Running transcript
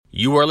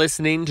You are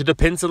listening to the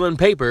Pencil and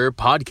Paper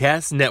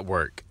Podcast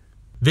Network.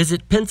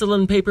 Visit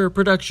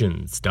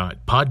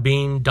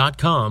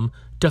pencilandpaperproductions.podbean.com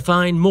to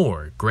find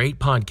more great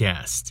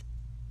podcasts.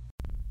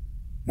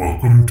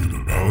 Welcome to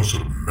the Palace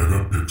of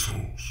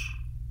Megapixels.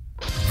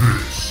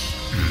 This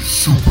is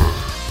Super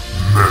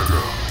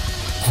Mega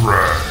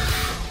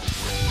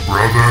Crash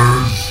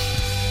Brothers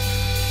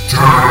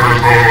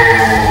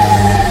Turbo!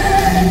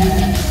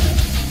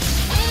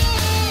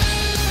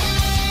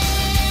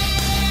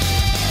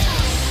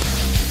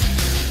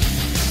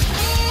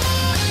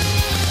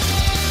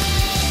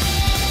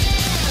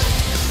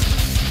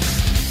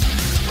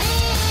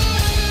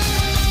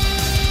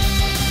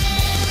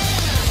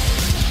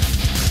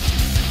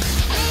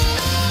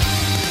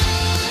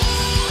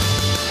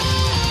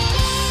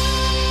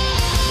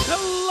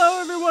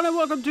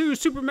 Welcome to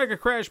Super Mega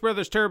Crash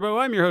Brothers Turbo.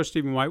 I'm your host,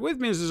 Stephen White. With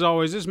me, as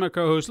always, is my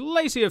co-host,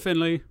 Lacey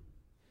Finley.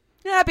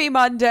 Happy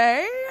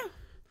Monday.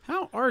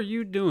 How are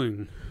you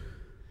doing?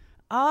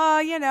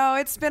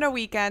 It's been a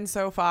weekend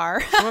so far.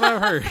 That's what I've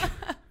heard.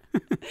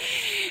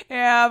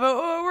 Yeah, but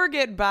we're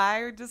getting by.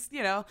 We're just,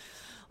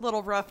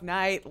 little rough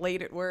night,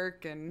 late at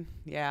work, and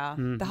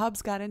the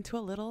hubs got into a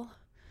little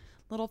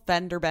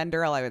fender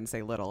bender. Well, I wouldn't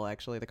say little,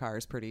 actually. The car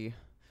is pretty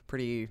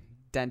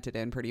dented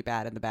in, pretty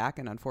bad in the back,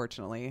 and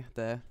unfortunately,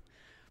 the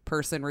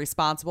person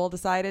responsible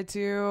decided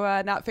to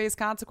not face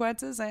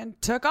consequences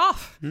and took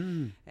off.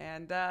 And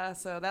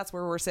so that's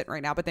where we're sitting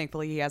right now. But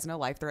thankfully, he has no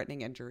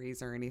life-threatening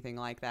injuries or anything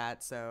like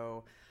that.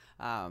 So,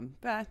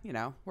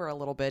 we're a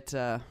little bit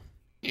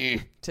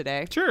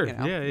today. Sure.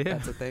 Yeah.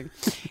 That's a thing.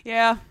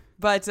 Yeah.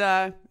 But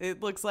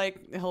it looks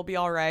like he'll be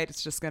all right.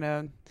 It's just going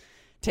to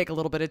take a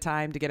little bit of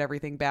time to get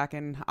everything back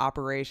in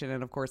operation.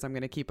 And, of course, I'm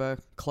going to keep a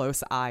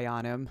close eye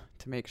on him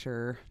to make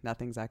sure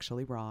nothing's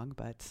actually wrong.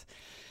 But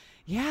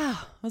yeah,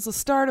 it was the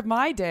start of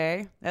my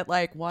day at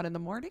like 1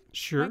 a.m.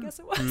 Sure. I guess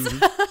it was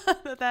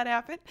that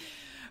happened.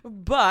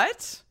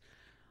 But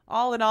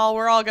all in all,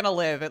 we're all going to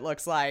live, it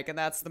looks like. And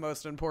that's the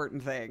most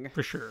important thing.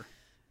 For sure.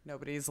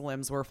 Nobody's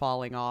limbs were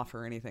falling off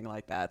or anything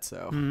like that.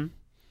 So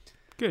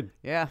Good.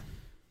 Yeah.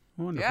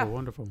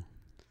 Wonderful.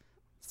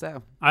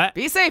 So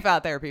be safe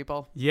out there,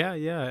 people. Yeah.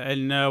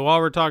 And while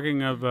we're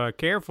talking of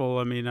careful,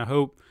 I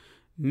hope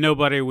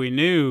nobody we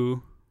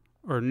knew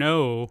or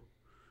know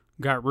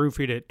got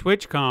roofied at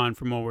TwitchCon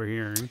from what we're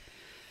hearing.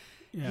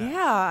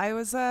 Yeah, I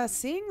was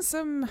seeing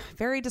some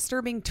very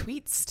disturbing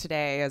tweets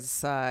today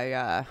as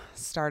I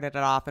started it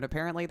off, and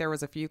apparently there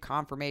was a few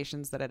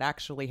confirmations that it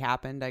actually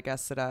happened, I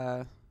guess, at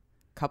a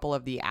couple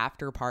of the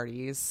after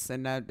parties.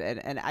 And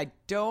I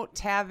don't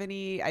have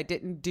any, I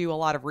didn't do a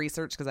lot of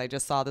research because I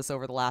just saw this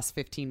over the last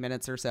 15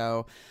 minutes or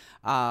so.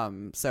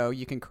 So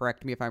you can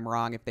correct me if I'm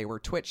wrong, if they were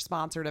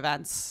Twitch-sponsored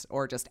events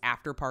or just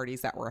after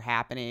parties that were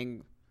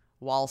happening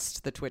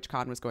whilst the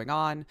TwitchCon was going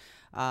on.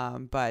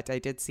 But I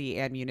did see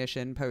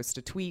Ammunition post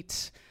a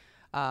tweet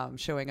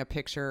showing a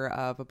picture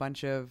of a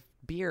bunch of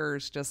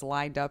beers just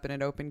lined up in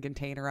an open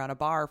container on a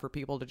bar for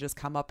people to just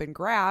come up and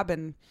grab.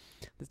 And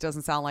this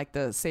doesn't sound like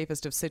the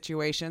safest of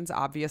situations,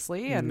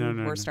 obviously.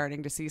 And we're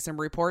starting to see some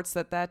reports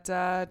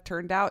that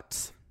turned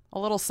out a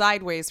little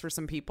sideways for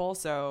some people.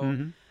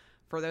 So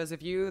for those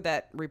of you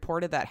that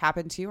reported that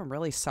happened to you, I'm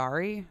really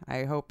sorry.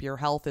 I hope your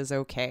health is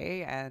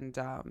okay. And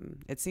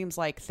it seems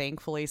like,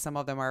 thankfully, some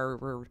of them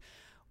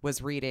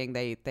was reading.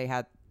 They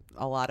had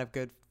a lot of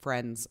good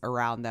friends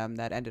around them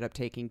that ended up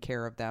taking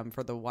care of them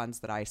for the ones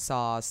that I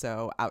saw.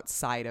 So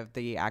outside of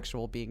the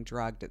actual being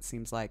drugged, it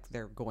seems like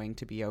they're going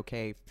to be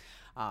okay,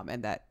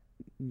 and that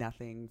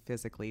nothing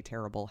physically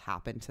terrible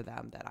happened to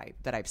them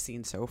that I've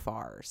seen so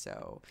far.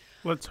 So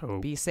let's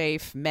hope. Be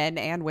safe, men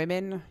and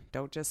women.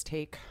 Don't just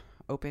take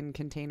open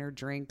container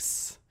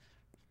drinks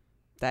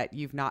that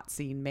you've not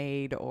seen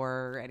made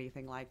or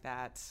anything like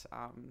that.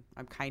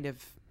 I'm kind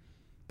of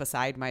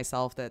beside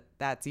myself that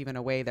that's even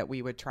a way that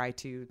we would try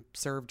to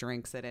serve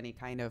drinks at any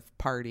kind of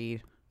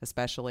party,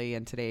 especially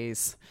in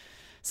today's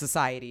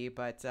society.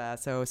 But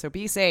so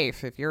be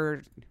safe. If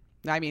you're,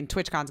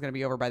 TwitchCon's going to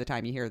be over by the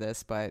time you hear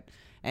this, but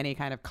any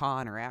kind of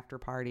con or after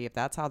party, if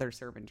that's how they're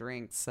serving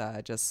drinks,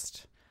 I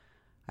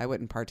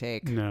wouldn't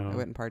partake. No, I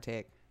wouldn't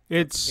partake.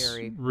 It's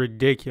scary.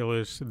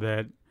 Ridiculous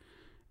that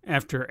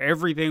after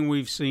everything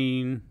we've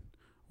seen,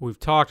 we've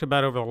talked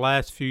about over the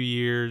last few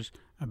years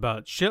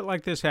about shit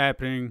like this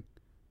happening,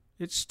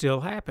 it's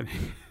still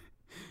happening.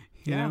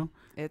 you know,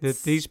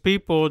 that these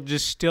people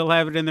just still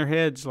have it in their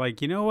heads.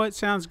 Like, you know what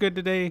sounds good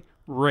today?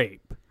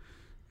 Rape.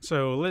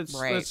 So let's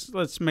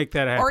make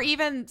that happen. Or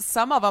even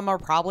some of them are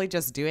probably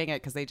just doing it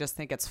because they just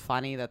think it's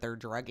funny that they're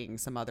drugging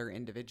some other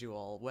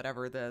individual.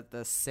 Whatever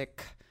the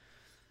sick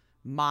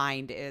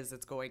mind is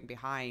that's going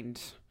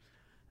behind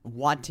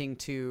wanting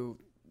to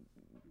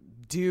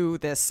do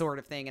this sort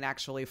of thing and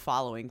actually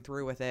following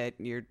through with it.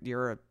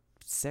 You're a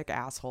sick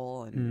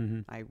asshole,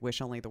 and I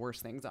wish only the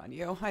worst things on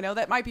you. I know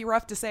that might be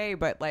rough to say,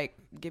 but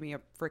give me a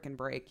freaking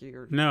break.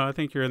 No, I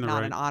think you're in the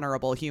not an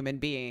honorable human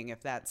being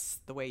if that's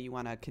the way you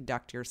want to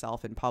conduct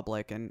yourself in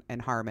public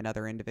and harm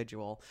another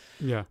individual.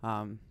 Yeah.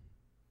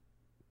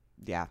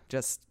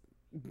 Just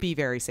be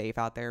very safe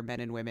out there, men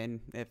and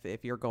women.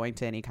 If you're going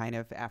to any kind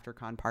of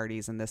AfterCon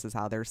parties and this is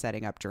how they're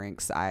setting up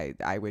drinks,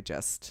 I would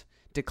just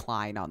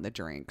decline on the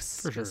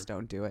drinks. For sure. Just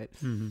don't do it.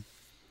 Mm-hmm.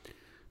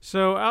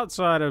 So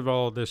outside of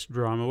all this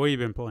drama, what have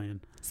you been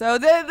playing? So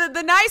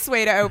the nice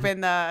way to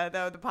open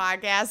the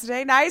podcast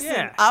today, nice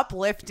and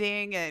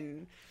uplifting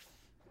and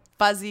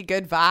fuzzy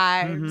good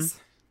vibes.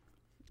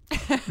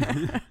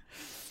 Mm-hmm.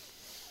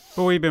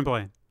 What have you been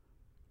playing?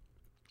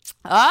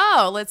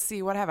 Oh, let's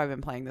see. What have I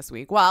been playing this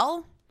week?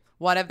 Well,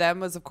 one of them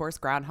was, of course,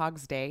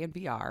 Groundhog's Day in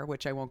VR,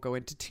 which I won't go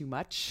into too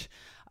much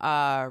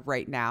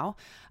right now.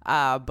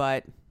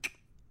 But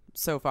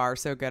so far,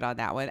 so good on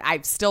that one.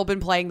 I've still been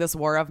playing this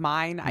War of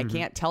Mine. I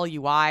can't tell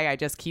you why. I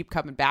just keep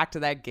coming back to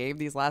that game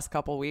these last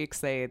couple weeks.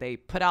 They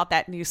put out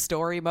that new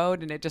story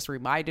mode, and it just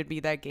reminded me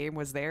that game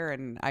was there,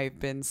 and I've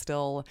been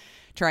still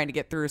trying to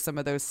get through some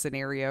of those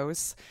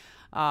scenarios.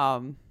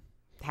 Having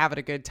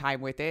a good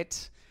time with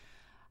it.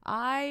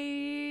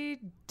 I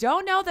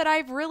don't know that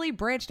I've really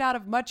branched out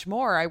of much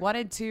more. I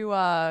wanted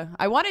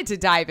to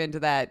dive into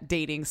that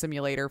dating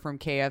simulator from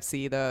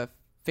KFC, the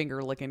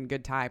finger licking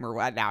good time or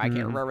what. Now I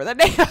can't remember the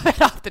name of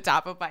it off the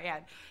top of my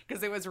head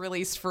because it was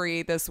released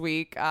free this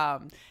week.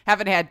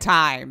 Haven't had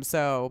time,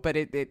 but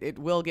it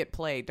will get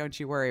played. Don't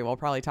you worry. We'll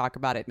probably talk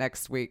about it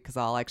next week because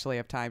I'll actually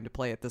have time to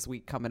play it this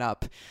week coming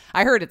up.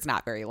 I heard it's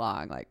not very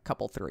long, like a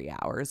couple 3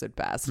 hours at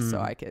best, so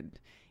I could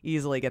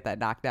easily get that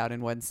knocked out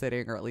in one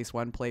sitting or at least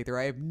one playthrough.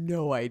 I have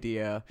no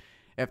idea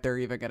if they're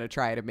even going to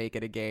try to make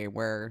it a game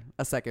where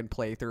a second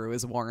playthrough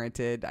is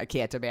warranted. I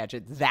can't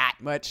imagine that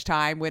much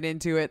time went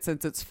into it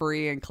since it's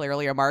free and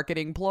clearly a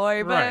marketing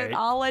ploy, but Right.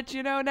 I'll let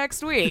you know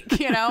next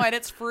week, and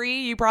it's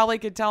free. You probably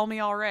could tell me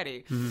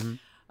already.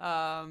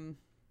 But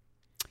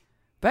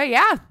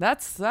yeah,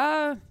 that's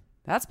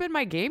been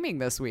my gaming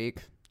this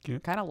week.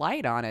 Good. Kind of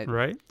light on it.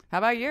 Right. How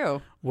about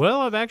you?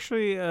 Well, I've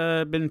actually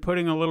been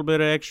putting a little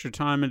bit of extra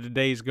time into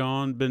Days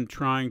Gone. Been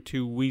trying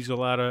to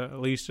weasel out at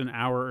least an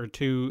hour or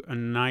two a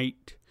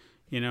night.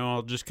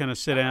 I'll just kind of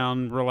sit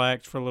down,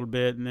 relax for a little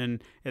bit, and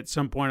then at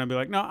some point I'll be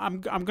like, no, I'm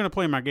going to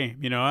play my game.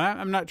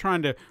 I'm not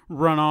trying to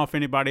run off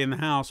anybody in the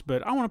house,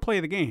 but I want to play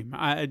the game.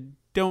 I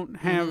don't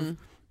have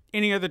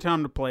any other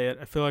time to play it.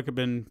 I feel like I've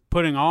been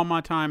putting all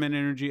my time and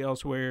energy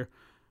elsewhere,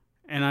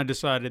 and I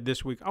decided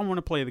this week I want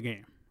to play the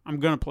game. I'm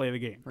going to play the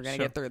game. We're going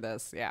to get through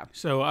this, yeah.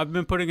 So I've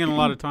been putting in a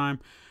lot of time.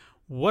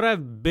 What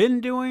I've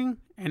been doing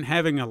and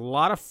having a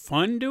lot of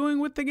fun doing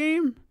with the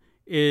game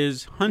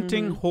is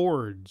hunting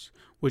hordes,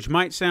 which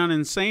might sound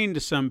insane to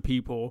some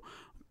people,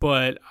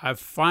 but I've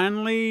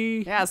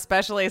finally... Yeah,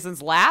 especially since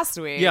last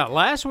week. Yeah,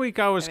 last week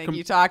I was... I think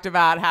you talked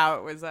about how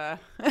it was a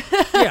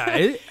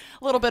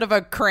little bit of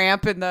a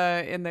cramp in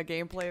the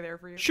gameplay there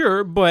for you.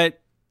 Sure,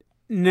 but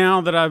now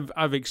that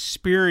I've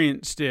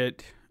experienced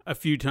it a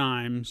few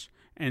times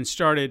and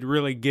started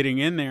really getting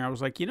in there, I was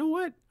like, you know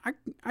what?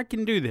 I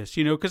can do this,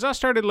 because I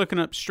started looking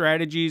up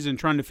strategies and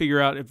trying to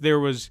figure out if there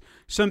was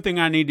something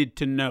I needed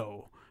to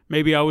know.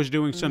 Maybe I was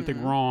doing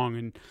something wrong.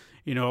 And,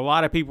 a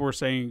lot of people were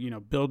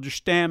saying, build your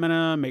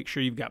stamina, make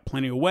sure you've got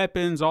plenty of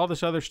weapons, all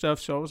this other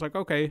stuff. So I was like,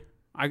 okay,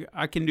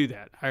 I can do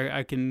that.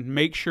 I can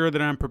make sure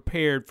that I'm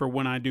prepared for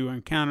when I do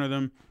encounter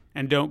them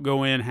and don't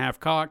go in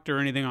half-cocked or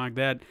anything like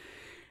that.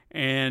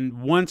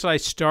 And once I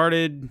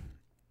started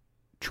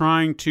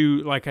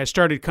I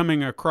started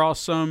coming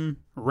across some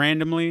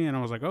randomly, and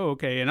I was like, oh,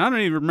 okay. And I don't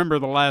even remember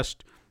the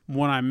last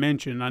one I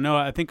mentioned.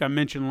 I think I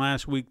mentioned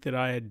last week that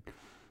I had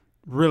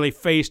really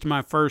faced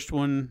my first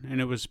one, and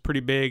it was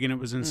pretty big, and it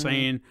was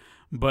insane.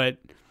 But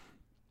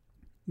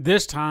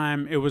this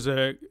time, it's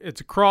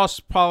a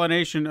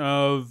cross-pollination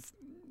of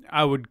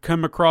I would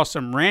come across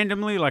them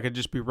randomly, like I'd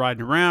just be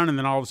riding around, and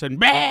then all of a sudden,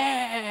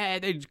 bah!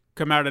 They'd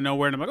come out of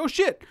nowhere, and I'm like, oh,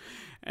 shit.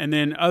 And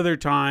then other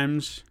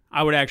times,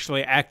 I would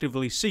actually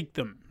actively seek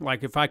them.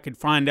 Like if I could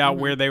find out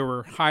where they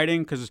were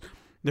hiding, because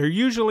they're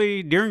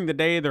usually, during the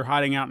day, they're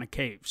hiding out in a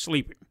cave,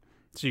 sleeping.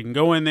 So you can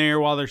go in there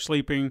while they're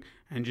sleeping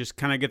and just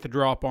kind of get the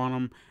drop on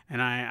them.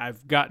 And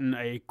I've gotten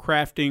a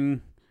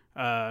crafting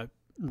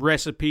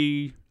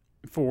recipe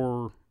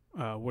for,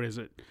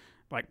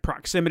 like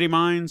proximity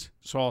mines.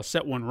 So I'll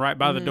set one right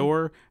by the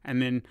door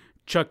and then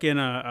chuck in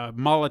a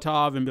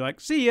Molotov and be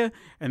like, see ya.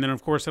 And then,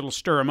 of course, it'll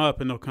stir them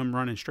up and they'll come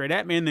running straight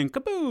at me and then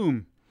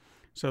kaboom.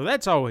 So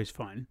that's always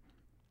fun.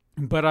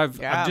 But I've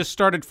just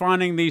started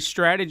finding these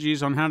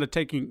strategies on how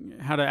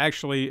to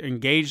actually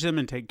engage them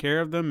and take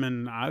care of them.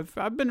 And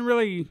I've been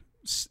really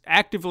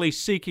actively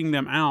seeking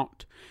them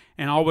out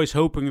and always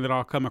hoping that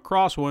I'll come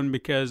across one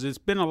because it's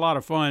been a lot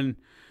of fun.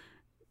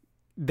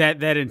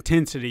 That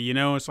intensity,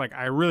 it's like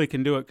I really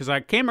can do it. Because I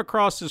came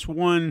across this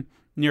one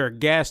near a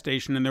gas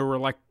station and there were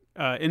like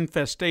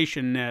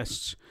infestation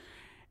nests,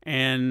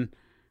 and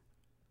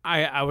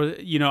I was,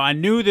 I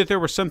knew that there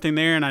was something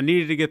there and I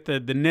needed to get the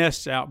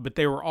nests out, but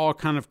they were all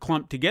kind of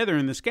clumped together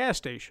in this gas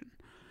station.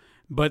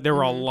 But there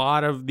were a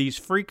lot of these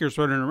freakers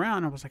running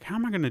around. I was like, how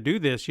am I going to do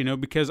this?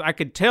 Because I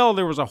could tell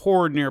there was a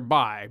horde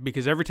nearby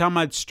because every time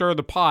I'd stir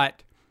the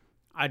pot,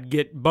 I'd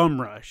get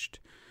bum rushed.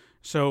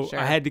 So Sure.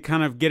 I had to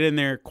kind of get in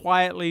there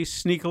quietly,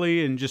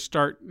 sneakily, and just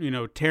start,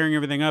 tearing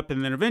everything up.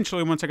 And then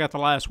eventually, once I got the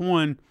last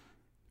one,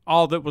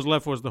 all that was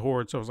left was the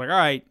horde. So I was like, all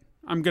right,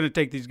 I'm going to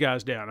take these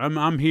guys down.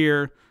 I'm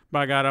here.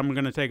 By God, I'm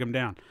going to take them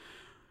down.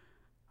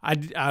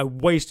 I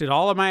wasted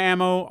all of my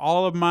ammo,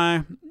 all of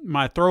my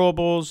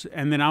throwables,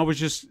 and then I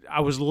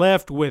was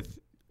left with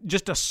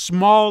just a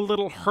small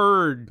little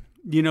herd.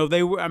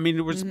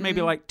 It was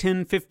maybe like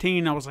 10,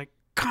 15. I was like,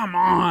 come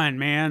on,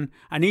 man.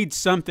 I need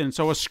something.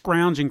 So I was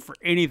scrounging for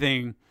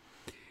anything.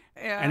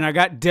 Yeah. And I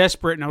got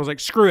desperate, and I was like,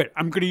 screw it.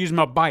 I'm going to use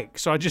my bike.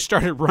 So I just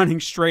started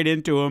running straight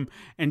into them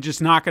and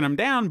just knocking them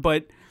down.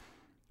 But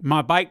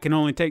my bike can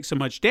only take so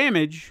much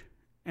damage.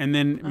 And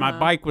then my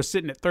bike was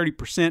sitting at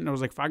 30%, and I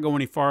was like, if I go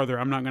any farther,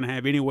 I'm not going to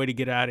have any way to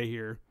get out of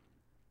here.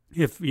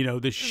 If,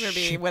 It's going to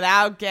be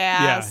without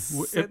gas,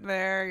 sitting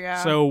there,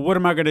 yeah. So what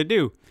am I going to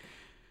do?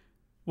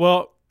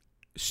 Well,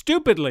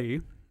 stupidly,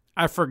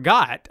 I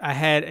forgot I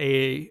had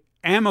a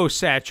ammo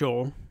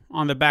satchel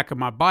on the back of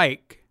my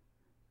bike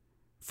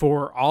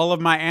for all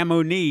of my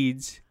ammo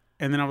needs,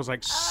 and then I was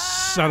like,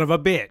 son of a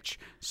bitch.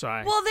 So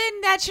Well,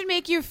 then that should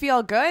make you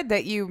feel good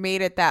that you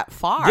made it that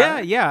far.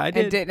 Yeah, I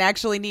did. And didn't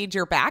actually need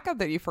your backup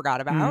that you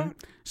forgot about. Mm-hmm.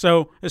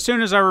 So as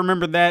soon as I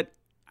remembered that,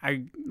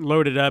 I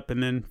loaded up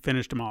and then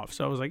finished them off.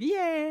 So I was like,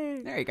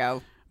 yay. There you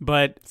go.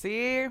 But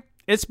See?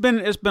 it's been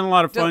a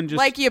lot of fun. Just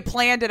like you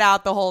planned it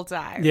out the whole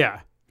time.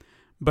 Yeah.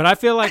 But I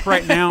feel like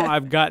right now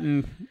I've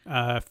gotten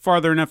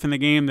farther enough in the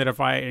game that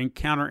if I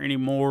encounter any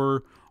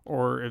more,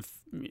 or if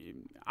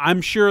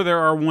I'm sure there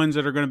are ones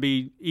that are going to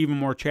be even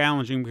more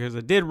challenging, because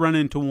I did run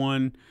into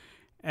one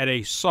at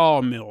a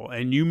sawmill,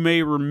 and you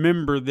may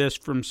remember this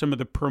from some of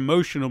the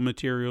promotional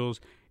materials.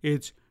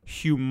 It's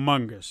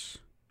humongous,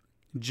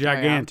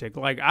 gigantic.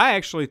 Like, I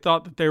actually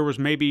thought that there was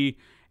maybe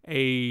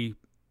a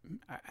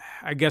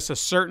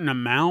certain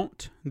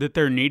amount that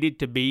there needed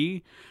to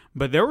be.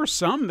 But there were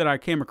some that I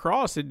came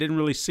across that didn't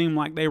really seem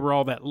like they were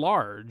all that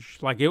large.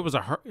 Like, it was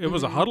a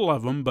huddle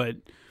of them, but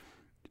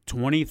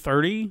 20,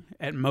 30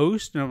 at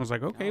most. And I was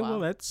like, okay, well,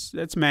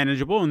 that's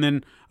manageable. And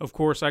then, of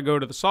course, I go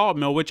to the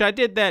sawmill, which I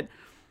did that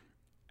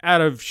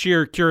out of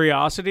sheer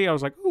curiosity. I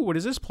was like, oh, what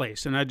is this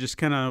place? And I just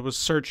kind of was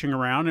searching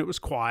around. It was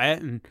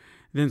quiet. And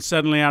then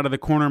suddenly out of the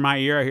corner of my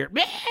ear, I hear,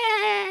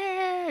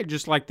 "Bah!"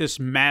 just like this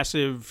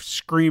massive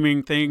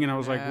screaming thing. And I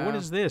was like, what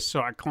is this? So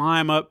I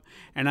climb up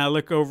and I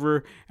look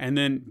over, and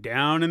then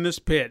down in this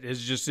pit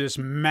is just this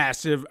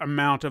massive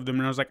amount of them.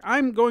 And I was like,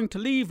 I'm going to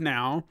leave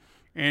now.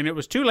 And it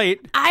was too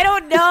late. I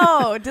don't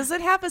know. Does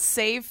it have a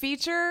save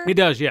feature? It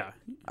does, yeah.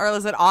 Or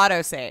is it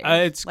auto save?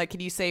 It's like,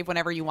 can you save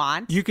whenever you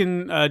want? You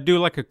can do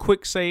like a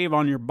quick save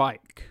on your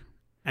bike.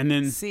 And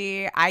then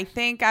See, I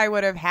think I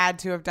would have had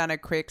to have done a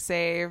quick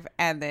save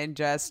and then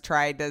just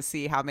tried to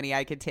see how many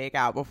I could take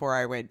out before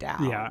I went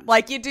down. Yeah.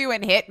 Like you do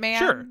in Hitman.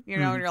 Sure. And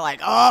you're like,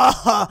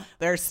 oh,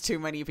 there's too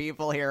many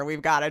people here.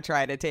 We've got to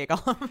try to take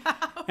all of them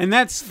out. And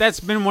that's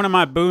been one of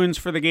my boons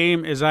for the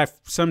game, is I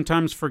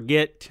sometimes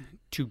forget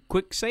to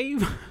quick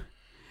save.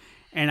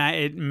 And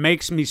it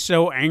makes me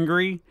so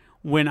angry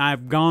when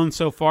I've gone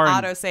so far.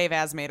 Autosave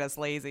has made us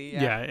lazy.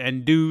 Yeah,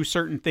 and do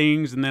certain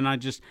things, and then I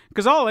just...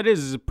 Because all it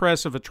is a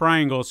press of a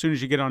triangle as soon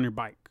as you get on your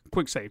bike.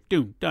 Quick save,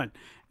 boom, done.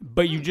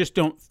 But you just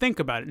don't think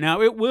about it.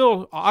 Now, it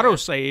will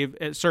autosave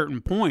at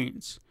certain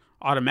points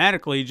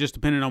automatically, just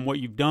depending on what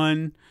you've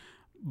done.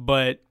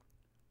 But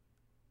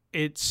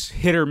it's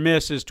hit or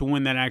miss as to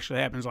when that actually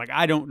happens. Like,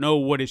 I don't know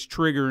what is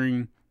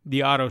triggering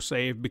the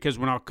autosave, because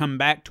when I'll come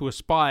back to a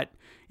spot,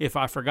 if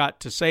I forgot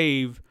to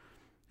save...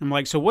 I'm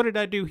like, so what did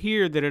I do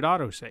here that it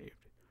auto-saved?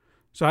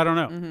 So I don't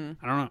know.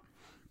 I don't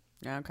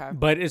know. Okay.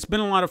 But it's been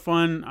a lot of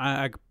fun.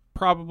 I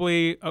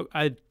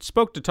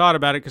spoke to Todd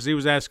about it because he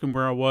was asking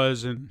where I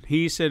was, and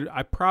he said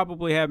I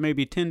probably have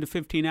maybe 10 to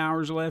 15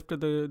 hours left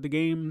of the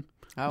game,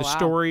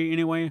 story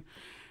anyway.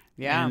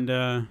 Yeah.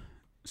 And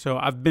so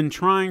I've been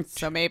trying.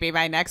 So maybe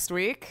by next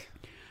week?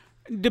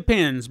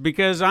 Depends,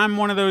 because I'm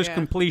one of those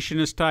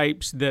completionist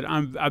types that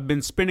I've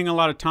been spending a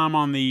lot of time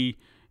on the...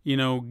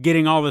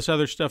 getting all this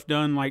other stuff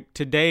done. Like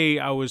today,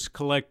 I was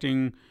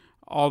collecting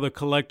all the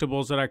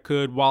collectibles that I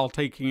could while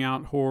taking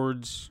out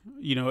hordes,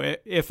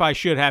 if I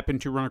should happen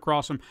to run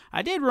across them.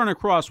 I did run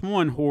across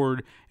one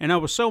horde, and I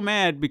was so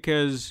mad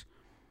because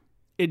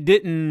it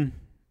didn't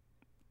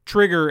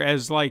trigger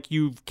as like,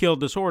 you've killed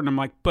this horde. And I'm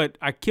like, but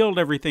I killed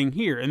everything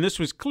here, and this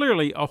was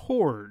clearly a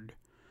horde.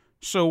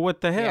 So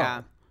what the hell?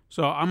 Yeah.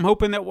 So I'm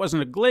hoping that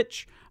wasn't a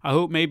glitch. I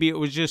hope maybe it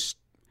was just...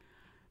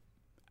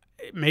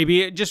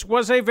 Maybe it just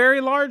was a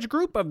very large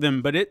group of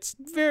them, but it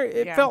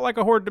felt like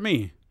a horde to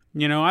me.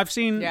 I've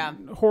seen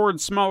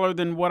hordes smaller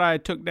than what I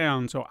took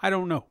down, so I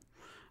don't know.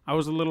 I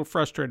was a little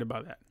frustrated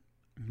by that.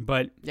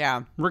 But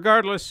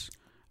regardless,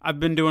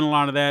 I've been doing a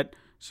lot of that.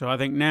 So I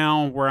think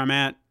now where I'm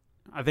at,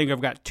 I think I've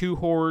got 2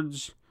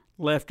 hordes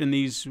left in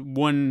these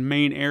one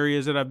main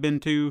areas that I've been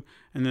to.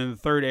 And then the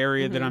third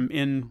area that I'm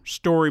in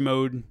story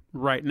mode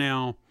right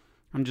now,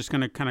 I'm just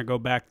going to kind of go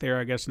back there,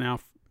 I guess, now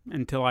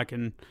until I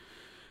can...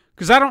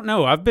 Because I don't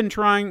know. I've been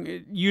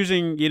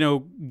using,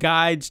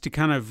 guides to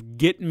kind of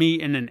get me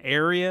in an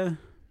area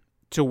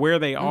to where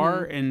they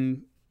are,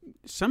 and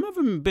some of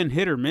them have been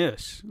hit or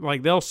miss.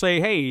 Like, they'll say,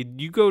 hey,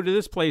 you go to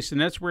this place, and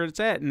that's where it's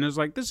at. And it's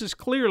like, this is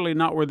clearly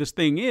not where this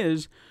thing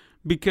is,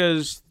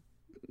 because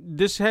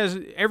this has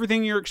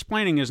everything you're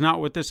explaining is not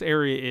what this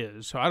area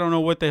is. So I don't know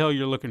what the hell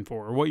you're looking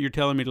for or what you're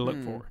telling me to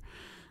look for.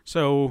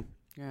 So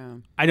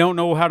I don't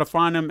know how to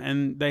find them,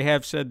 and they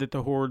have said that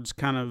the hordes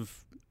kind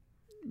of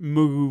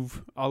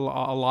move a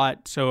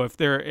lot. So if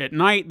they're at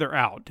night, they're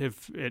out.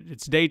 If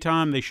it's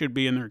daytime, they should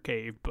be in their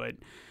cave. But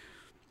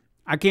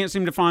I can't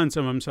seem to find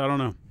some of them, so I don't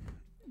know.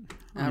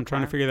 I'm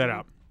trying to figure that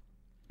out.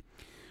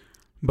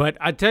 But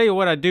I tell you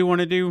what I do want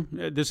to do.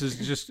 This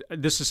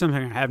is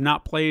something I have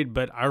not played,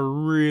 but I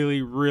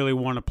really, really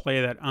want to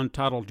play that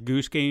Untitled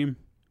Goose Game.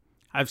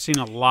 I've seen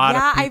a lot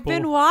of people. Yeah, I've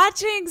been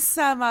watching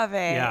some of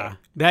it. Yeah,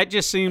 that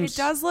just seems... It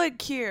does look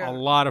cute. A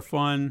lot of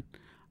fun.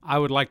 I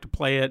would like to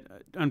play it.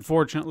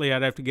 Unfortunately,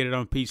 I'd have to get it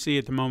on PC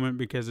at the moment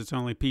because it's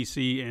only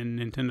PC and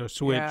Nintendo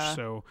Switch. Yeah.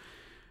 So,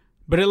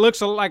 but it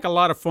looks like a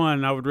lot of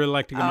fun. I would really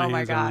like to get my hands on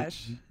it. Oh my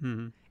gosh.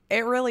 Mm-hmm.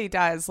 It really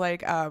does.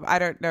 Like, I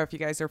don't know if you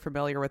guys are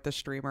familiar with the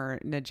streamer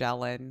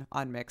Nigellin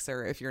on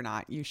Mixer. If you're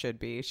not, you should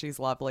be. She's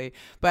lovely.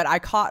 But I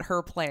caught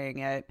her playing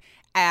it,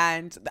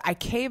 and I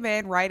came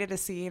in right at a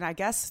scene. I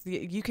guess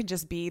you can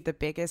just be the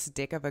biggest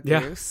dick of a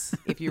goose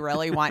if you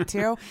really want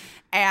to.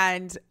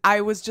 And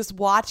I was just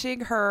watching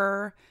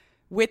her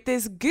with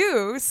this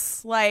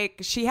goose. Like,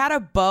 she had a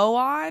bow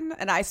on,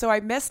 and so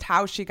I missed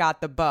how she got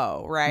the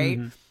bow, right?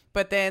 Mm-hmm.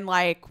 But then,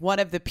 like, one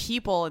of the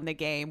people in the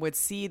game would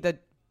see the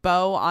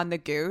bow on the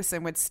goose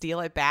and would steal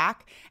it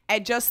back,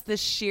 and just the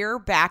sheer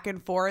back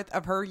and forth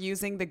of her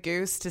using the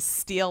goose to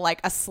steal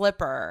like a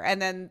slipper,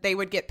 and then they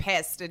would get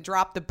pissed and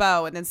drop the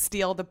bow and then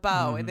steal the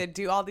bow and then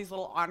do all these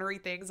little honorary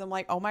things. I'm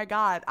like, oh my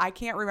god, I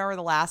can't remember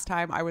the last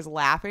time I was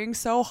laughing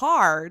so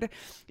hard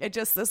at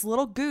just this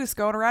little goose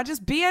going around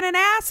just being an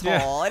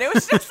asshole. And it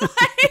was just like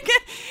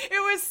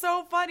it was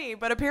so funny.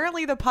 But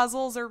apparently the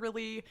puzzles are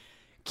really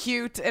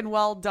cute and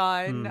well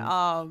done.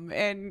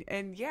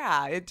 And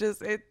yeah, it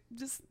just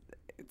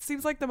it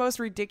seems like the most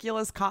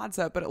ridiculous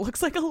concept, but it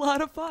looks like a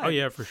lot of fun. Oh,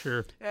 yeah, for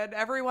sure. And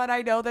everyone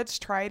I know that's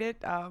tried it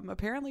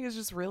apparently is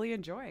just really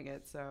enjoying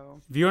it.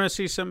 So if you want to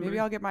see somebody... Maybe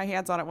I'll get my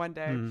hands on it one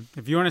day.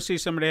 If you want to see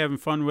somebody having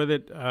fun with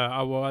it,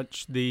 I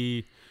watched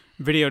the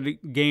video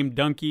game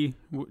Donkey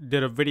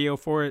did a video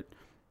for it,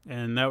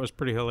 and that was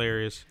pretty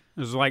hilarious. It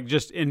was like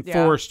just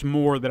enforced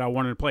more that I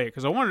wanted to play it,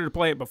 because I wanted to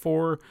play it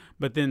before,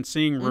 but then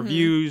seeing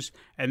reviews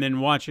and then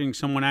watching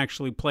someone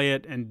actually play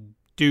it and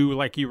do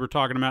like you were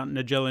talking about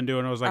Nigellin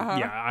doing, I was like,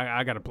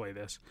 I got to play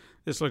this.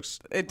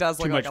 It does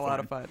look like a lot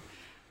of fun.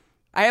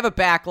 I have a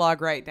backlog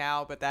right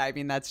now, but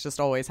that's just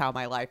always how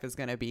my life is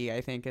going to be,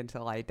 I think,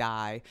 until I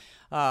die.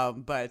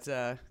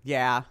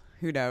 Yeah,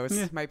 who knows?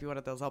 Yeah. Might be one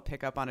of those I'll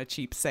pick up on a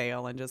cheap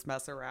sale and just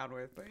mess around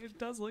with. But it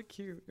does look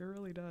cute. It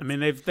really does. I mean,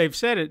 they've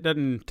said it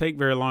doesn't take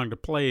very long to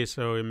play,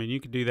 so I mean,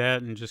 you could do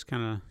that and just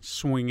kind of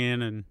swing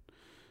in and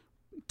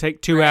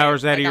take 2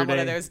 hours out of your day. One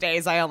of those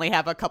days I only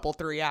have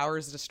 3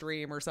 hours to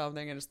stream or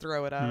something and just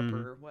throw it up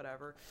or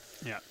whatever.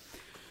 Yeah.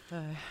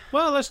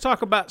 Well, let's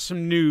talk about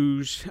some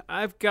news.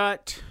 I've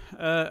got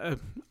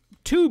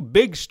two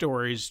big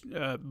stories,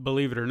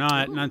 believe it or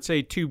not. Ooh. And I'd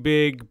say too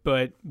big,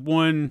 but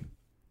one,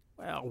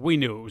 well, we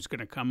knew it was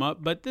going to come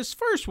up. But this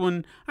first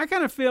one, I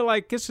kind of feel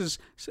like this is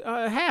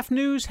half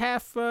news,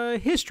 half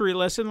history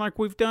lesson like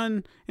we've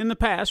done in the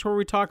past, where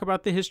we talk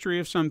about the history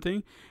of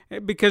something,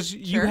 because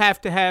you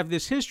have to have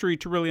this history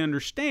to really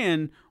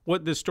understand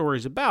what this story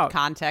is about.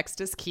 Context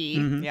is key.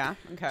 Mm-hmm. Yeah.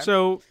 Okay.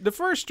 So the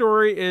first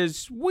story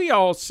is, we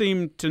all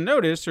seem to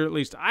notice, or at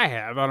least I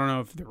have, I don't know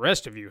if the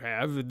rest of you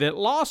have, that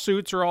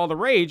lawsuits are all the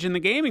rage in the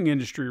gaming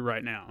industry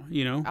right now,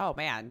 you know? Oh,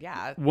 man,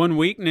 yeah. 1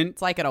 week.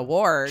 It's like an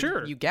award.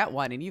 Sure. You get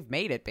one and you've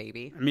made it,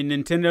 baby. I mean,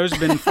 Nintendo's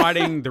been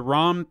fighting the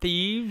ROM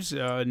thieves.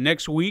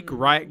 Next week,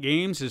 Riot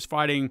Games is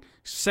fighting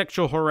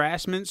sexual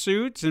harassment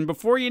suits. And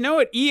before you know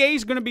it,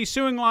 EA's going to be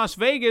suing Las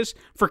Vegas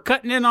for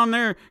cutting in on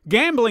their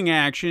gambling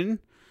action.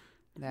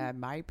 That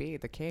might be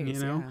the case,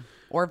 you know? Yeah.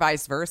 Or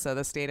vice versa,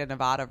 the state of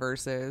Nevada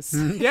versus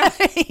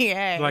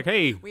EA. Like,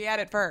 hey, we had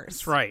it first.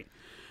 That's right.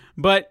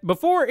 But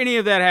before any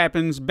of that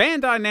happens,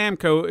 Bandai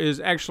Namco is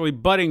actually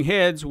butting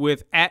heads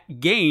with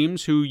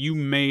AtGames, who you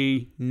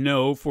may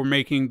know for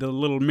making the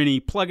little mini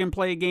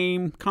plug-and-play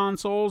game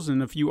consoles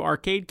and a few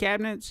arcade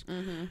cabinets.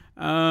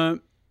 Mm-hmm.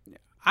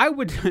 I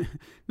would,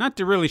 not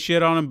to really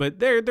shit on them, but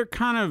they're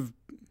kind of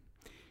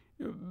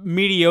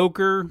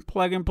mediocre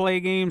plug-and-play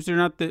games. They're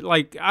not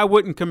I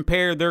wouldn't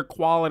compare their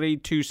quality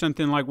to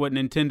something like what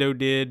Nintendo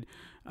did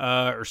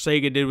or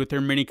Sega did with their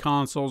mini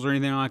consoles or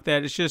anything like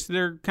that. It's just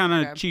they're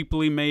kind of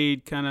cheaply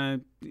made, kind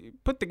of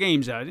put the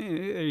games out. There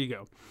you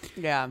go.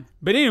 Yeah.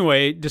 But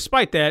anyway,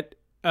 despite that,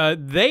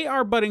 they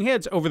are butting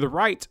heads over the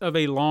rights of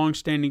a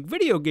long-standing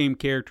video game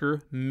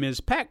character,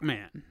 Ms.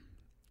 Pac-Man.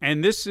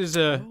 And this is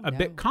a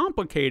bit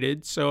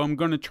complicated, so I'm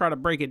going to try to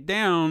break it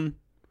down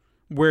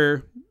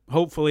where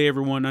hopefully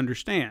everyone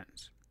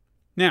understands.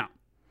 Now,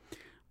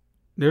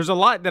 there's a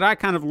lot that I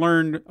kind of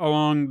learned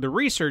along the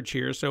research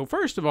here. So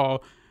first of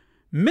all,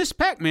 Miss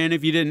Pac-Man,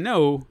 if you didn't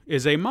know,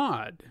 is a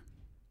mod.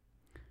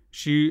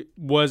 She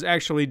was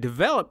actually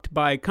developed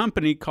by a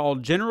company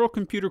called General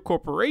Computer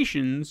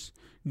Corporations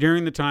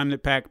during the time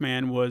that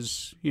Pac-Man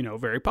was,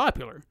 very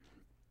popular.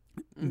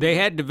 They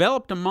had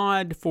developed a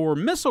mod for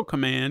Missile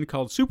Command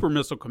called Super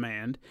Missile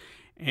Command,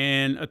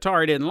 and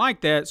Atari didn't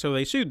like that, so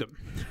they sued them.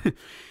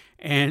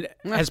 And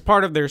as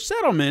part of their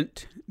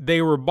settlement,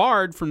 they were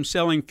barred from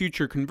selling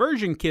future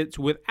conversion kits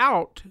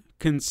without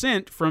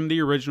consent from the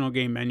original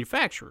game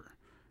manufacturer.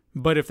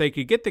 But if they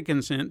could get the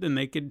consent, then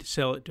they could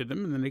sell it to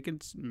them, and then they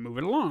could move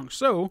it along.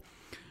 So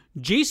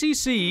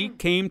GCC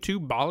came to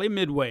Bally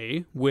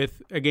Midway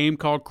with a game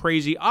called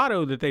Crazy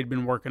Otto that they'd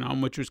been working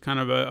on, which was kind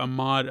of a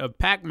mod of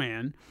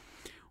Pac-Man.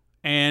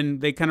 And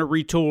they kind of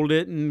retooled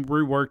it and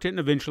reworked it, and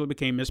eventually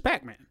became Miss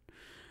Pac-Man.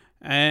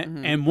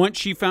 And once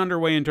she found her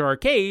way into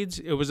arcades,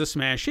 it was a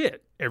smash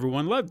hit.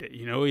 Everyone loved it,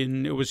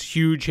 and it was a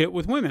huge hit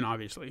with women,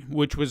 obviously,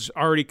 which was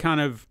already kind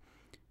of,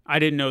 I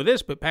didn't know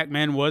this, but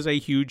Pac-Man was a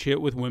huge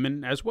hit with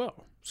women as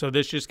well. So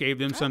this just gave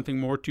them something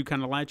more to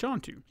kind of latch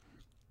onto.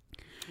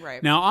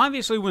 Right. Now,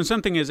 obviously, when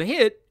something is a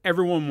hit,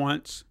 everyone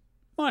wants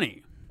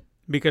money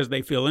because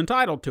they feel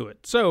entitled to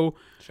it. So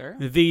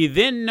the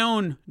then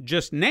known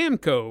just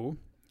Namco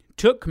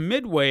took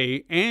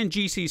Midway and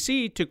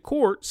GCC to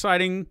court,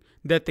 citing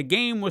that the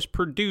game was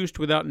produced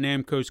without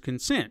Namco's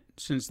consent,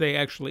 since they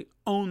actually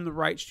own the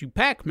rights to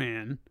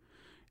Pac-Man,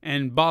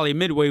 and Bally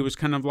Midway was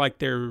kind of like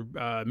their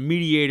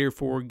mediator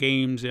for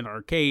games in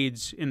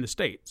arcades in the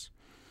States.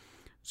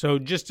 So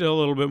just a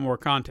little bit more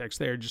context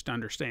there, just to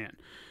understand.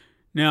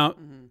 Now,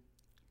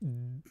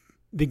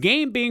 the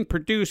game being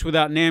produced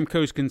without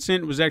Namco's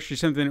consent was actually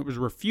something that was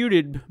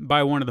refuted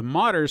by one of the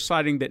modders,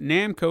 citing that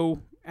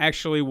Namco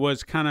actually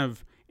was kind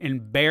of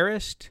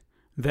embarrassed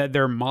that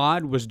their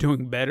mod was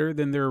doing better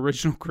than their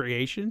original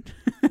creation.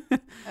 Oh,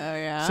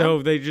 yeah?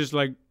 So they just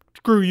like,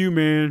 screw you,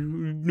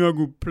 man. You're not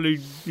gonna play.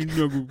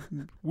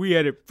 We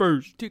had it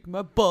first. Took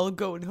my ball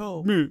going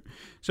home.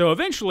 So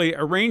eventually,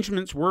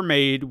 arrangements were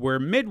made where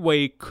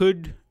Midway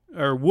could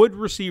or would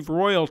receive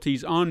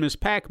royalties on Miss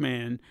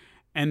Pac-Man,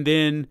 and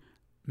then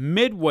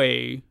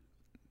Midway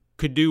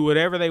could do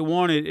whatever they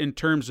wanted in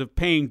terms of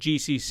paying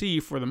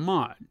GCC for the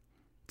mod.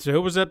 So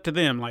it was up to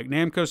them. Like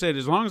Namco said,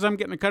 as long as I'm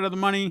getting a cut of the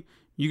money,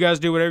 you guys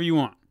do whatever you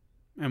want,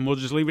 and we'll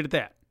just leave it at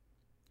that.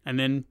 And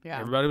then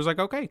everybody was like,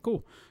 okay,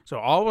 cool. So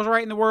all was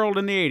right in the world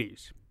in the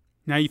 80s.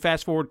 Now you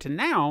fast forward to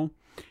now,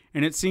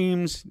 and it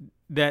seems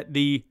that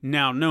the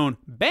now known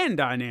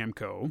Bandai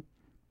Namco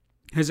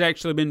has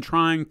actually been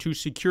trying to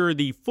secure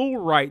the full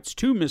rights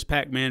to Miss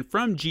Pac-Man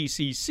from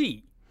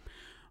GCC.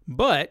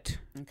 But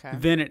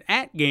then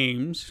at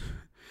Games,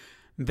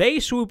 they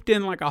swooped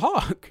in like a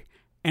hawk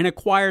and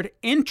acquired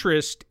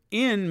interest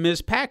in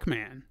Miss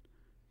Pac-Man,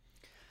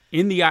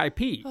 in the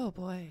IP. Oh,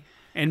 boy.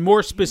 And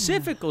more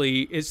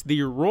specifically, it's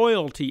the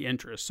royalty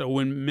interest. So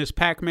when Miss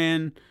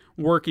Pac-Man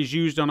work is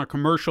used on a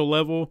commercial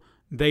level,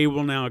 they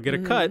will now get a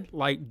cut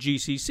like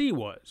GCC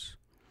was.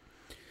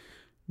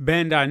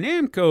 Bandai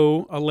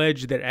Namco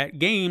alleged that At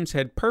Games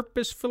had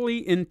purposefully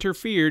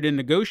interfered in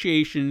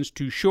negotiations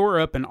to shore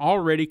up an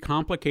already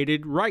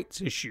complicated rights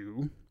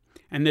issue,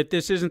 and that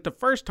this isn't the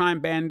first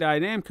time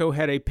Bandai Namco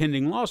had a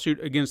pending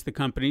lawsuit against the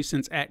company,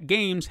 since At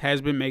Games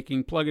has been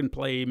making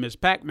plug-and-play Miss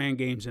Pac-Man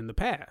games in the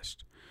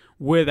past,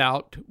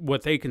 without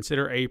what they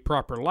consider a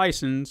proper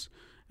license,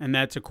 and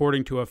that's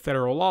according to a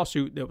federal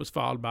lawsuit that was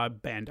filed by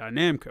Bandai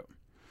Namco.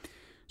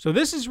 So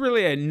this is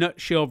really a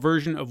nutshell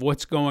version of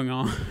what's going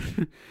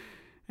on,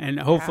 and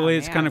hopefully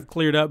it's kind of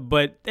cleared up,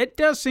 but it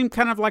does seem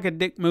kind of like a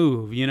dick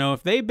move.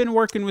 If they've been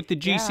working with the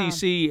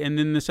GCC and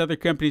then this other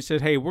company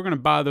says, hey, we're going to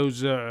buy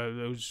those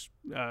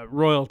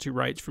royalty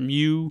rights from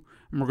you,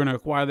 and we're going to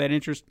acquire that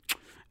interest,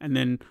 and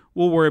then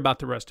we'll worry about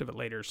the rest of it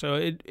later. So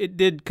it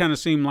did kind of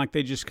seem like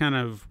they just kind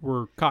of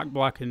were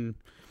cock-blocking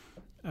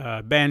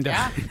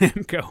Bandai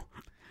Namco.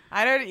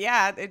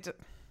 I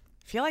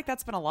feel like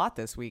that's been a lot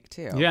this week,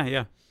 too.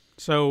 Yeah.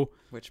 So,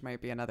 which might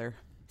be another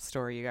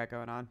story you got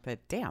going on, but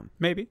damn.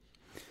 Maybe.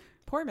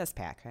 Poor Miss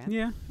Pac-Man.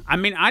 Yeah. I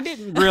mean, I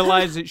didn't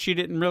realize that she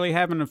didn't really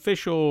have an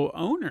official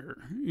owner,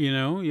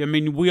 I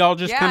mean, we all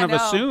just kind of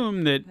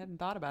assume that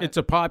it's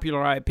a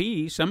popular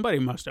IP. Somebody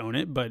must own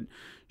it, but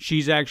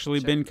she's actually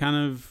been kind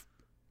of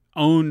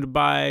owned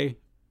by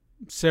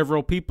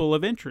several people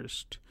of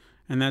interest,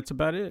 and that's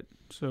about it.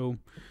 So,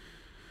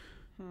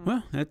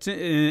 well, that's it.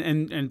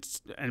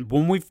 And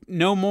when we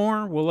know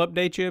more, we'll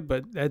update you,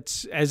 but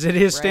that's, as it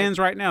is, stands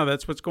right now,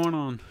 that's what's going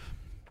on.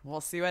 We'll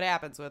see what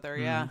happens with her,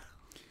 yeah.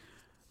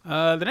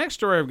 The next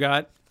story I've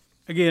got,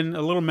 again,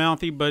 a little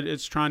mouthy, but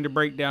it's trying to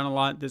break down a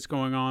lot that's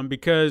going on,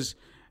 because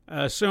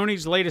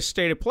Sony's latest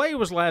State of Play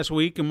was last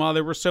week, and while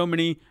there were so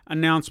many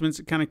announcements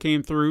that kind of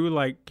came through,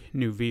 like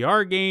new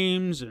VR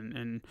games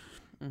and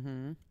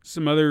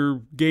some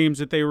other games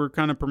that they were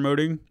kind of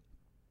promoting,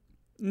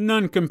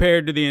 none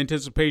compared to the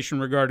anticipation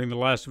regarding The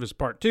Last of Us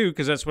Part 2,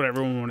 because that's what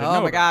everyone wanted to know.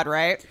 Oh, my God,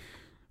 right?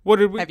 What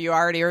did we? Have you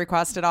already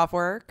requested off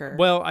work? Or?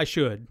 Well, I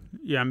should.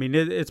 Yeah, I mean,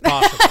 it's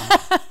possible.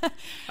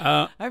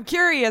 I'm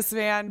curious,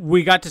 man.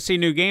 We got to see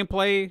new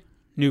gameplay,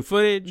 new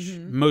footage.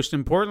 Most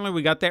importantly,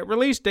 we got that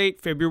release date,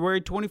 February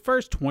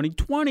 21st,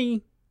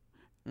 2020.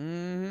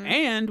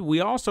 And we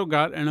also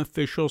got an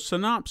official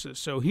synopsis.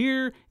 So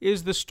here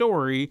is the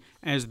story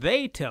as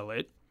they tell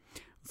it.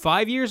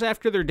 5 years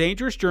after their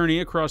dangerous journey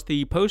across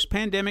the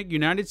post-pandemic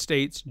United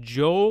States,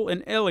 Joel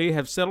and Ellie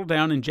have settled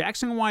down in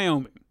Jackson,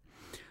 Wyoming.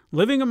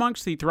 Living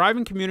amongst the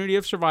thriving community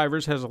of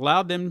survivors has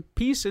allowed them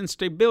peace and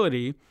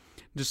stability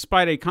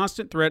despite a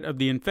constant threat of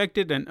the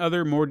infected and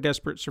other more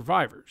desperate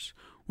survivors.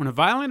 When a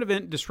violent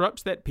event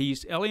disrupts that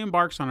peace, Ellie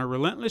embarks on a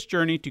relentless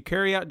journey to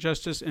carry out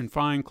justice and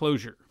find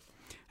closure.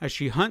 As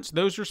she hunts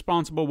those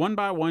responsible one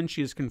by one,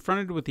 she is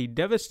confronted with the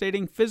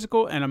devastating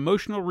physical and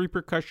emotional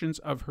repercussions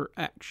of her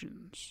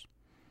actions.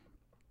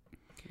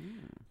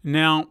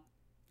 Now,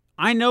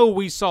 I know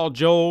we saw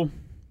Joel.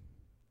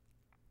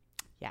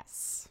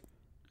 Yes.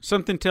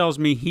 Something tells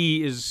me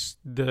he is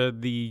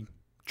the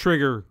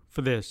trigger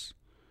for this.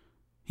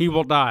 He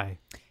will die.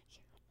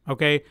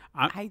 Okay?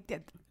 I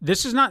did.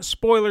 This is not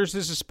spoilers.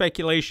 This is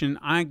speculation.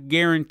 I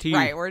guarantee.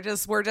 Right. We're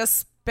just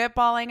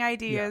spitballing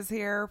ideas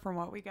here from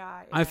what we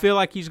got. I feel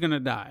like he's going to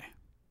die.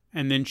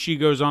 And then she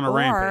goes on a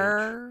rampage.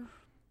 Or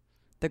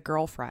the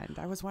girlfriend.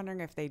 I was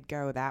wondering if they'd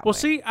go that way. Well,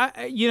 see,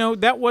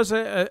 that was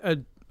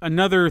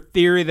another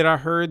theory that I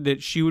heard,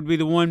 that she would be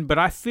the one, but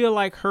I feel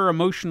like her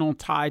emotional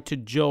tie to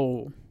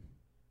Joel.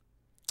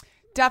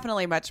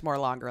 Definitely much more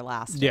longer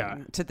lasting. Yeah.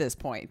 To this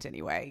point,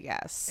 anyway.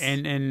 Yes.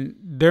 And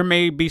there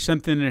may be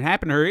something that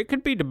happened to her. It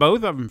could be to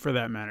both of them, for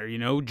that matter.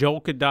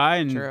 Joel could die,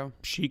 and True.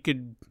 She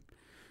could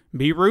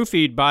be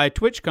roofied by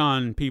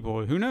TwitchCon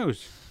people. Who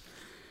knows?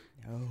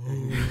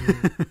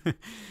 Oh.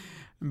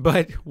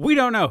 But we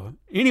don't know.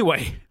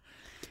 Anyway,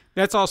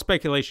 that's all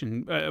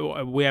speculation.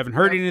 We haven't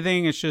heard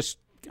anything. It's just,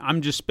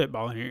 I'm just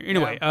spitballing here.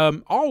 Anyway,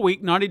 all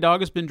week, Naughty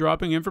Dog has been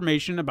dropping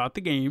information about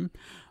the game.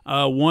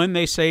 One,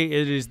 they say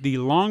it is the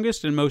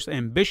longest and most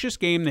ambitious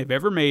game they've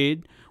ever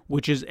made,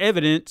 which is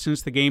evident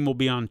since the game will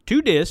be on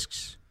 2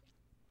 discs.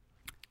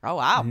 Oh,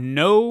 wow.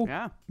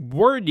 No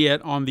word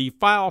yet on the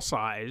file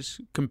size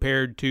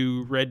compared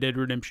to Red Dead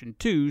Redemption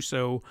 2.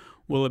 So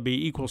will it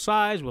be equal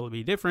size? Will it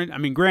be different? I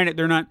mean, granted,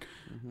 they're not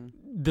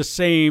the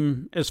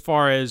same as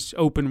far as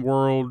open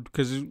world,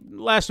 because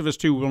Last of Us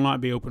 2 will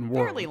not be open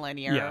world. Fairly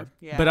linear.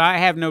 Yeah. But I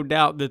have no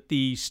doubt that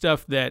the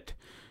stuff that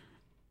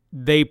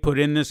they put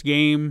in this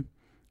game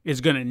is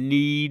going to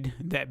need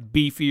that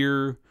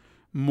beefier,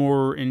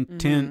 more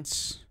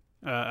intense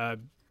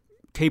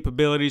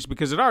capabilities,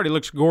 because it already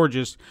looks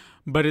gorgeous,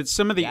 but it's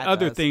some of the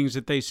other things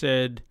that they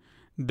said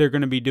they're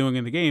going to be doing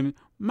in the game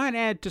might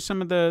add to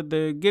some of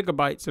the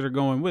gigabytes that are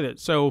going with it.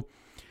 So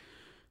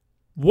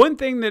one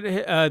thing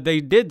that they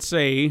did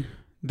say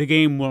the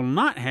game will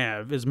not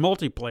have is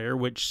multiplayer,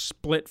 which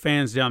split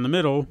fans down the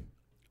middle.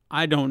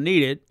 I don't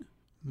need it,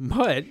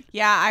 but...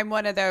 Yeah, I'm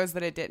one of those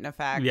that it didn't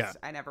affect. Yeah.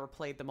 I never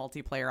played the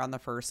multiplayer on the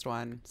first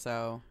one,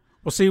 so...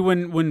 Well, see,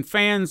 when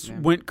fans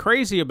went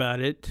crazy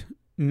about it,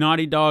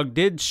 Naughty Dog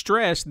did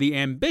stress the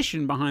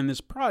ambition behind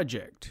this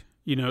project.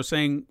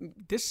 Saying,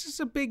 this is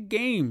a big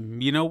game.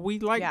 We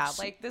like... Yeah,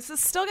 this is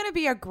still going to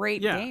be a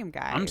great game,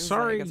 guys. I'm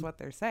sorry. Is what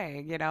they're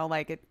saying. It...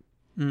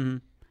 Mm-hmm.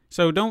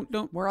 So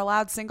don't... We're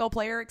allowed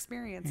single-player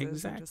experiences.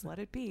 Exactly. And just let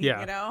it be,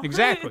 Yeah,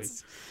 exactly.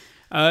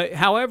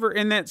 However,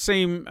 in that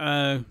same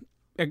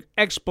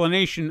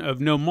explanation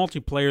of no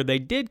multiplayer, they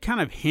did kind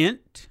of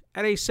hint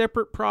at a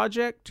separate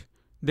project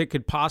that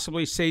could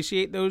possibly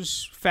satiate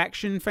those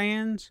faction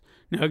fans.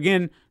 Now,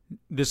 again,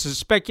 this is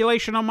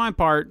speculation on my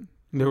part.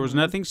 There was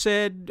nothing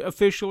said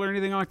official or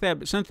anything like that,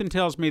 but something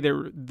tells me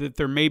that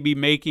there may be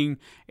making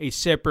a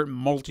separate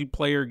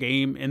multiplayer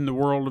game in the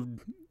world of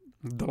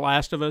The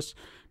Last of Us,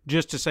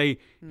 just to say,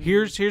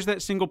 here's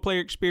that single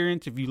player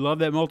experience. If you love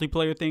that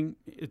multiplayer thing,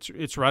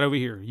 it's right over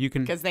here. You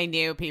can, because they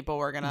knew people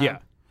were gonna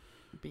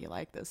be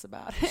like this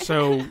about it.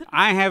 So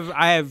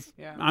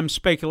I'm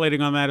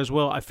speculating on that as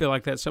well. I feel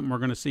like that's something we're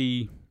going to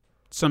see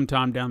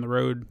sometime down the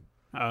road,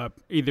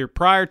 either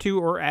prior to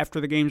or after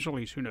the game's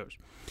release. Who knows?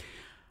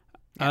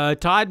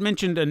 Todd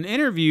mentioned an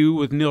interview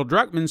with Neil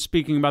Druckmann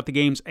speaking about the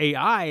game's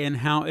AI and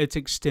how it's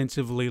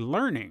extensively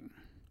learning.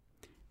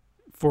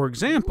 For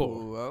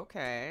example,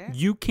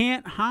 you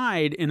can't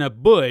hide in a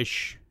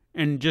bush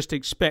and just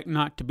expect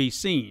not to be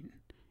seen.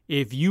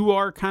 If you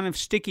are kind of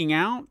sticking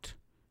out,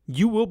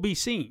 you will be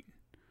seen.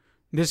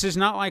 This is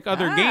not like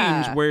other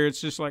games where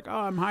it's just like, oh,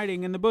 I'm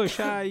hiding in the bush.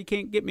 You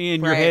can't get me,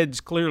 and your head's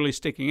clearly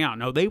sticking out.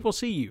 No, they will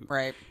see you.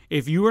 Right.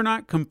 If you are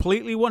not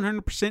completely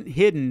 100%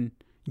 hidden,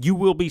 you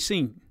will be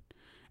seen.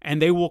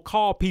 And they will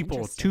call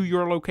people to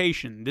your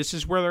location. This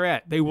is where they're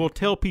at. They will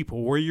tell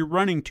people where you're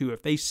running to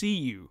if they see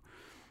you.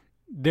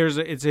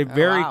 It's a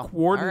very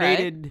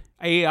coordinated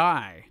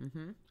AI,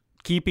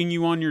 keeping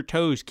you on your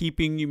toes,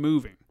 keeping you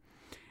moving.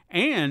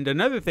 And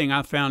another thing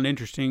I found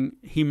interesting,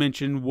 he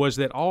mentioned, was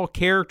that all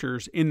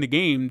characters in the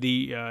game,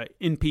 the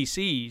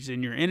NPCs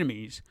and your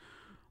enemies,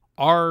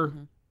 are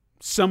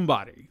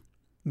somebody.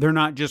 They're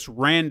not just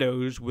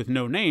randos with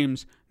no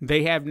names.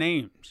 They have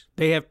names.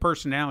 They have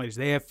personalities.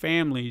 They have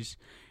families.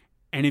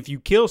 And if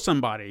you kill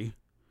somebody,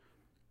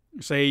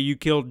 say you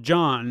killed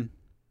John,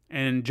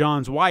 and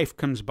John's wife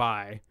comes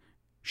by,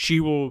 she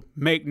will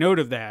make note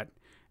of that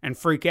and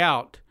freak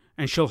out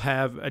and she'll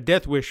have a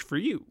death wish for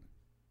you.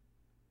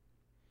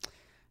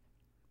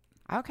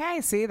 Okay,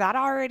 see, that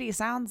already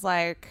sounds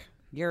like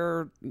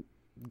you're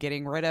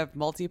getting rid of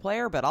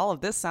multiplayer, but all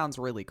of this sounds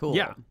really cool.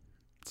 Yeah.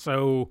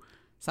 So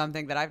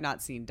something that I've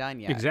not seen done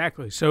yet.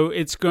 exactly. So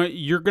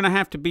you're going to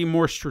have to be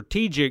more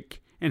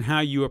strategic in how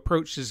you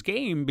approach this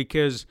game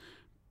because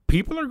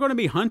people are going to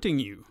be hunting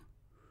you.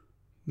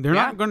 They're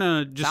not going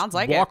to just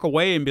walk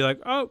away and be like,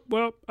 "Oh,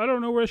 well, I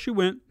don't know where she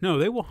went." No,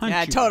 they will hunt you.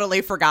 I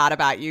totally forgot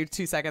about you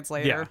 2 seconds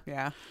later.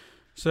 Yeah.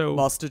 So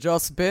must have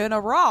just been a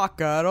rock.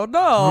 I don't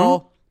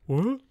know.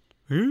 What?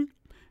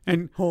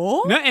 And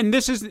and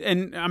this is,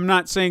 and I'm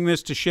not saying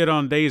this to shit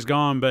on Days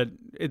Gone, but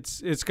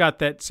it's got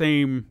that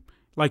same,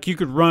 like, you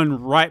could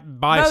run right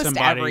by somebody.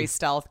 Most every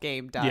stealth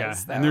game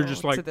does, though, and they're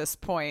just like, to this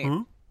point.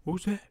 Huh? What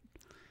was that?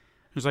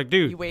 It's like,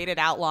 dude, you waited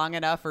out long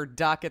enough or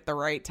duck at the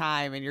right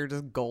time, and you're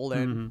just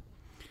golden. Mm-hmm.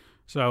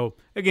 So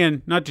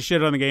again, not to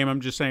shit on the game,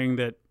 I'm just saying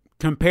that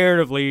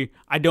comparatively,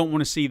 I don't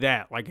want to see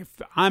that. Like, if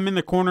I'm in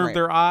the corner of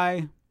their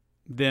eye,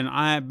 then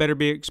I better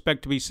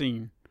expect to be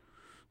seen.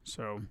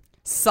 So.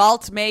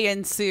 Salt may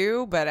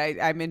ensue, but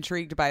I'm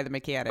intrigued by the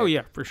mechanic. Oh,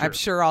 yeah, for sure. I'm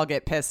sure I'll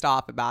get pissed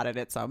off about it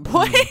at some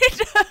point.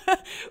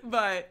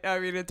 But, I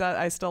mean,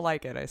 I still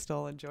like it. I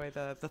still enjoy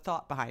the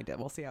thought behind it.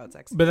 We'll see how it's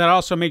executed. But that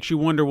also makes you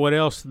wonder what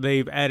else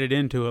they've added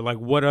into it. Like,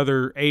 what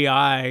other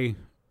AI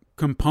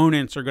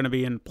components are going to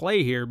be in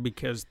play here,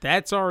 because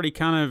that's already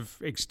kind of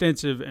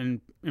extensive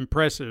and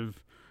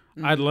impressive.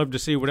 I'd love to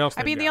see what else.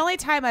 I mean, the only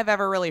time I've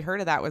ever really heard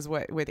of that was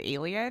with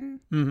Alien,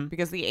 mm-hmm.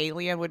 because the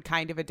Alien would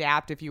kind of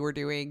adapt if you were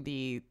doing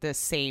the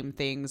same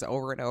things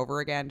over and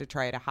over again to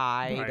try to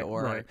hide,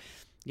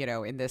 you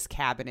know, in this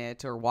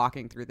cabinet or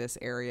walking through this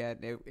area,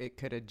 it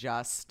could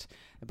adjust.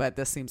 But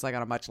this seems like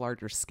on a much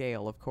larger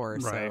scale, of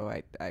course.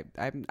 Right. So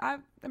I'm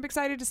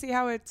excited to see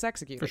how it's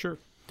executed. For sure.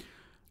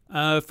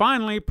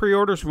 Finally,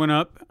 pre-orders went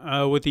up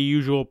with the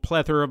usual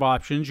plethora of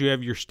options. You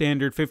have your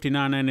standard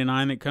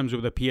 $59.99 that comes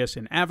with a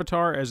PSN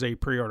avatar as a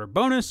pre-order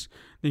bonus.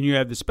 Then you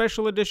have the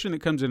special edition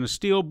that comes in a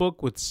steel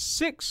book with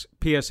 6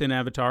 PSN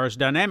avatars,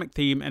 dynamic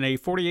theme, and a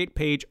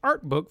 48-page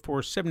art book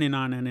for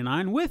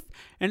 $79.99 with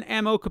an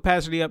ammo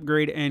capacity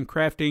upgrade and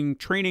crafting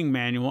training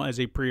manual as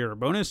a pre-order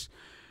bonus.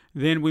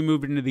 Then we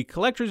moved into the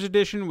collector's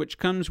edition, which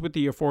comes with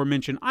the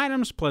aforementioned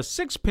items, plus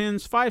 6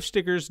 pins, 5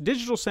 stickers,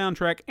 digital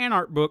soundtrack, and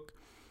art book,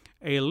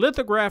 a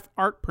lithograph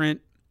art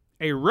print,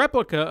 a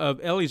replica of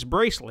Ellie's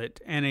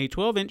bracelet, and a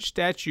 12-inch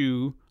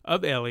statue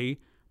of Ellie,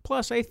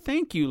 plus a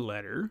thank you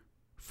letter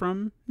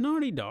from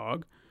Naughty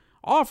Dog,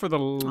 all for the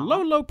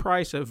low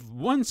price of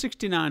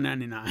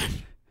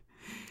 $169.99.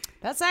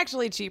 That's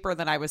actually cheaper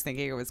than I was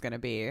thinking it was going to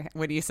be.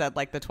 When you said,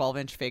 like, the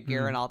 12-inch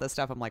figure and all this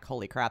stuff, I'm like,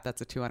 holy crap, that's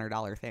a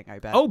 $200 thing, I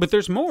bet. Oh, but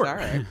there's more.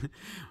 Sorry.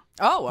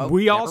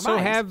 We also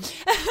have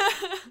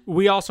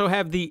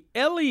the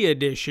Ellie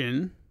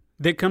edition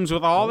that comes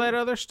with all that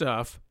other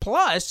stuff,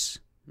 plus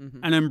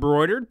an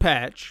embroidered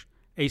patch,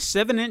 a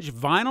 7-inch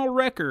vinyl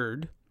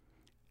record,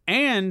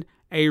 and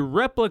a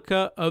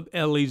replica of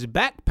Ellie's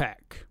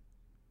backpack.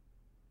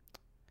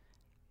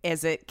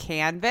 Is it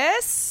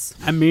canvas?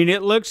 I mean,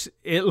 it looks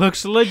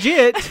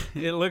legit.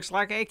 It looks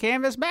like a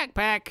canvas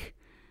backpack.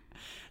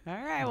 All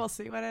right, we'll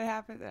see what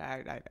happens.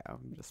 I know.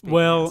 I'm just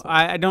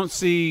I don't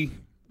see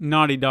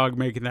Naughty Dog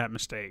making that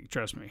mistake.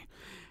 Trust me.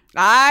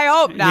 I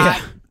hope not.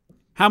 Yeah.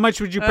 How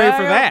much would you pay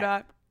for that?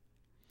 Not.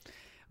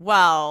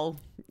 Well,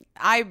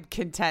 I'm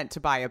content to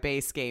buy a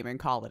base game and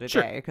call it a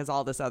day, because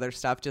all this other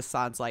stuff just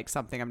sounds like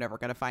something I'm never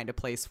going to find a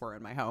place for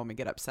in my home and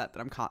get upset that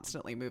I'm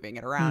constantly moving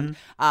it around.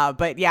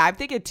 But yeah, I'm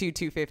thinking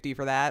 $250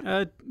 for that.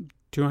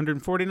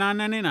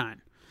 $249.99.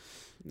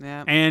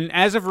 Yeah. And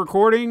as of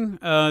recording,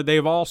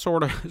 they've all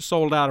sort of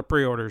sold out of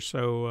pre-orders,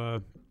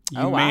 so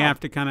you may have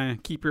to kind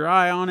of keep your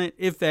eye on it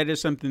if that is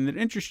something that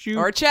interests you.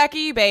 Or check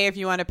eBay if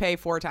you want to pay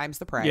 4 times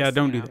the price. Yeah,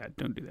 don't do that.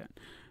 Don't do that.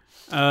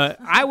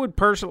 I would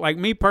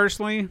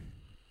personally,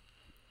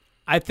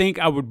 I think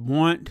I would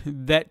want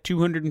that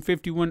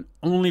 $251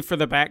 only for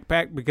the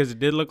backpack, because it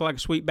did look like a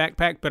sweet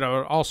backpack, but I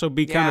would also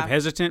be kind of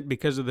hesitant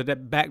because of the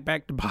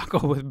backpack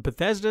debacle with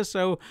Bethesda.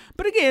 So,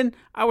 but again,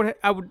 I would.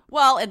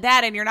 Well,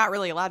 and you're not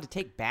really allowed to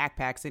take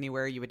backpacks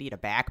anywhere you would need a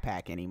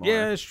backpack anymore.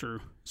 Yeah, that's true.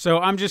 So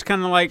I'm just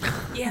kind of like,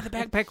 yeah, the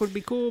backpack would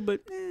be cool,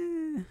 but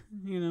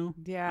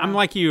yeah, I'm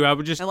like you. I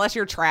would just, unless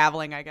you're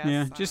traveling, I guess.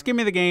 Yeah, just give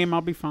me the game.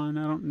 I'll be fine.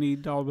 I don't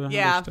need all the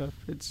other stuff.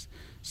 It's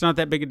not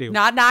that big a deal.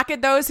 Not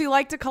knocking those who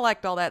like to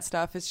collect all that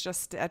stuff. It's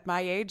just at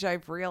my age,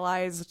 I've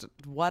realized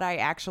what I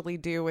actually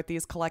do with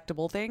these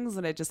collectible things,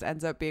 and it just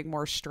ends up being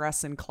more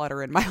stress and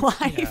clutter in my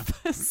life.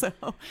 Yeah. So,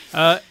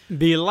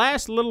 the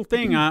last little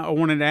thing I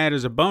wanted to add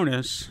as a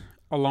bonus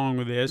along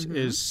with this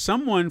is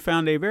someone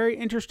found a very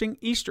interesting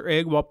Easter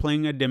egg while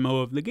playing a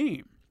demo of the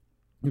game,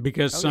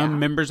 because some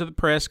members of the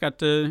press got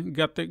to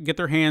get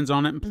their hands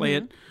on it and play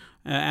it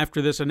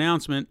after this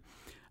announcement.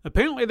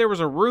 Apparently, there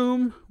was a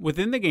room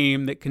within the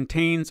game that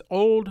contains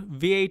old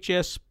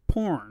VHS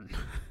porn.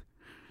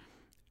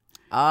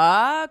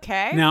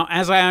 Okay. Now,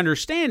 as I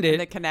understand it,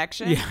 the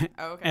connection. Yeah.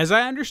 Okay. As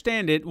I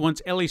understand it,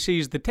 once Ellie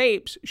sees the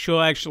tapes,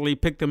 she'll actually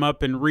pick them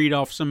up and read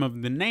off some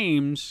of the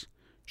names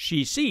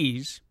she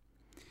sees.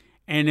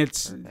 And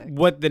it's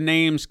what the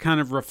names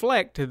kind of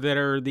reflect that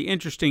are the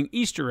interesting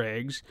Easter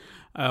eggs.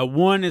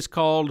 One is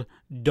called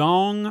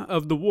Dong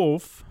of the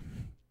Wolf,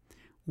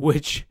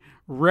 which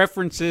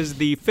references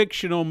the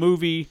fictional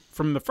movie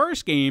from the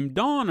first game,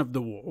 Dawn of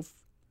the Wolf.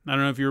 I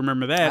don't know if you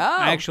remember that.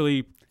 Oh. I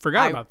actually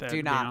forgot about that, do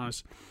to not. be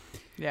honest.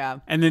 Yeah.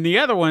 And then the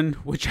other one,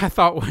 which I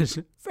thought was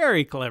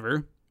very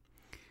clever,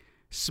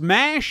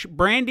 Smash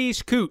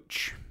Brandy's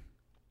Cooch,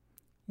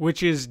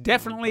 which is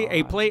definitely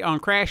a play on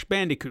Crash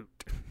Bandicoot.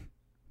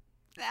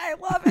 I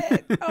love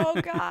it. Oh,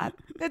 God.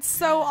 It's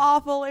so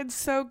awful and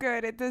so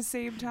good at the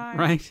same time.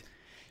 Right?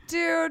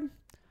 Dude,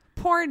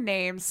 porn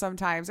names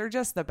sometimes are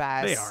just the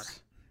best. They are.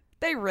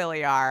 They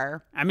really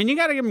are. I mean, you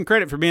got to give them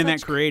credit for being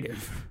that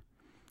creative.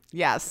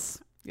 Yes.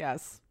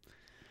 Yes.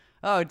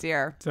 Oh,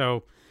 dear.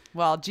 So,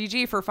 Well,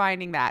 GG for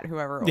finding that,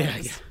 whoever it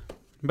was. yeah.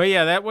 But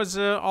yeah, that was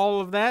all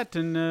of that,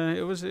 and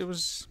it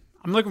was.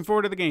 I'm looking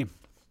forward to the game.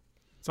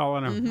 That's all I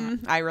know.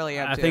 Mm-hmm. I really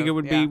am, I too. think it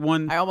would be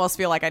one. I almost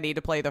feel like I need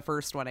to play the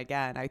first one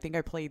again. I think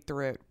I played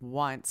through it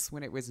once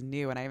when it was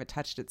new, and I haven't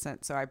touched it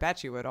since. So I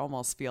bet you it would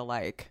almost feel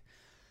like,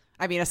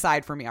 I mean,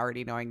 aside from me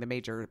already knowing the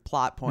major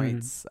plot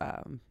points,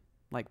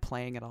 like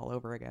playing it all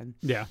over again.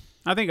 Yeah,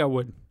 I think I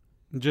would,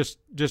 just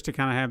to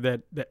kind of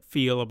have that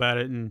feel about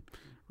it and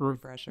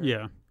Refresher.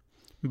 Yeah,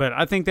 but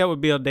I think that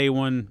would be a day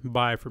one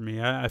buy for me.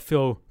 I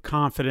feel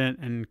confident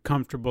and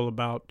comfortable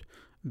about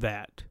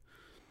that.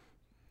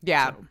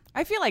 Yeah, So.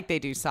 I feel like they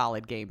do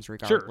solid games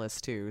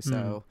regardless too.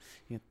 So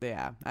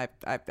yeah,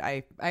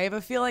 I have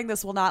a feeling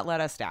this will not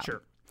let us down.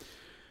 Sure.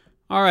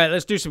 All right,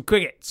 let's do some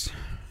quick hits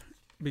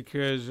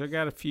because I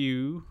got a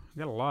few. I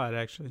got a lot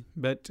actually,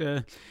 but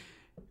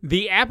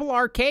the Apple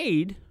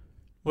Arcade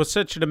was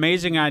such an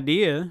amazing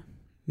idea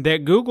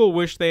that Google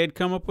wished they had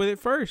come up with it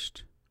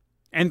first,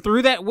 and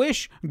through that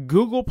wish,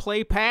 Google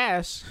Play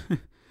Pass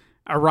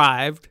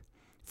arrived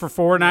for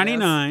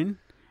 $4.99.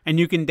 And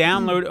you can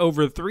download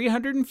over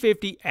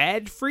 350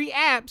 ad-free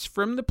apps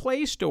from the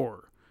Play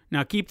Store.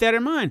 Now, keep that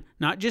in mind.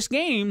 Not just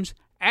games,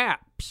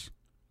 apps.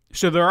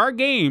 So there are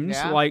games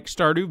like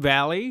Stardew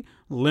Valley,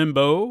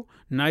 Limbo,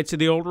 Knights of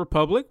the Old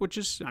Republic, which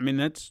is, I mean,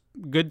 that's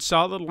good,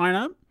 solid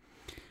lineup.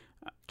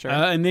 Sure.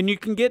 And then you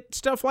can get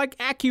stuff like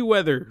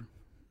AccuWeather.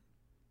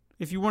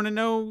 If you want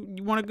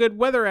a good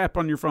weather app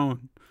on your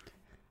phone.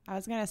 I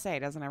was gonna say,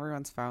 doesn't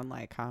everyone's phone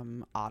like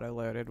come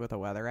auto-loaded with a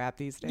weather app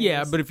these days?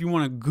 Yeah, but if you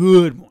want a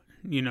good one,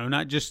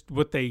 not just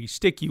what they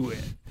stick you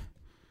with.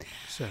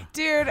 So.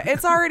 Dude,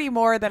 it's already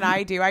more than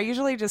I do. I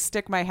usually just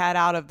stick my head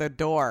out of the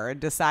door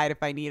and decide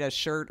if I need a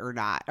shirt or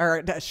not.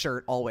 Or a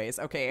shirt always.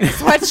 Okay, a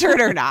sweatshirt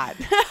or not.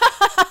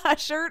 A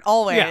shirt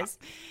always.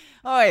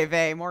 Yeah. Oy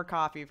vey, more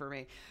coffee for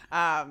me.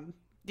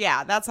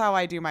 Yeah, that's how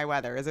I do my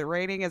weather. Is it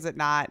raining? Is it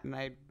not? And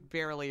I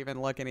barely even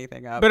look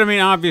anything up. But I mean,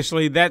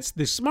 obviously, that's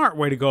the smart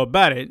way to go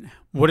about it.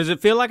 What does it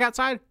feel like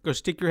outside? Go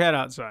stick your head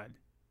outside.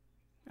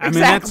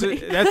 Exactly.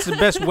 I mean, that's the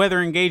best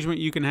weather engagement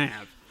you can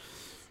have.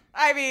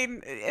 I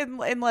mean,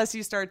 unless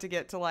you start to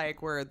get to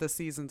like where the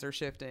seasons are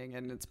shifting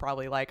and it's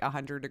probably like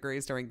 100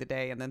 degrees during the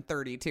day and then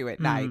 32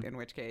 at night, in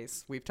which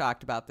case we've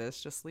talked about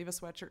this. Just leave a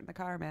sweatshirt in the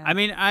car, man. I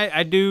mean,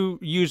 I do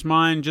use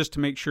mine just to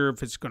make sure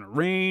if it's going to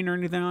rain or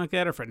anything like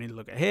that, or if I need to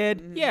look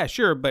ahead. Yeah,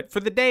 sure. But for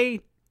the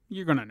day,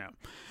 you're going to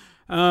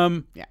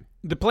know. Yeah.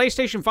 The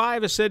PlayStation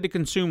 5 is said to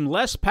consume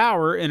less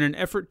power in an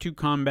effort to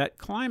combat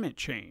climate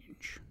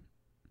change.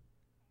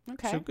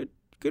 Okay. So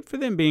good for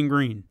them being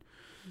green.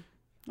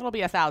 It'll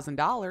be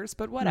 $1,000,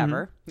 but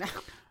whatever.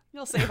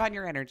 You'll save on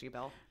your energy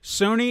bill.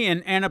 Sony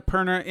and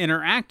Annapurna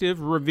Interactive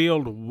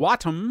revealed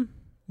Wattam,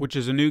 which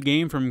is a new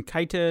game from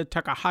Keita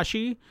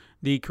Takahashi,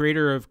 the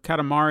creator of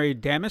Katamari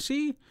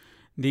Damacy.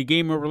 The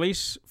game will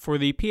release for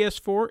the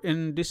PS4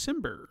 in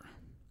December.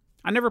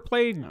 I never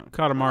played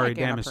Katamari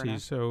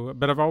Damacy,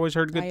 but I've always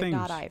heard good things. I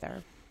have not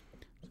either.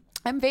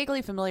 I'm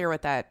vaguely familiar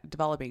with that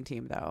developing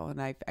team, though,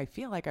 and I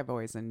feel like I've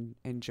always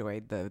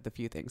enjoyed the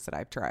few things that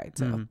I've tried.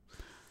 So,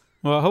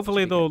 Well,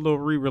 hopefully they'll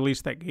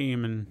re-release that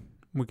game and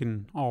we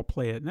can all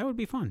play it. That would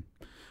be fun.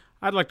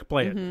 I'd like to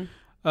play it.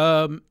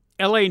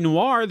 L.A.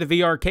 Noire, the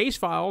VR case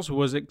files,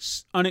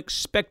 was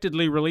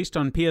unexpectedly released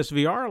on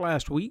PSVR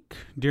last week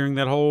during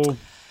that whole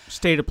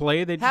state of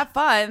play. Have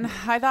fun.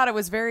 I thought it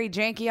was very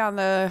janky on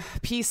the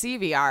PC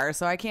VR,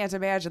 so I can't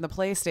imagine the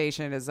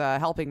PlayStation is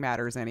helping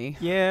matters any.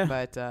 Yeah.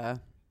 But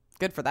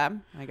good for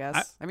them, I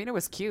guess. I mean, it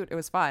was cute. It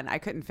was fun. I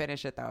couldn't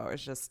finish it, though.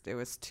 It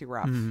was too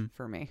rough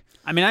for me.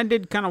 I mean, I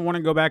did kind of want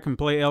to go back and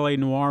play L.A.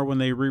 Noire when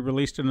they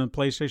re-released it on the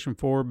PlayStation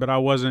 4, but I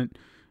wasn't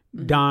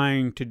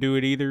dying to do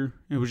it either.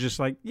 It was just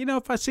like,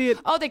 if I see it.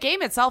 Oh, the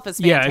game itself is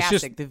Yeah, fantastic.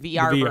 it's just the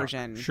VR the VR,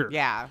 version. sure.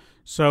 Yeah.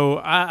 So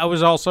I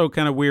was also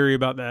kind of weary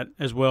about that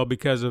as well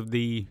because of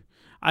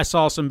I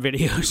saw some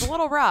videos. It's a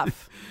little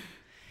rough.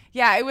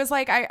 Yeah, it was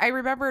like, I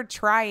remember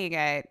trying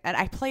it, and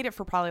I played it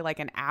for probably like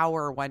an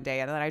hour one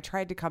day, and then I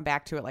tried to come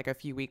back to it like a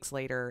few weeks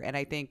later, and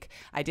I think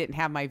I didn't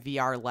have my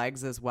VR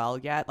legs as well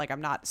yet. Like, I'm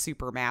not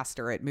super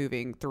master at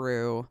moving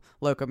through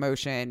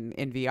locomotion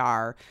in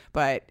VR,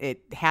 but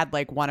it had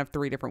like one of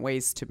 3 different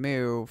ways to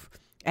move.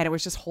 and it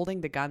was just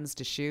holding the guns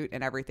to shoot,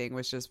 and everything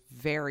was just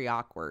very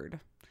awkward.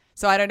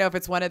 So I don't know if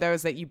it's one of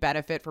those that you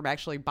benefit from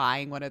actually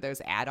buying one of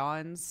those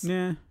add-ons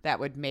that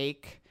would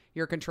make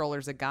your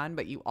controllers a gun,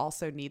 but you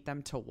also need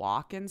them to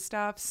walk and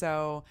stuff.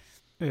 So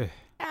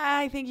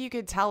I think you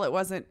could tell it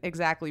wasn't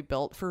exactly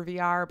built for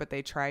VR, but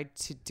they tried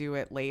to do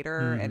it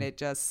later, and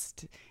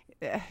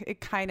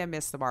it kind of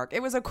missed the mark.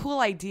 It was a cool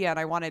idea, and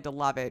I wanted to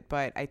love it,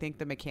 but I think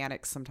the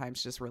mechanics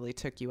sometimes just really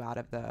took you out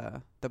of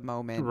the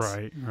moment.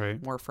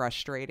 Right. More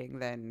frustrating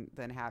than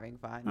having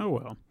fun. Oh,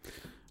 well.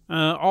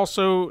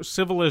 Also,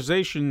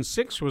 Civilization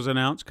 6 was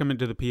announced coming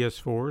to the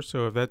PS4,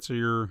 so if that's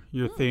your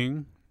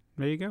thing,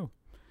 there you go.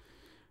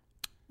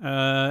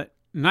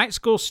 Night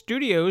School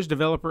Studios,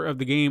 developer of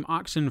the game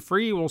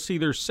Oxenfree, will see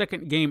their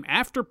second game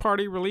After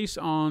Party release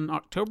on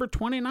October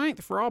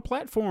 29th for all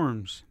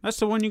platforms. That's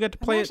the one you got to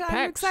play at PAX.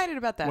 I'm excited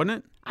about that. Wasn't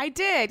it? I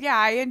did. Yeah,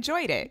 I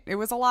enjoyed it. It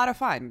was a lot of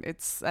fun.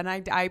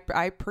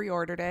 I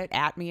pre-ordered it.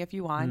 At me if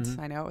you want.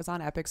 I know it was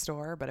on Epic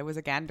Store, but it was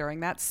again during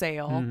that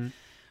sale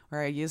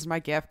where I used my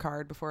gift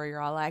card before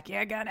you're all like,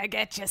 you're going to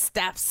get your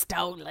stuff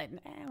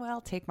stolen.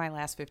 Well, take my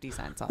last 50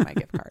 cents on my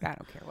gift card. I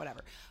don't care, whatever.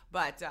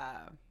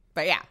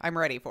 But yeah, I'm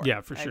ready for it.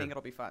 Yeah, for sure. I think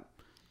it'll be fun.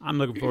 I'm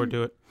looking forward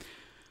to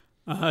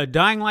it.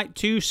 Dying Light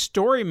 2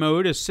 story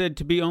mode is said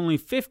to be only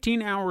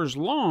 15 hours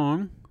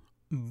long,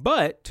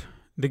 but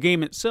the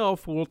game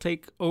itself will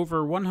take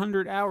over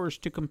 100 hours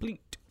to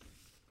complete.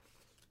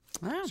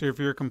 Oh. So if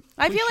you're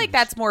I feel like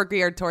that's more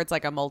geared towards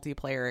like a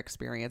multiplayer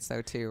experience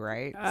though too,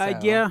 right?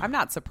 Yeah. I'm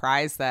not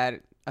surprised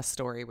that a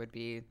story would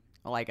be,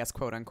 well, I guess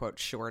quote unquote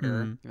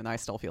shorter, even though I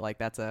still feel like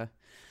that's a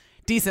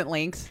decent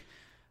length.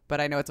 But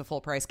I know it's a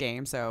full price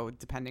game, so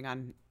depending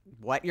on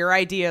what your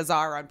ideas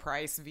are on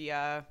price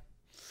via,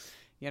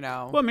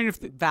 well, I mean, if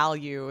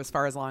value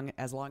as long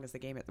as the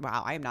game is.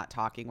 Wow, I am not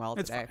talking well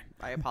today.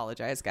 I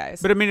apologize,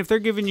 guys. But I mean, if they're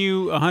giving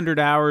you 100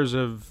 hours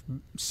of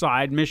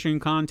side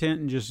mission content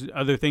and just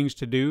other things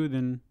to do,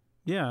 then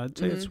yeah, I'd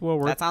say it's well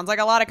worth. That sounds like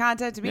a lot of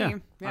content to me. Yeah.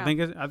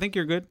 Yeah. I think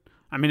you're good.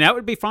 I mean, that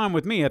would be fine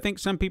with me. I think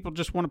some people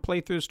just want to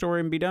play through the story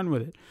and be done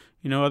with it.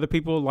 Other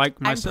people like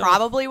myself. I'm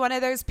probably one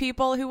of those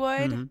people who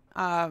would,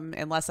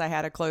 unless I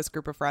had a close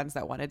group of friends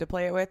that wanted to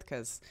play it with,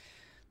 because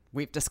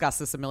we've discussed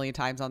this a million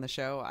times on the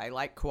show. I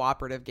like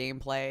cooperative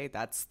gameplay.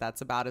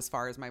 That's about as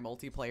far as my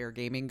multiplayer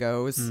gaming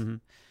goes.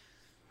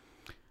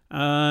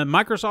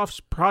 Microsoft's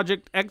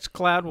Project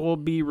xCloud will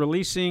be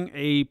releasing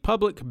a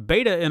public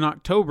beta in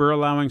October,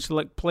 allowing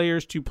select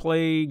players to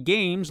play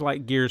games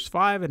like Gears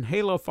 5 and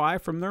Halo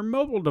 5 from their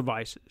mobile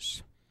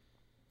devices.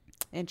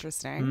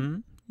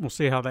 Interesting. We'll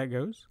see how that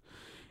goes.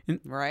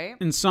 Right.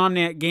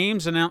 Insomniac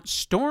Games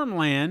announced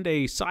Stormland,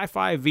 a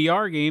sci-fi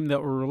VR game that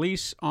will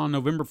release on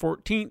November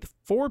 14th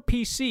for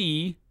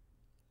PC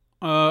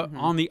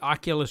on the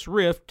Oculus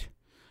Rift.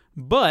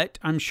 But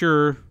I'm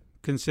sure,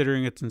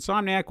 considering it's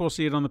Insomniac, we'll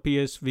see it on the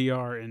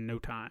PSVR in no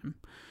time.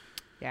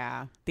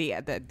 Yeah.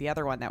 The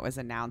other one that was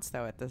announced,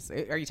 though, at this...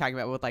 Are you talking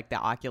about with, like, the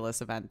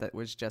Oculus event that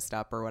was just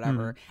up or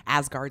whatever?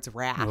 Asgard's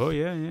Wrath. Oh,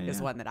 yeah.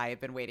 Is one that I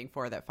have been waiting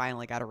for that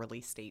finally got a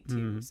release date,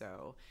 too.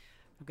 So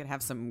I'm going to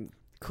have some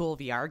cool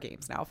VR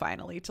games now,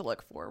 finally, to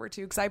look forward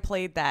to. Because I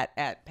played that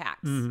at PAX,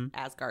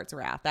 Asgard's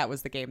Wrath. That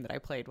was the game that I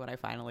played when I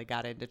finally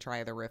got in to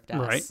try the Rift S.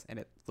 Right. And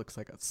it looks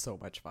like it's so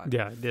much fun.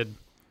 Yeah, it did.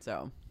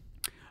 So...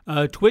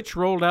 Twitch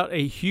rolled out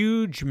a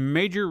huge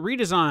major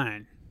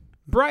redesign.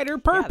 Brighter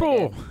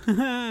purple.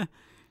 Yeah,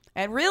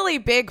 and really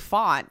big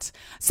font.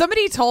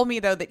 Somebody told me,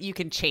 though, that you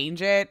can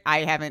change it.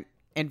 I haven't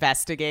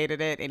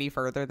investigated it any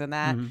further than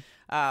that.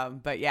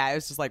 But yeah, it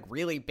was just like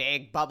really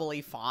big,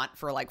 bubbly font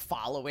for like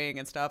following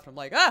and stuff. I'm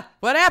like,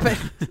 what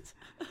happened?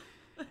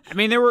 I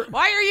mean,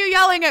 Why are you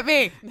yelling at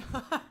me?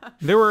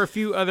 There were a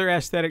few other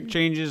aesthetic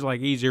changes,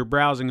 like easier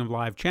browsing of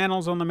live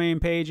channels on the main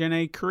page and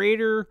a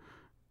creator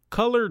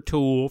color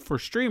tool for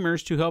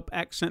streamers to help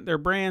accent their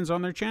brands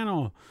on their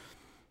channel.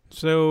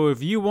 So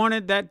if you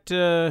wanted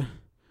that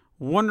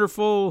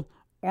wonderful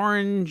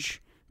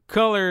orange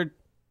color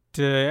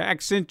to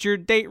accent your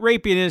date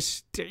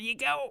rapiness, there you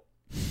go.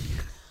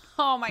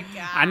 Oh my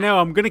God. I know,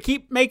 I'm going to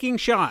keep making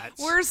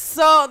shots. This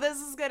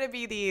is going to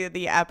be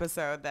the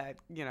episode that,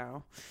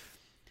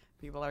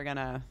 people are going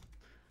to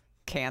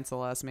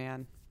cancel us,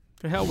 man.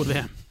 To hell with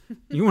them.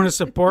 You want to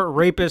support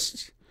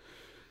rapists?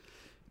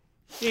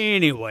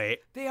 Anyway.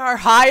 They are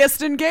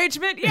highest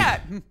engagement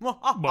yet.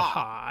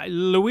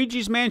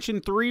 Luigi's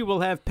Mansion 3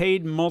 will have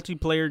paid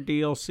multiplayer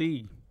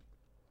DLC.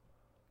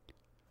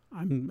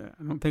 I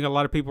don't think a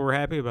lot of people were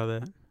happy about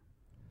that.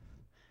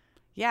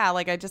 Yeah,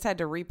 like I just had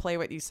to replay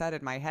what you said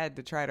in my head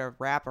to try to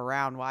wrap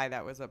around why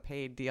that was a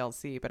paid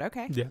DLC, but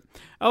okay. Yeah.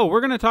 Oh,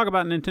 we're going to talk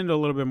about Nintendo a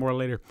little bit more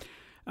later.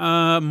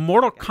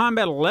 Mortal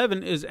Kombat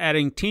 11 is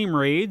adding team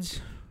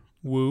raids.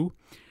 Woo.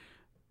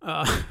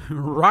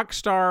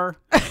 Rockstar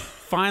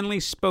finally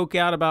spoke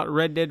out about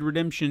Red Dead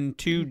Redemption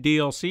 2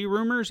 DLC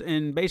rumors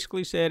and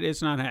basically said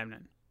it's not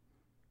happening.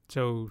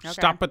 So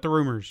stop with the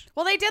rumors.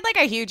 Well, they did like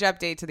a huge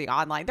update to the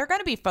online. They're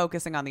going to be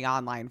focusing on the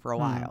online for a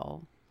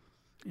while.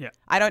 Yeah.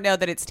 I don't know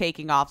that it's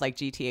taking off like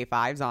GTA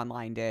 5's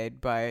online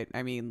did, but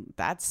I mean,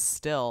 that's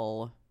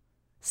still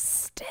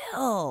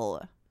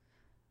still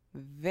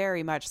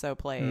very much so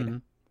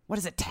played. What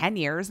is it, 10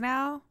 years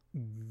now?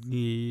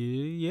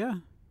 Yeah.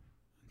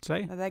 I'd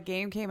say. That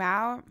game came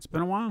out. It's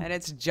been a while. And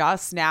it's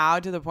just now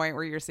to the point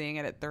where you're seeing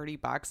it at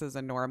 $30 as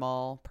a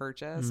normal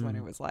purchase when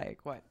it was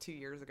 2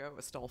 years ago? It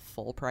was still a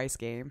full price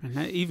game. And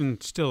that, even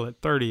still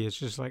at 30, it's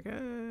just like,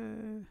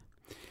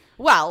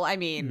 Well, I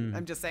mean,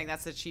 I'm just saying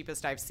that's the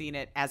cheapest I've seen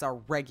it as a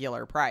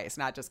regular price,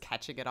 not just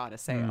catching it on a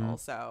sale.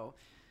 So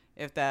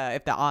if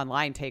the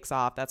online takes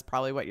off, that's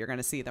probably what you're going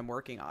to see them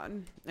working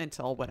on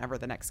until whenever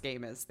the next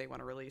game is they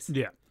want to release.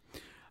 Yeah.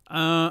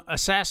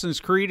 Assassin's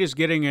Creed is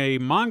getting a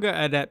manga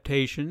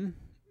adaptation.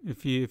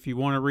 If you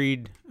want to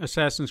read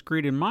Assassin's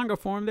Creed in manga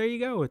form, there you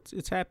go.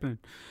 It's happening.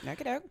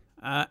 Okey-doke.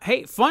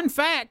 Hey, fun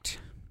fact.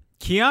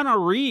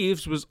 Keanu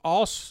Reeves was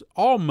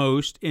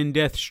almost in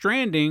Death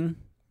Stranding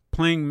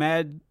playing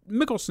Mads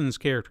Mikkelsen's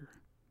character.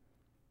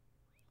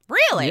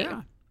 Really?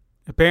 Yeah.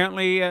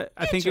 Apparently,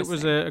 I think it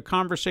was a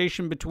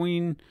conversation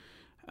between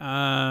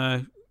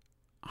Hideo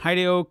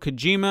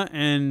Kojima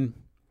and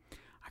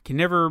I can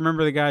never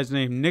remember the guy's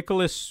name.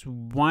 Nicholas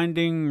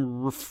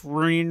Winding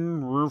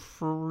Refrain.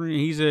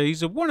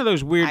 He's one of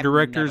those weird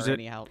directors that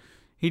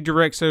he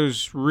directs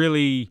those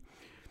really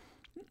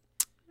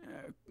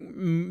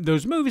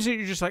those movies that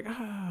you're just like,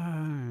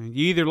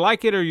 you either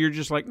like it or you're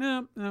just like,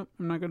 no, I'm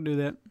not going to do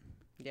that.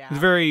 Yeah. It's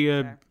very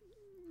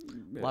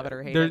love it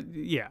or hate it.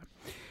 Yeah.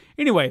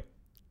 Anyway,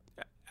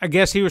 I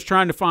guess he was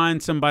trying to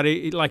find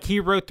somebody, like he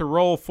wrote the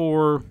role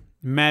for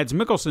Mads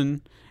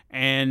Mikkelsen,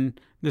 and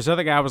this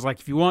other guy was like,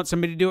 if you want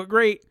somebody to do it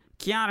great,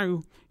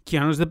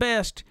 Keanu's the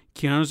best,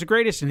 Keanu's the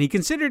greatest, and he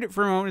considered it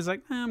for a moment. He's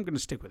like, I'm going to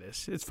stick with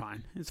this. It's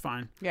fine.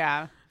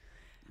 Yeah.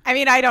 I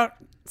mean, I don't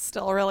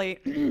still really,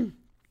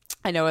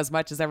 I know as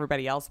much as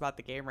everybody else about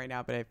the game right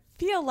now, but I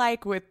feel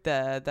like with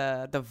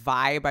the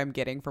vibe I'm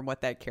getting from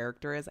what that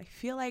character is, I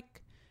feel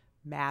like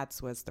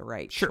Mads was the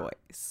right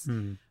choice.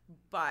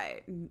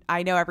 But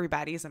I know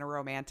everybody's in a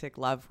romantic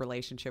love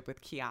relationship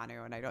with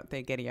Keanu, and I don't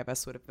think any of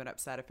us would have been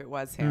upset if it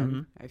was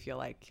him. I feel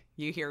like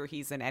you hear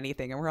he's in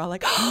anything, and we're all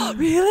like, oh,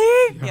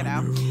 really? You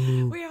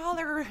know, we all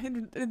are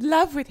in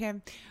love with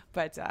him.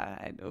 But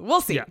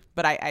we'll see. Yeah.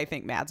 But I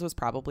think Mads was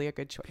probably a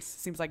good choice.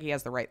 Seems like he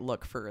has the right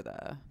look for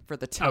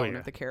the tone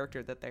of the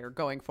character that they're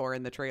going for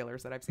in the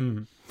trailers that I've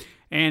seen.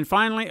 And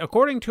finally,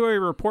 according to a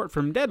report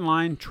from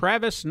Deadline,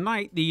 Travis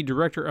Knight, the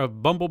director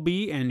of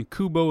Bumblebee and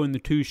Kubo and the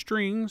Two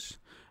Strings,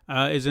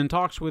 is in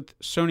talks with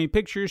Sony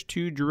Pictures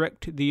to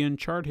direct the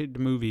Uncharted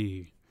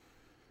movie.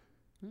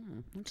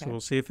 Okay. So we'll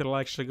see if it'll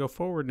actually go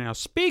forward now.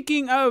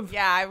 Speaking of...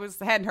 Yeah,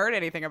 hadn't heard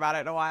anything about it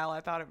in a while. I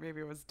thought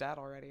maybe it was dead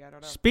already. I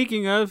don't know.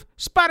 Speaking of,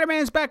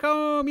 Spider-Man's back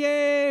home.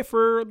 Yay!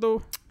 For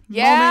the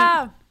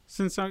moment,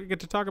 since I get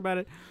to talk about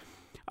it.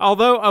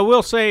 Although I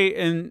will say,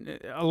 and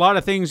a lot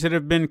of things that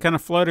have been kind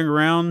of floating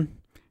around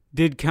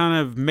did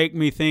kind of make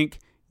me think,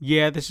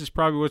 yeah, this is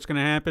probably what's going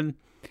to happen.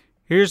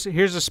 Here's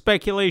a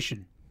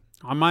speculation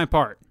on my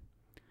part.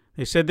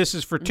 They said this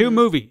is for 2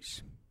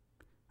 movies.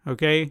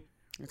 Okay?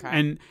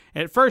 And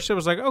at first I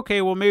was like,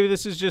 okay, well, maybe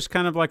this is just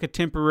kind of like a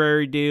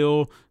temporary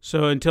deal.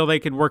 So until they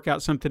could work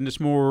out something that's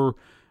more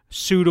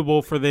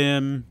suitable for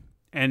them,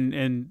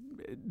 and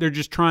they're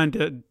just trying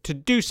to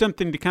do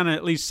something to kind of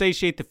at least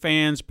satiate the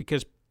fans,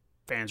 because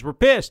fans were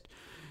pissed,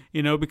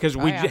 because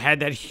we had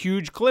that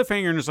huge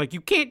cliffhanger, and it's like,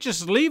 you can't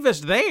just leave us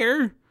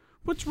there.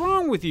 What's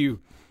wrong with you?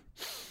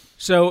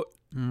 So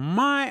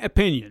my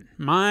opinion,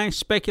 my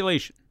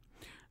speculation,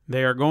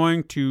 they are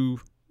going to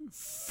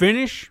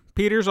finish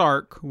Peter's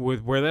arc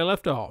with where they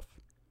left off.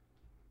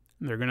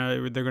 They're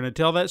gonna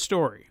tell that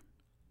story.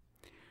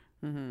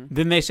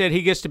 Then they said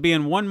he gets to be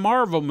in one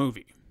Marvel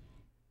movie,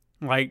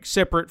 like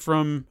separate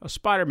from a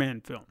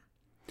Spider-Man film.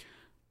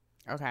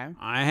 Okay.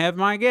 I have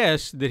my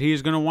guess that he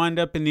is going to wind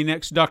up in the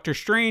next Doctor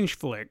Strange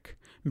flick,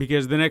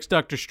 because the next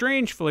Doctor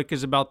Strange flick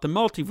is about the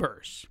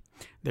multiverse.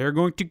 They're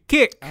going to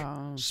kick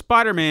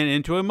Spider-Man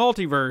into a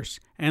multiverse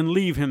and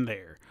leave him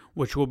there,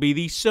 which will be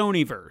the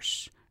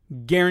Sonyverse.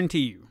 Guarantee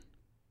you.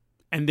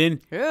 And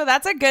then... Ooh,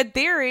 that's a good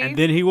theory. And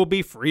then he will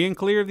be free and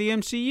clear of the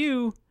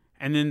MCU,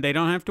 and then they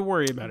don't have to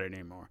worry about it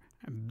anymore.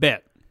 I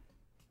bet.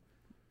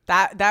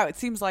 That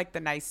seems like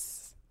the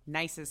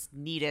nicest,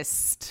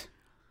 neatest...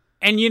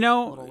 And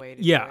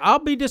I'll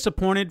be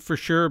disappointed for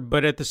sure,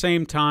 but at the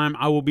same time,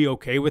 I will be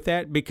okay with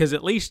that, because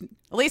at least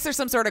there's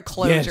some sort of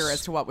closure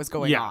as to what was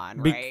going on,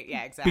 right?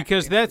 Yeah, exactly.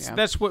 Because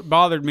that's what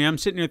bothered me. I'm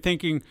sitting here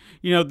thinking,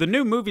 the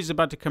new movie's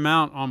about to come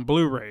out on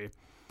Blu-ray,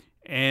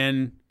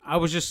 and I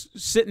was just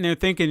sitting there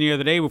thinking the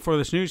other day before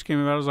this news came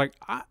about, I was like,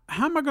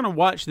 how am I going to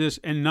watch this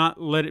and not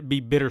let it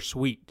be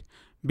bittersweet?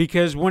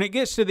 Because when it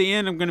gets to the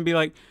end, I'm going to be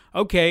like,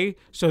 okay,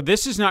 so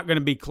this is not going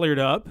to be cleared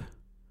up.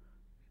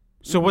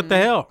 So what the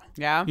hell?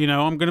 Yeah.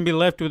 I'm going to be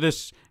left with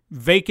this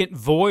vacant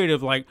void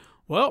of like,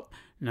 well,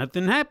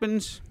 nothing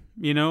happens.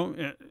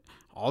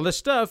 All this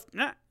stuff.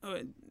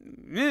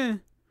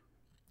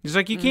 It's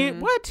like, you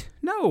can't, what?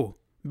 No.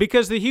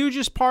 Because the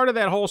hugest part of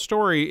that whole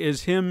story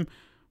is him.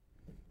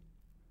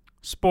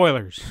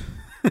 Spoilers.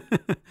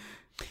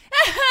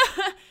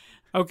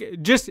 Okay,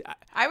 just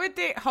I would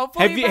think.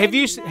 Hopefully, have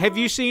you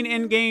seen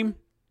Endgame?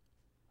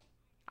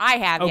 I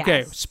have. Okay,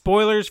 Yes.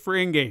 spoilers for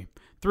Endgame.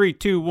 3,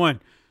 2,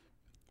 1.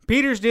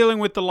 Peter's dealing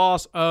with the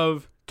loss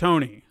of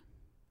Tony.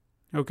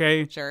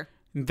 Okay, Sure.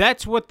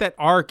 that's what that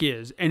arc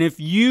is. And if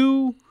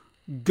you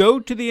go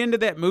to the end of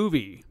that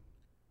movie,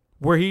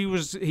 where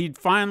he'd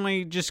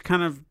finally just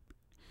kind of,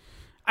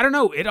 I don't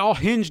know, it all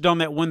hinged on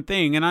that one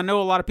thing. And I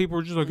know a lot of people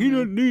are just like, he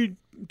doesn't need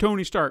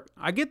Tony Stark.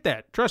 I get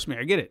that. Trust me,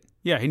 I get it.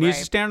 Yeah, he needs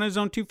to stand on his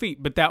own 2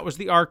 feet. But that was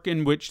the arc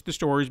in which the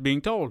story is being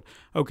told.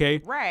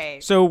 Okay?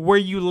 Right. So where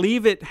you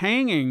leave it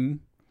hanging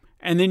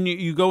and then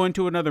you go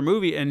into another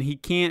movie and he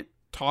can't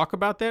talk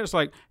about that, it's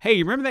like, hey,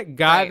 you remember that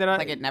guy that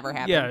like it never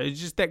happened? Yeah, it's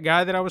just that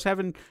guy that I was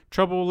having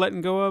trouble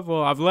letting go of.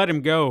 Well, I've let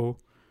him go.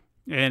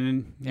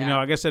 And, you know,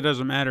 I guess that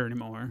doesn't matter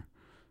anymore.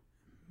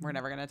 We're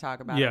never going to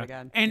talk about it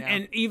again.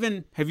 And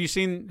even, have you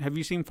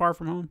seen Far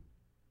From Home?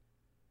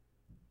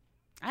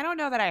 I don't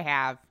know that I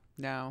have.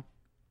 No.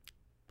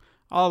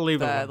 I'll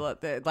leave it alone.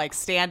 The like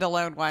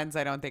standalone ones,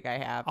 I don't think I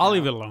have. I'll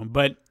leave it alone.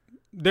 But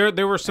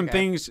there were some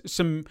things,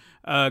 some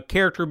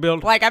character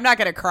build. Like, I'm not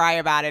going to cry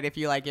about it if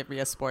you like give me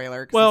a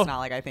spoiler, because it's not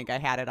like I think I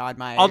had it on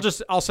my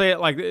I'll say it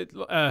like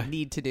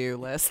need to do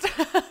list.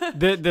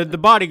 the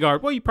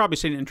bodyguard. Well, you've probably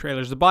seen it in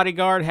trailers. The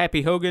bodyguard,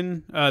 Happy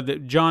Hogan,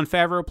 that Jon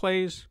Favreau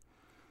plays.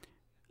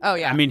 Oh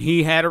yeah. I mean,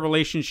 he had a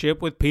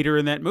relationship with Peter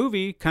in that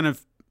movie, kind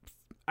of,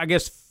 I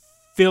guess,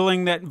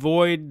 filling that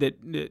void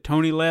that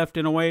Tony left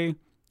in a way,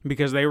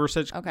 because they were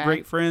such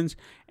great friends.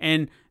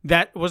 And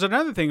that was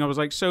another thing. I was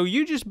like, so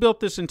you just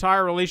built this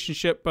entire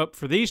relationship up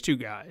for these two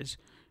guys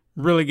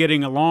really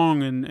getting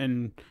along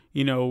and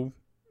you know,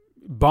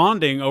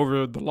 bonding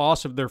over the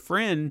loss of their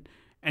friend,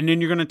 and then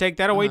you're going to take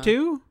that away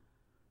too?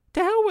 To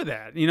hell with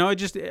that. You know, it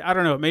just, I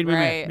don't know, it made me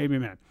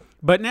mad.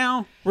 But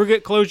now we're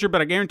getting closure, but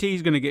I guarantee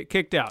he's going to get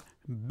kicked out.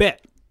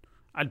 Bet.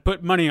 I'd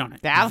put money on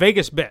it. Yeah.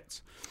 Vegas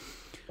bets.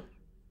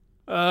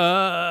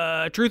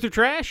 Truth or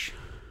trash?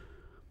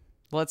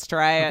 Let's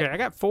try it. Okay, I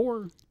got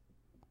 4.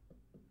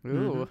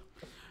 Ooh.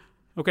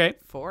 Okay.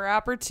 4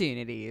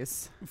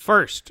 opportunities.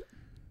 First,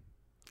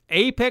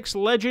 Apex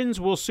Legends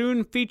will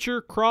soon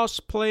feature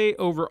cross-play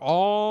over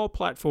all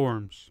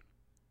platforms.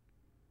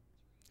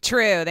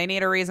 True. They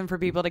need a reason for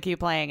people to keep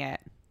playing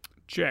it.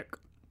 Check.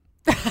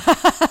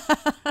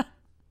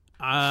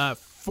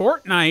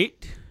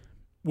 Fortnite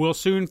will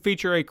soon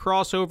feature a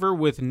crossover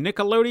with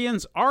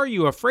Nickelodeon's Are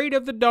You Afraid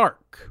of the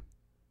Dark?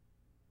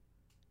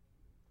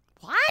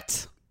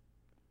 What?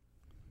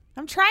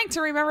 I'm trying to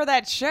remember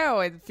that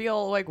show and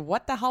feel like,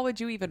 what the hell would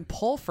you even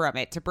pull from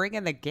it to bring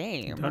in the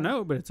game? Don't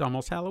know, but it's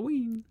almost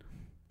Halloween.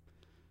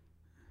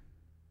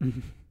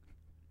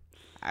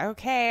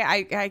 Okay,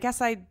 I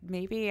guess I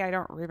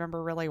don't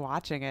remember really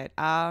watching it.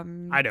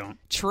 I don't.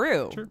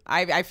 True. Sure.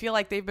 I feel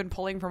like they've been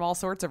pulling from all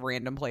sorts of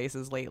random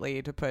places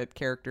lately to put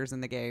characters in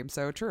the game.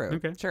 So true.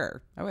 Okay.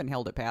 Sure. I wouldn't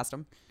hold it past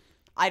them.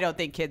 I don't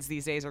think kids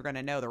these days are going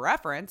to know the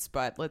reference,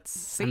 but let's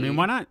see. I mean,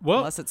 why not? Well,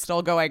 unless it's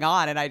still going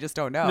on and I just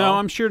don't know. No,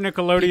 I'm sure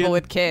Nickelodeon. People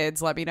with kids,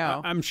 let me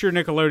know. I'm sure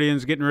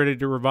Nickelodeon's getting ready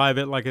to revive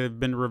it, like they've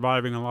been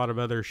reviving a lot of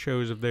other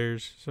shows of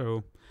theirs.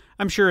 So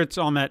I'm sure it's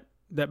on that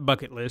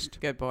bucket list.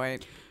 Good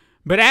point.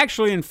 But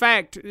actually, in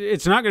fact,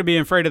 it's not going to be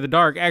Afraid of the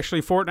Dark.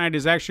 Actually, Fortnite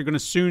is actually going to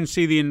soon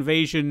see the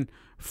invasion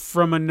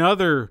from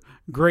another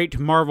great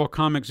Marvel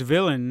Comics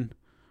villain,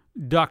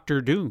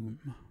 Doctor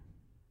Doom.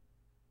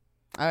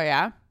 Oh,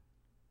 yeah?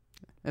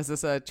 Is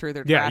this a truth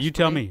or trash? Yeah, you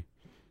tell me.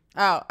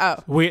 Oh.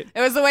 It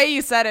was the way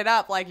you set it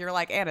up. Like, you're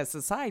like, and it's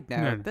a side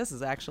note. No. This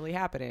is actually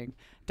happening.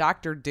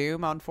 Doctor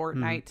Doom on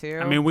Fortnite, too?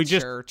 I mean,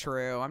 Sure,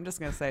 true. I'm just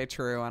going to say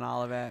true on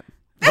all of it.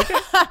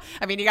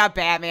 I mean, you got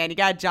Batman, you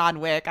got John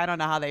Wick. I don't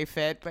know how they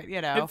fit, but,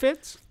 you know. It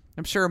fits.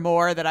 I'm sure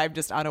more that I'm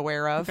just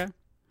unaware of. Okay.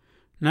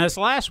 Now, this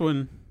last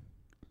one's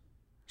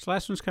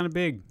kind of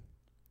big.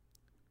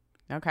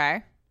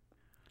 Okay.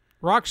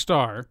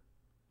 Rockstar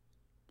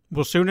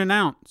will soon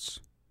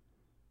announce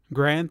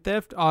Grand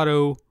Theft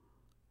Auto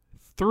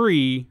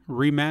 3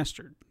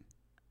 Remastered.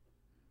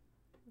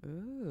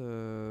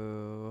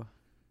 Ooh.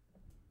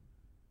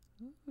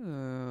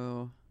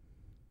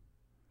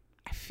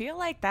 I feel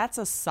like that's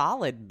a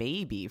solid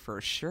maybe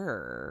for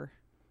sure.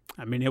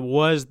 I mean, it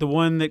was the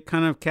one that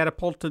kind of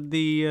catapulted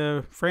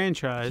the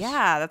franchise.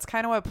 Yeah, that's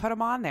kind of what put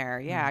them on there.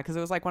 Yeah, because it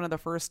was like one of the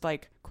first,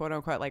 like, quote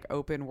unquote, like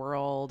open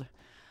world.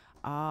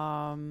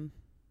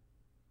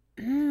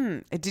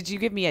 Did you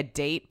give me a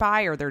date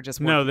by, or they're just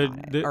working on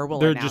it? Or will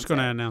they're just going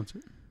to announce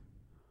it.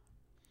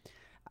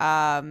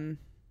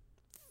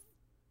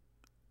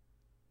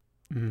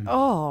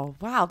 Oh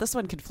wow, this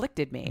one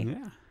conflicted me.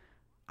 Yeah.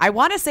 I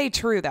want to say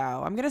true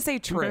though. I'm gonna say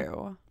true.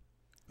 Okay.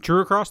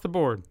 True across the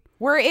board.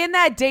 We're in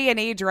that day and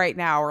age right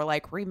now where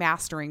like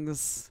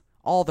remastering's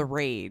all the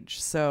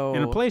rage. So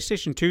in a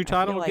PlayStation 2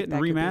 title like getting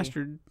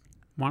remastered,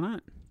 why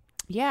not?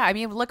 Yeah, I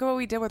mean, look at what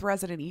we did with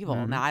Resident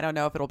Evil. Now, I don't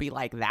know if it'll be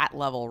like that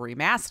level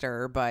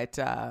remaster, but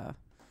it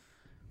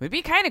would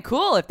be kind of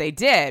cool if they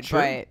did.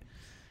 Sure.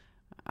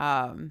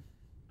 But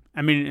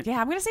I mean, Yeah,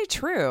 I'm going to say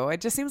true.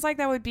 It just seems like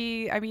that would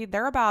be, I mean,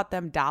 they're about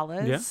them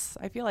dollars.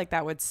 Yeah. I feel like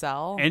that would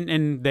sell.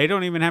 and they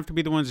don't even have to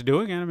be the ones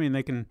doing it. I mean,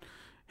 they can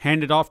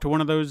hand it off to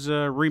one of those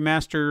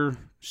remaster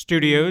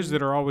studios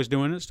that are always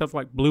doing it, stuff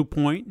like Blue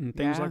Point and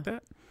things Yeah. like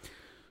that.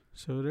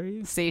 So there you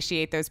go.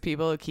 Satiate those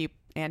people who keep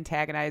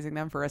antagonizing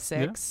them for a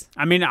 6.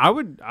 I mean, I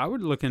would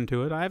look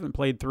into it. I haven't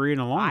played 3 in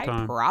a long I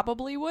time.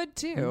 probably would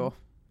too.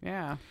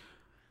 Yeah.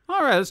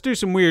 All right, let's do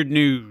some weird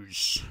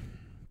news.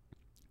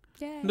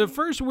 Yay. The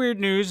first weird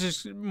news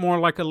is more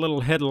like a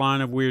little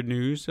headline of weird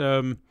news.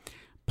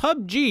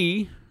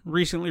 PUBG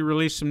recently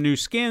released some new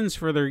skins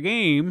for their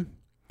game,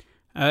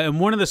 and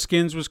one of the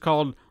skins was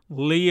called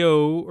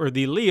Leo, or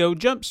the Leo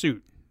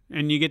jumpsuit,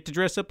 and you get to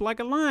dress up like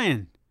a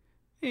lion.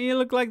 And you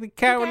look like the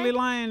cowardly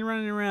lion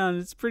running around.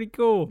 It's pretty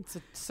cool. It's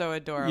so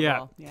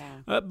adorable.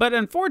 Yeah. But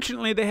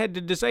unfortunately, they had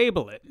to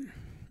disable it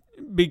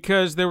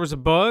because there was a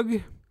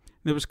bug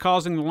that was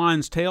causing the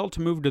lion's tail to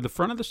move to the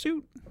front of the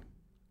suit.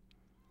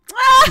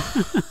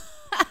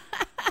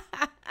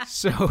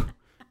 So,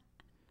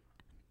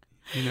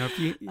 you know,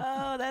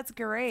 Oh, that's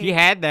great. if you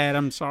had that,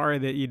 I'm sorry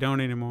that you don't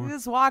You anymore.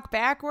 just walk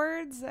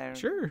backwards.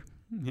 Sure,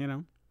 you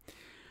know.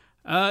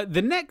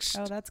 The next,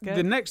 Oh, that's good.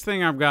 The next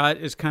thing I've got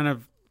is kind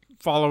of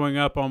following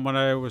up on what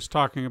I was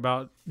talking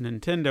about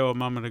Nintendo a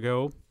moment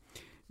ago.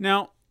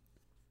 Now,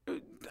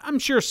 I'm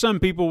sure some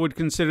people would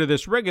consider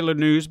this regular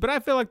news, but I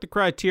feel like the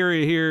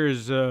criteria here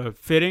is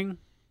fitting.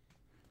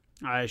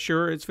 I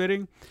assure it's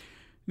fitting.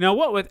 Now,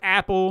 what with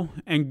Apple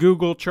and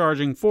Google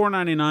charging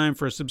 $4.99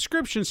 for a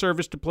subscription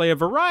service to play a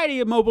variety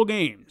of mobile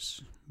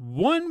games,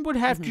 one would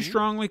have to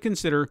strongly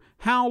consider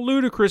how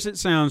ludicrous it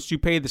sounds to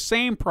pay the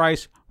same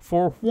price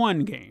for one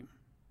game.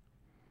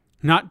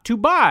 Not to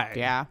buy,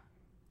 Yeah.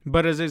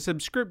 but as a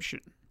subscription.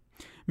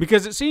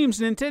 Because it seems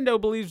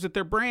Nintendo believes that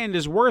their brand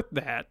is worth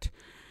that.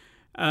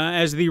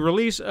 As the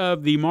release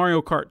of the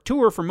Mario Kart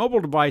Tour for mobile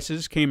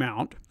devices came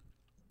out,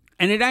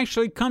 and it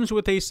actually comes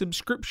with a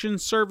subscription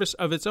service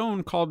of its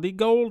own called the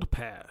Gold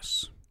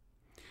Pass.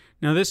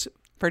 Now this,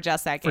 For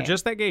just that game. for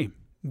just that game.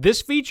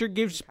 This feature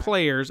gives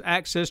players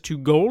access to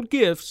gold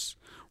gifts,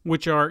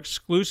 which are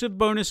exclusive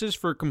bonuses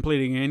for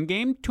completing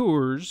in-game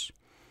tours,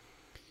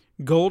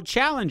 gold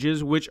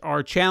challenges, which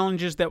are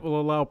challenges that will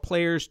allow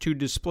players to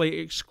display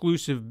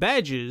exclusive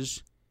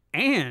badges,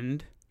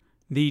 and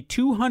the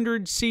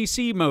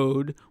 200cc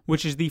mode,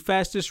 which is the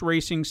fastest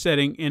racing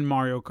setting in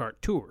Mario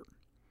Kart Tour.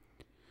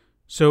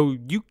 So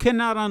you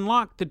cannot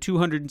unlock the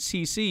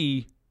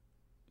 200cc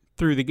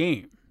through the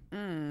game.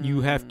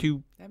 You have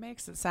to, That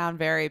makes it sound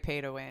very pay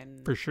to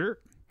win. for sure.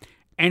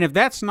 And if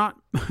that's not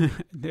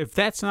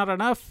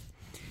enough,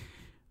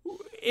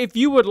 if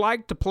you would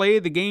like to play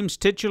the game's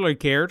titular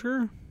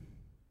character,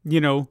 you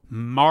know,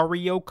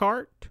 Mario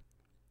Kart,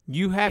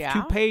 you have to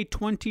Yeah. pay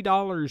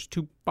 $20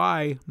 to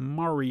buy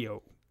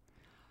Mario.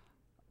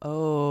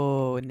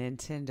 Oh,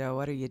 Nintendo,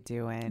 what are you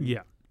doing?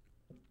 Yeah.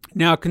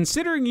 Now,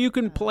 considering you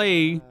can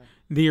play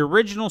the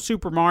original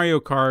Super Mario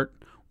Kart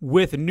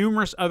with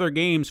numerous other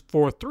games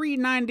for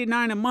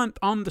 $3.99 a month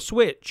on the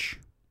Switch,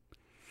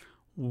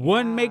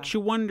 one makes you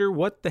wonder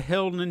what the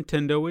hell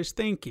Nintendo is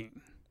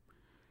thinking.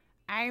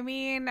 I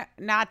mean,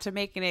 not to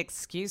make an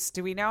excuse,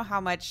 do we know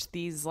how much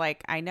these,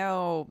 like, I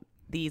know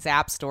these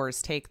app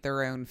stores take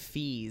their own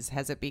fees.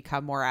 Has it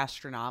become more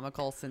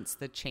astronomical since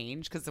the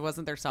change? Because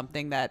wasn't there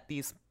something that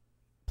these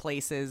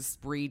places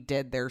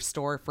redid their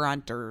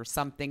storefront or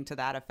something to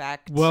that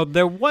effect? Well,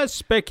 there was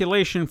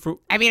speculation for...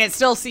 I mean, it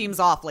still seems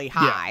awfully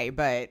high,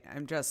 but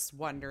I'm just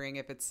wondering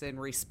if it's in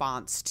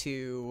response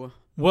to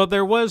Well,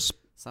 there was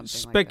something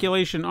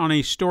speculation on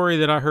a story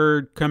that I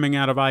heard coming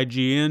out of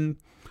IGN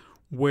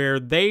where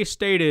they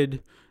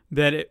stated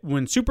that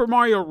when Super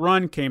Mario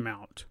Run came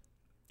out,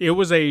 it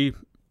was a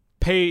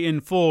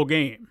pay-in-full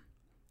game.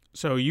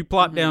 So you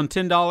plop down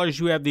 $10,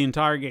 you have the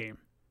entire game.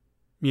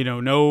 You know,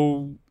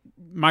 no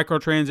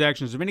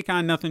microtransactions of any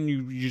kind, nothing.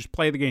 You just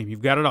play the game.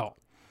 You've got it all.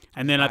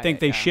 And then I think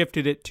they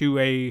shifted it to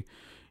a,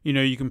 you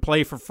know, you can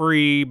play for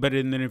free, but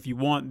then if you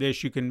want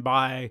this, you can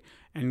buy.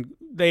 And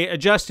they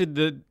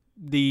adjusted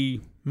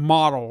the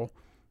model,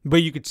 but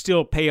you could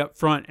still pay up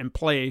front and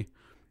play,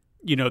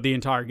 you know, the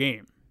entire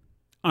game.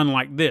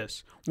 Unlike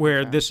this,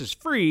 where this is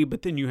free,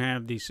 but then you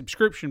have the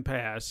subscription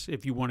pass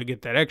if you want to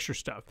get that extra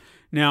stuff.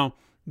 Now,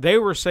 they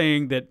were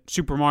saying that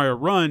Super Mario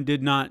Run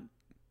did not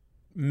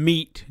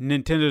meet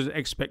Nintendo's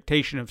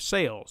expectation of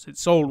sales. It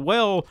sold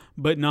well,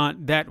 but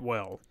not that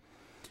well.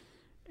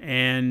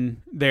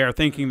 And they are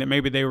thinking that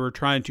maybe they were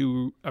trying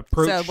to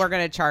approach... So we're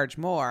going to charge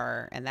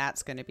more, and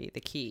that's going to be the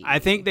key. I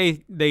think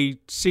they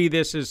see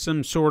this as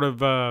some sort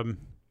of a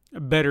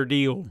better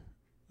deal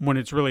when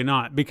it's really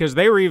not. Because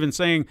they were even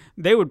saying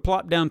they would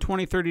plop down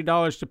 $20,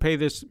 $30 to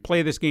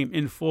play this game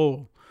in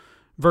full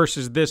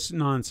versus this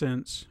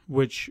nonsense,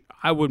 which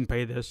I wouldn't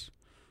pay this.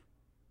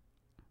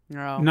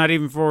 No. Not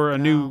even for a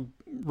new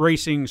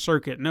racing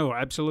circuit. No,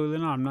 absolutely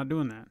not. I'm not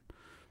doing that.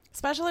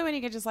 Especially when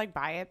you could just like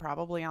buy it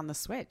probably on the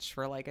Switch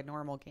for like a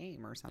normal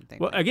game or something.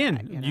 Well, like again,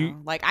 that, you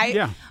know?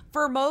 yeah.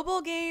 For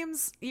mobile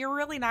games, you're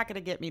really not going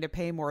to get me to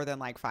pay more than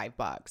like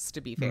 $5,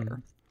 to be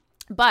fair.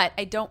 But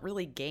I don't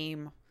really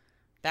game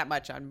that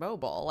much on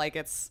mobile. Like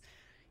it's,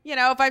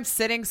 if I'm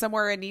sitting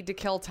somewhere and need to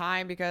kill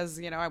time because,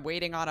 I'm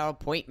waiting on an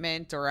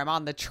appointment or I'm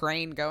on the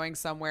train going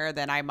somewhere,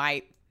 then I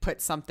might put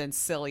something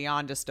silly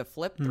on just to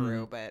flip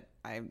through. But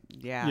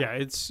Yeah,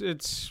 it's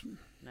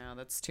no,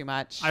 that's too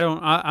much.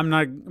 I'm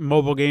not a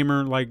mobile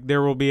gamer. Like,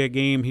 there will be a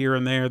game here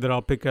and there that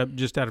I'll pick up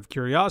just out of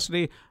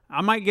curiosity.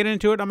 I might get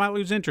into it. I might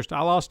lose interest.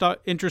 I lost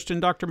interest in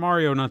Dr.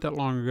 Mario not that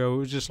long ago. It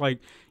was just like,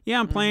 yeah,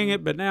 I'm playing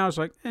it, but now it's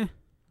like, I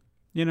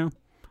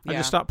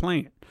just stopped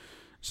playing it.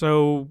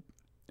 So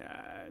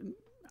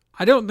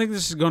I don't think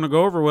this is going to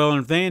go over well.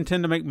 And if they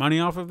intend to make money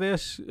off of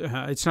this,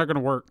 it's not going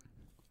to work.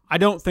 I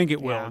don't think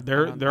it will.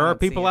 Yeah, There are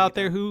people out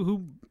there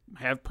who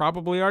have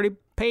probably already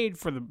paid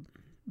for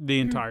the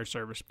entire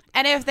service.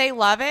 And if they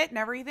love it and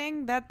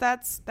everything,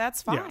 that's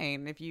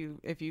fine. Yeah.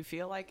 If you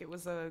feel like it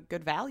was a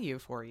good value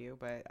for you,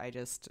 but I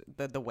just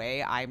the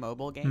way I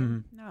mobile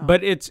game, no.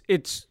 But it's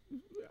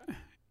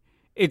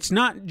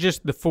not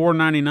just the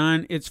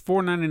 $4.99. It's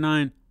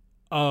 $4.99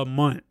 a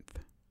month.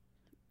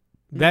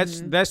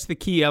 That's the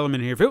key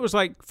element here. If it was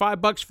like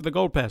 $5 for the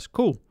gold pass,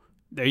 cool.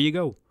 There you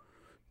go.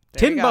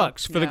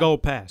 $10 for the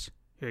gold pass.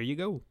 Here you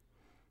go.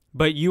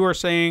 But you are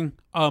saying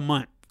a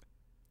month.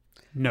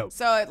 No.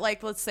 So,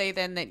 let's say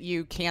then that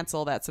you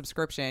cancel that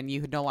subscription,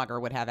 you no longer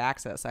would have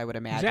access, I would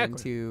imagine,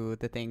 to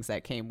the things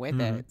that came with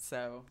it.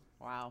 So,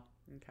 wow.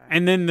 Okay.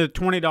 And then the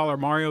 $20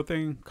 Mario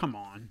thing, come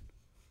on.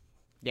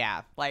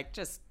 Yeah,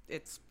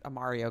 it's a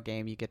Mario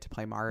game. You get to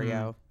play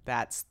Mario.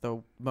 That's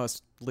the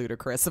most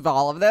ludicrous of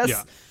all of this.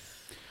 Yeah.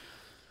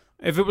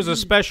 If it was a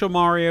special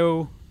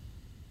Mario,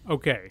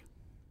 okay.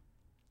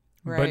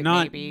 Right,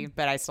 maybe,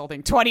 but I still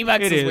think $20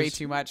 is way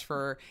too much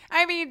for.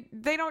 I mean,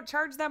 they don't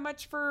charge that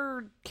much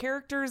for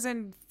characters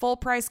and full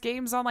price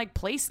games on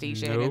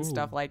PlayStation and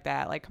stuff like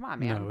that. Like, come on,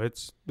 man. No,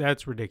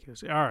 that's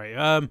ridiculous. All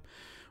right,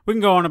 we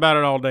can go on about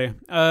it all day.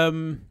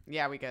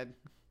 Yeah, we could.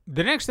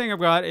 The next thing I've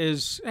got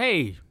is,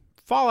 hey,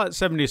 Fallout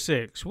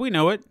 76. We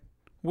know it.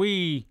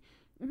 We've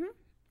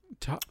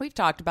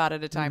talked about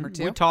it a time or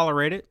two. We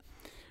tolerate it.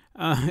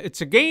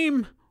 It's a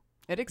game.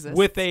 It exists.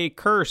 With a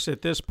curse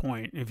at this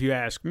point, if you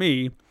ask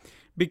me,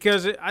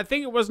 because I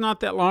think it was not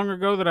that long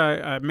ago that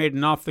I made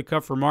an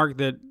off-the-cuff remark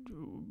that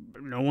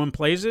no one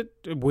plays it.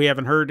 We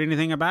haven't heard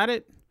anything about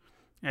it.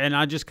 And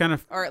I just kind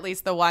of... Or at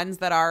least the ones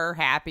that are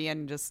happy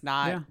and just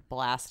not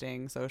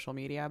blasting social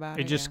media about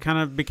it. It just kind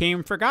of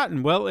became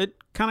forgotten. Well, it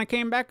kind of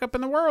came back up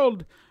in the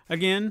world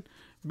again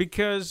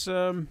because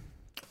more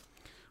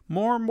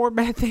and more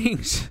bad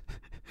things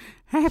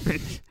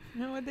happened.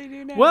 You know what they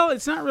do now? Well,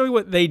 it's not really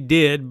what they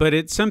did, but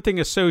it's something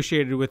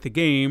associated with the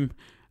game.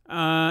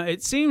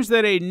 It seems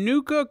that a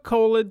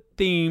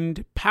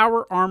Nuka-Cola-themed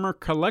Power Armor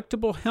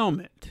collectible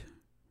helmet.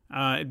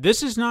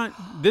 This is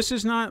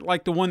not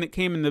like the one that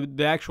came in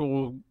the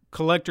actual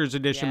collector's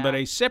edition, but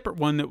a separate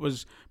one that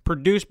was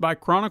produced by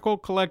Chronicle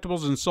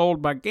Collectibles and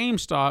sold by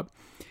GameStop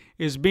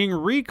is being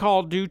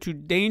recalled due to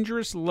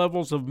dangerous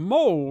levels of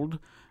mold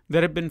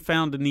that have been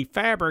found in the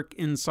fabric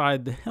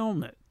inside the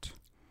helmet.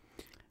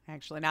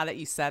 Actually, now that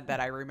you said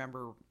that, I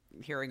remember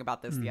hearing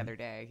about this the other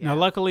day. Yeah. Now,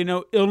 luckily,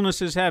 no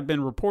illnesses have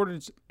been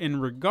reported in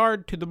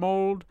regard to the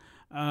mold,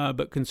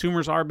 but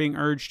consumers are being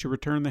urged to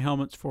return the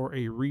helmets for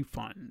a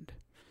refund.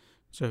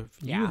 So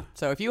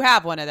if you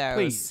have one of those,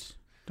 please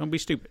don't be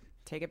stupid.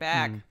 Take it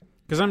back.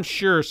 Because I'm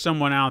sure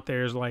someone out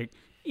there is like,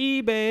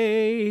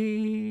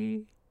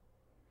 eBay.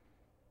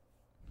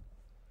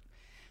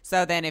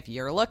 So then if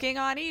you're looking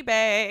on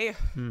eBay,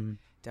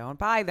 don't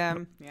buy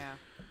them. Yeah.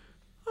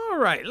 All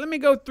right, let me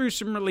go through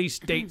some release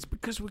dates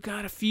because we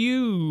got a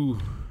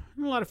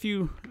lot of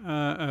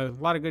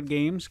good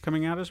games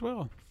coming out as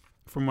well,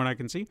 from what I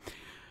can see.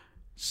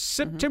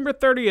 September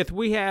 30th,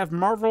 we have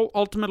Marvel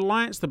Ultimate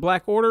Alliance: The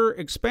Black Order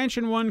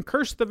Expansion 1,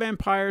 Curse of the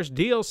Vampires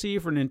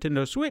DLC for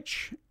Nintendo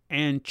Switch,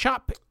 and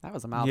Chop. That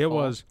was a mouthful. Yeah, it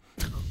was.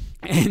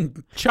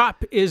 And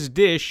Chop is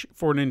Dish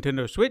for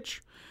Nintendo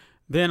Switch.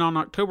 Then on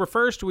October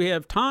 1st, we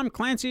have Tom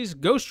Clancy's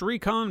Ghost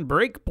Recon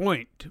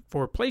Breakpoint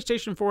for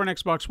PlayStation 4 and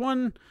Xbox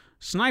One,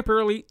 Sniper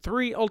Elite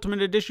 3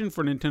 Ultimate Edition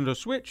for Nintendo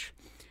Switch,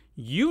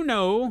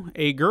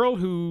 A Girl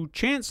Who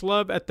Chants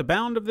Love at the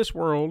Bound of This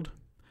World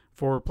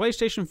for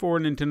PlayStation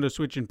 4, Nintendo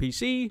Switch, and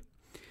PC.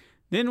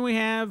 Then we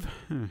have,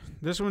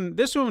 this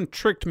one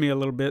tricked me a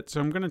little bit, so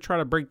I'm going to try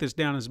to break this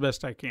down as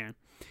best I can.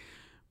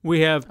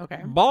 We have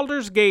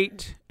Baldur's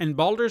Gate and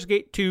Baldur's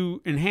Gate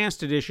 2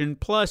 Enhanced Edition,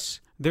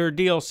 plus their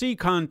DLC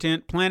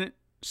content,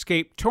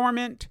 Planetscape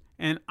Torment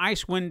and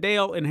Icewind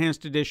Dale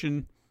Enhanced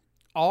Edition,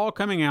 all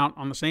coming out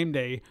on the same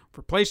day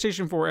for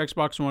PlayStation 4,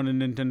 Xbox One, and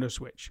Nintendo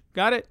Switch.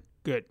 Got it?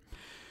 Good.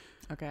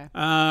 Okay.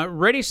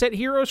 Ready Set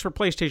Heroes for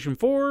PlayStation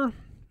 4,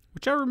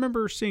 which I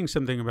remember seeing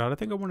something about. I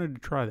think I wanted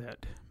to try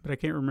that, but I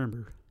can't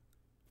remember.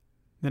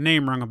 The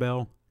name rung a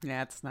bell.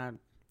 Yeah, it's not...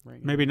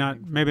 Maybe not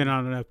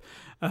enough.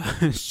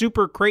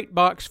 Super Crate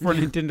Box for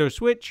Nintendo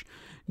Switch,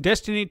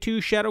 Destiny 2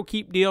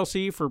 Shadowkeep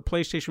DLC for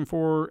PlayStation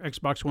 4,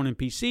 Xbox One, and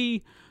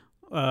PC,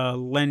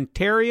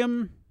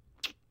 Lentarium,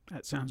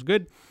 that sounds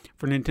good,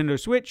 for Nintendo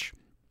Switch,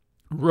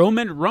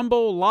 Roman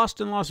Rumble, Lost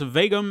in Las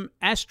Vegas,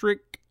 Asterix,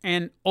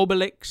 and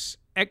Obelix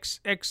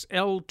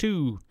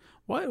XXL2.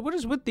 What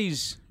is with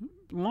these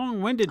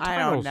long-winded titles?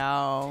 I don't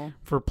know.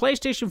 For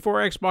PlayStation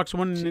 4, Xbox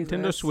One, and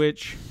Nintendo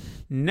Switch,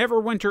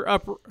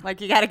 Neverwinter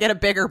Like, you got to get a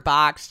bigger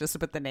box just to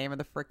put the name of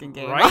the freaking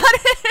game Right? on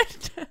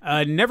it.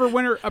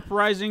 Neverwinter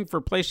Uprising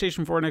for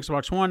PlayStation 4 and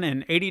Xbox One,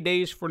 and 80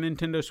 Days for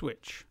Nintendo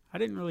Switch. I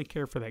didn't really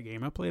care for that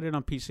game. I played it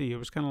on PC. It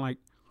was kind of like...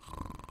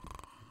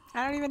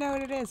 I don't even know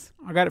what it is.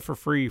 I got it for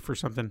free for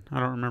something. I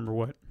don't remember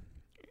what.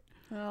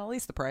 Well, at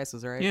least the price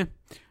was right. Yeah.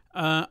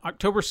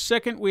 October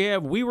 2nd, we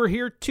have We Were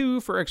Here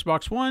 2 for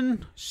Xbox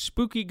One,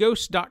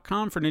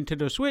 SpookyGhost.com for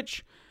Nintendo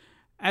Switch,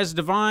 As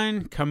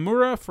Divine,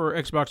 Kamura for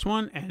Xbox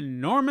One,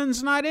 and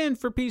Norman's Not In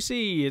for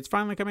PC. It's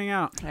finally coming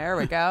out. There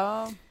we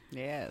go.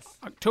 Yes.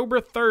 October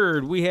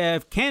 3rd, we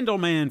have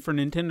Candleman for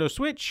Nintendo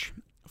Switch,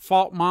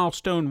 Fault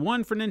Milestone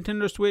 1 for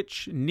Nintendo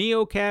Switch,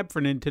 NeoCab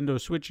for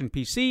Nintendo Switch and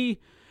PC,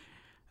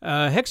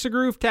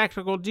 Hexagroove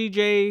Tactical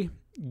DJ,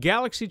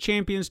 Galaxy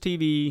Champions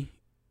TV,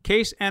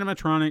 Case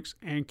Animatronics,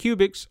 and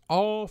Cubix,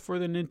 all for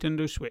the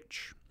Nintendo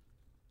Switch.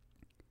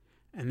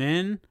 And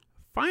then,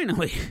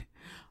 finally,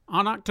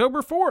 on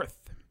October 4th,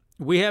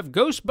 we have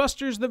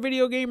Ghostbusters the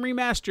video game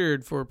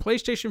remastered for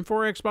PlayStation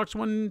 4, Xbox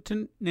One,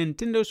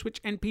 Nintendo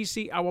Switch, and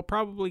PC. I will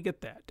probably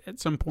get that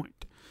at some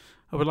point.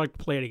 I would like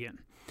to play it again.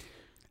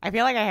 I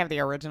feel like I have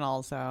the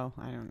original, so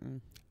I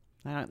don't.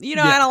 I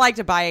don't like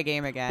to buy a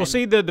game again. Well,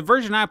 see, the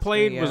version I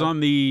played was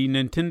on the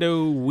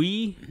Nintendo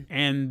Wii,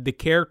 and the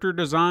character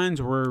designs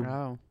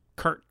were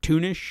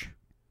cartoonish.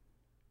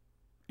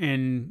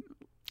 And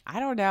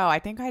I don't know. I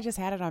think I just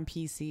had it on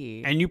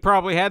PC. And you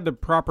probably had the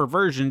proper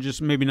version,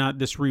 just maybe not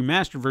this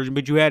remastered version,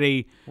 but you had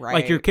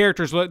like your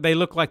characters they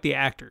look like the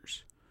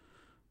actors.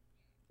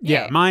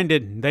 Yeah, mine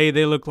didn't. They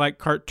look like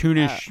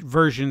cartoonish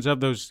versions of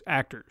those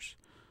actors.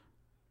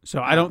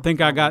 So I don't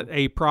think I got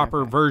a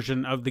proper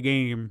version of the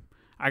game.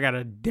 I got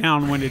a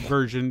downwinded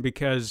version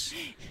because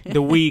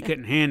the Wii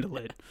couldn't handle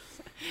it.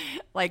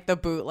 Like the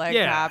bootleg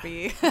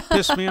copy.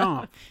 Pissed me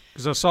off.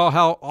 Because I saw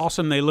how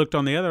awesome they looked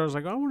on the other. I was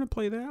like, I want to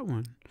play that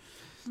one.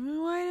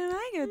 Why didn't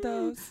I get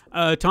those?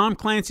 Tom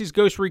Clancy's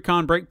Ghost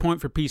Recon Breakpoint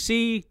for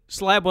PC,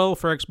 Slabwell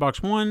for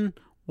Xbox One,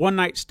 One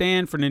Night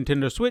Stand for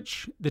Nintendo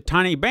Switch, The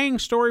Tiny Bang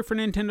Story for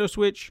Nintendo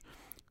Switch,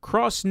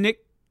 Crossnick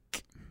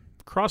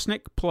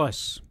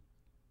Plus.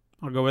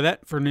 I'll go with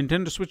that for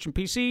Nintendo Switch and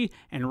PC,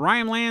 and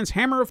Rhymeland's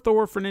Hammer of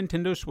Thor for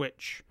Nintendo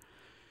Switch.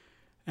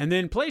 And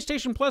then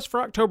PlayStation Plus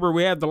for October,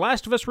 we have The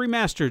Last of Us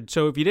Remastered.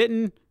 So if you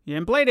haven't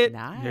played it,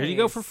 there you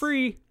go for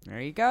free.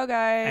 There you go,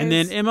 guys. And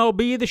then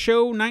MLB The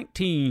Show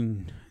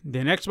 19.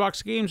 Then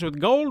Xbox games with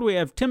gold, we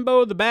have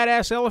Timbo the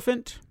Badass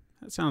Elephant.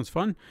 That sounds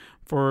fun.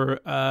 For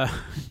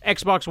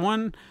Xbox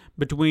One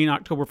between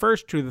October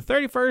 1st to the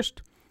 31st.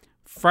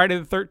 Friday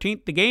the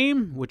 13th, the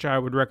game, which I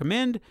would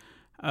recommend.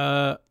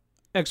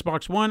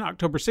 Xbox One,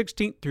 October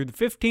 16th through the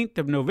 15th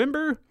of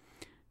November.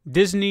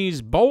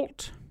 Disney's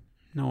Bolt.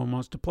 No one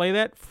wants to play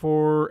that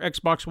for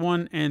Xbox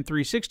One and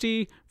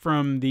 360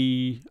 from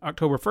the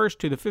October 1st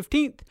to the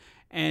 15th.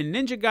 And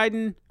Ninja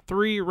Gaiden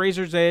 3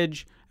 Razor's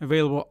Edge,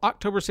 available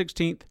October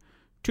 16th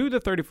to the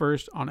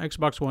 31st on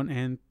Xbox One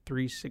and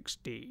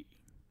 360.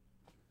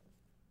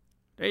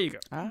 There you go.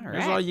 All right.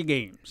 There's all your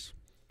games.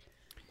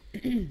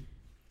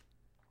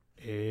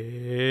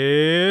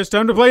 It's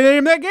time to play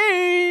Name That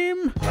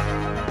Game!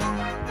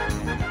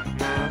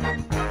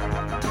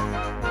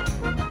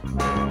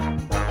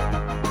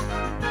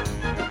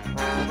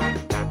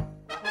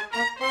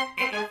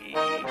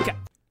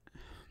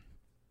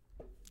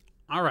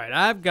 All right,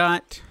 I've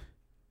got...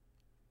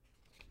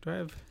 Do I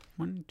have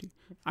one, two?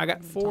 I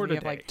got four today. You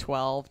have like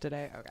 12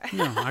 today? Okay.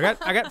 No,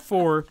 I got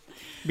four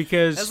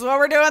because... This is what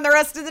we're doing the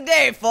rest of the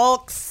day,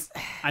 folks.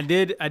 I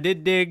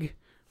did dig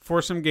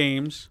for some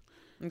games.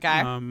 Okay.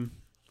 And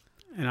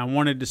I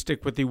wanted to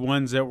stick with the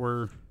ones that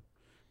were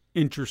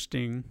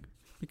interesting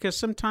because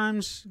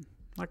sometimes,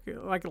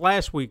 like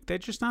last week, they're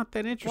just not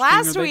that interesting.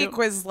 Last week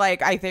was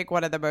I think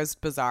one of the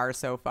most bizarre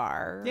so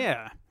far.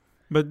 Yeah.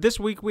 But this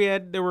week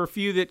there were a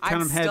few that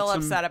kind of had some... I'm still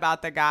upset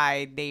about the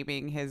guy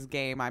naming his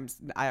game.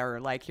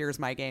 Here's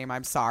my game,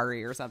 I'm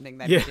sorry, or something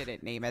that he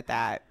didn't name it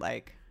that.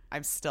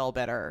 I'm still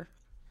bitter.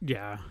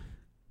 Yeah.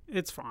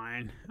 It's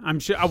fine. I'm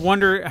sure. I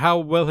wonder how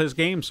well his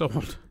game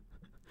sold.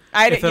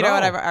 I've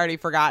already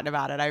forgotten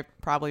about it. I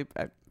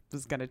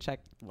was going to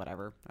check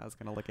whatever. I was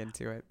going to look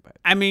into it. But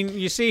I mean,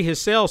 you see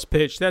his sales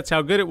pitch. That's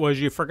how good it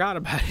was. You forgot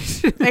about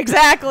it.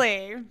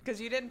 Exactly.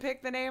 Because you didn't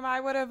pick the name I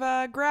would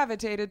have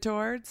gravitated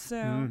towards. So.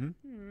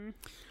 Mm-hmm.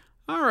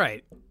 All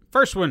right.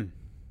 First one.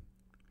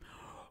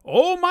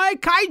 Oh, my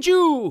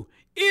kaiju.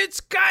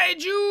 It's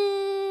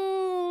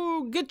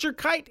kaiju. Get your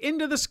kite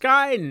into the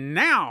sky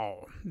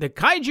now. The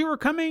kaiju are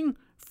coming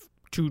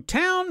to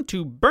town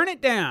to burn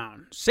it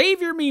down.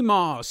 Save your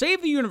Meemaw.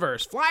 Save the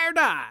universe. Fly or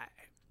die.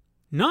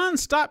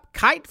 Non-stop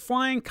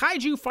kite-flying,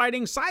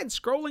 kaiju-fighting,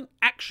 side-scrolling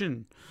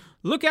action.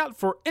 Look out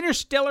for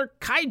interstellar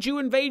kaiju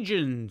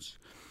invasions.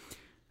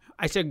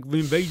 I said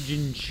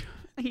invasions.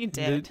 You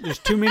did. There's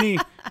too many.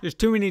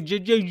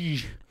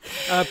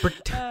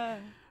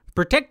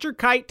 Protect your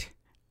kite,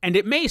 and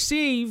it may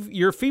save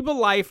your feeble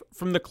life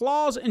from the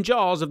claws and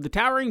jaws of the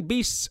towering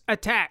beast's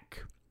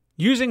attack.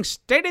 Using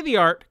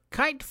state-of-the-art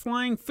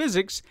kite-flying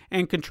physics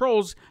and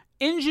controls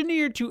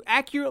engineered to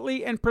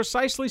accurately and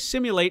precisely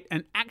simulate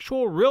an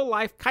actual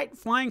real-life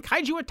kite-flying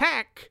kaiju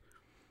attack,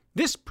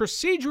 this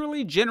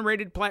procedurally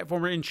generated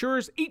platformer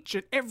ensures each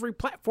and every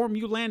platform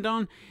you land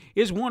on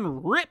is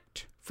one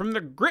ripped from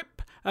the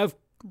grip of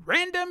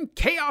random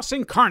chaos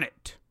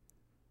incarnate.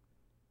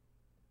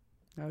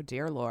 Oh,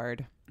 dear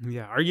Lord.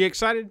 Yeah, are you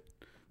excited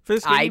for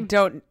this game? I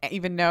don't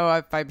even know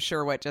if I'm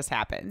sure what just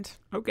happened.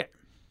 Okay.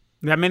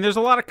 I mean, there's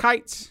a lot of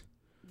kites.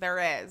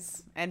 There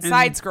is. And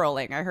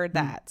side-scrolling. I heard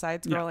that.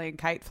 Side-scrolling,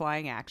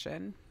 kite-flying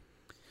action.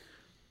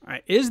 All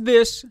right. Is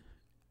this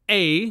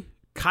A,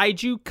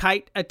 kaiju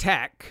kite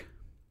attack,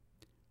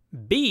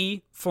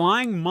 B,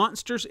 flying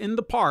monsters in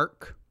the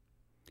park,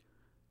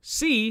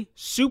 C,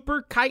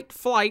 super kite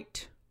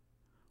flight,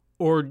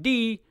 or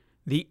D,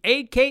 the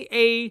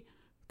AKA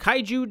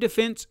Kaiju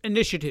Defense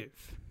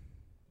Initiative?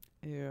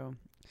 Ew.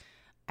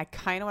 I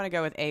kind of want to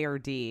go with A or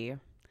D,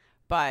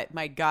 but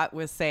my gut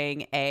was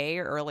saying A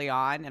early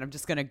on, and I'm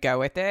just going to go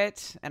with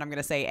it, and I'm going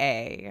to say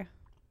A.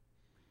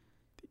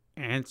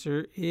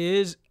 Answer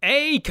is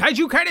A,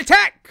 kaiju kite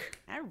attack.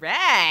 All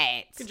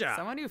right. Good job.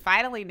 Someone who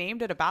finally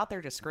named it about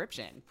their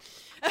description.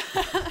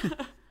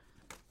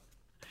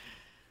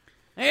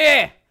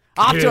 Yeah.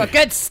 Off to a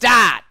good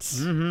start.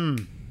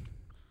 Mm-hmm.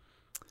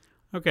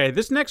 Okay,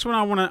 this next one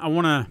I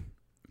wanna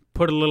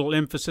put a little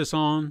emphasis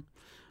on.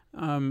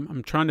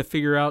 I'm trying to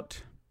figure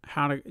out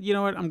how to. You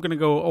know what? I'm gonna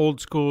go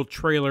old school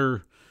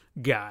trailer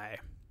guy.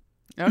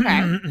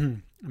 Okay.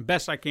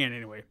 Best I can,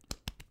 anyway.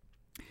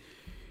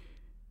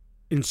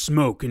 In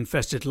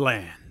smoke-infested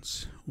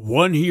lands,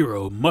 one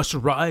hero must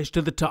rise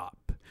to the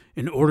top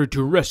in order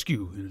to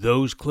rescue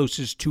those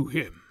closest to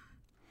him.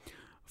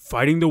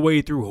 Fighting the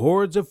way through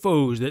hordes of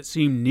foes that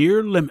seem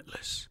near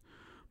limitless,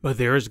 but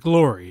there is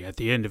glory at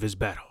the end of his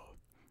battle,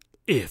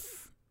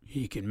 if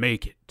he can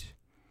make it.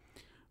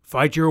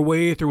 Fight your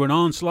way through an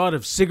onslaught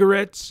of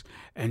cigarettes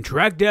and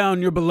track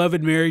down your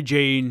beloved Mary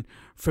Jane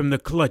from the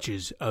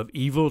clutches of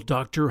evil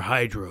Dr.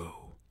 Hydro.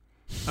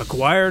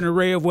 Acquire an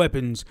array of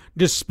weapons,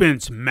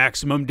 dispense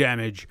maximum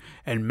damage,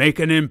 and make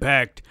an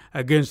impact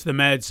against the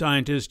mad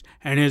scientist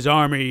and his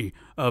army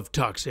of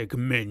toxic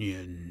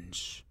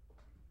minions.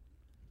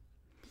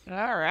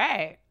 All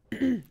right.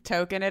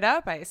 Token it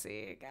up, I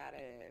see. Got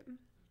it.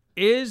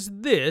 Is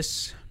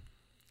this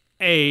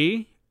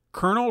A,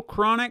 Colonel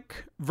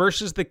Chronic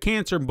versus the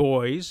Cancer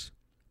Boys,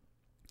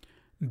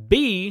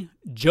 B,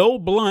 Joe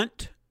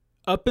Blunt,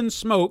 Up in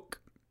Smoke,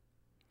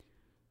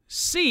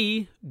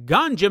 C,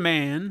 Ganja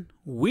Man,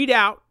 Weed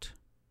Out,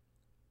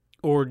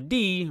 or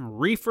D,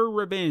 Reefer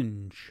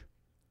Revenge?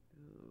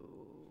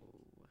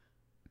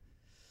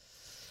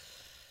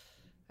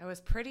 I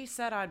was pretty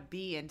set on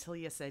B until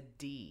you said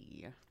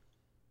D.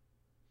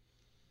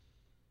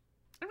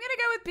 I'm going to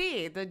go with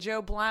B, the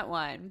Joe Blunt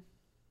one.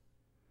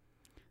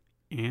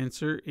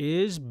 Answer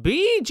is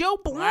B, Joe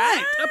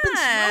Blunt, Up in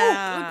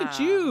Smoke. Look at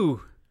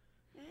you.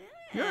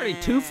 You're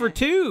already 2 for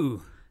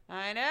 2.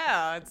 I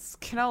know. It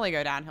can only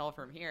go downhill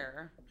from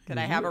here. Can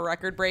I have a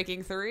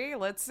record-breaking 3?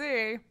 Let's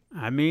see.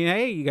 I mean,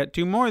 hey, you got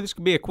 2 more. This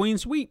could be a queen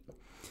sweep.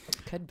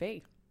 Could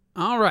be.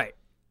 All right.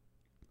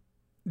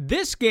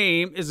 This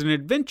game is an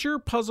adventure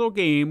puzzle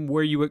game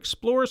where you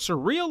explore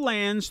surreal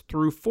lands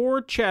through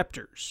 4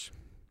 chapters.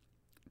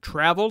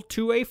 Travel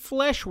to a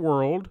flesh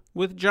world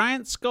with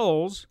giant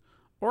skulls,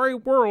 or a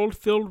world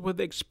filled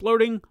with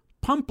exploding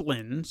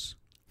pumplins,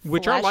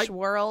 which flesh are like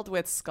world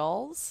with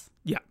skulls?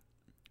 Yeah.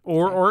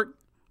 Or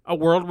a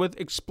world with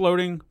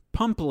exploding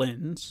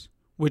pumplins,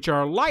 which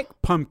are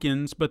like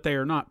pumpkins, but they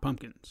are not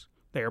pumpkins.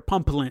 They are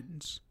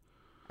pumplins.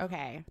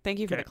 Okay. Thank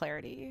you for the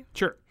clarity.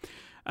 Sure.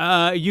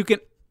 You can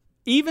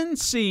even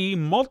see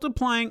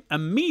multiplying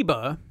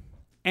amoeba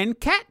and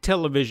cat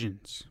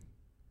televisions.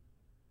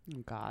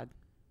 Oh, God.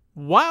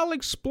 While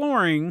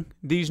exploring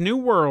these new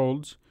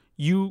worlds,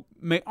 you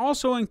may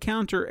also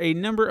encounter a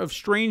number of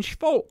strange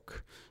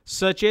folk,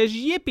 such as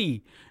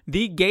Yippee,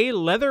 the gay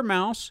leather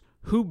mouse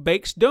who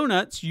bakes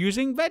donuts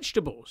using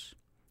vegetables,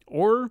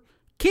 or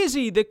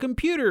Kizzy, the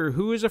computer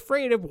who is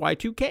afraid of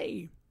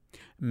Y2K.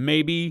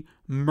 Maybe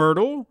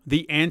Myrtle,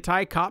 the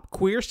anti-cop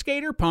queer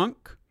skater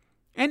punk,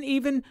 and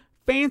even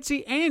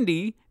Fancy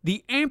Andy,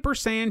 the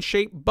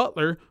ampersand-shaped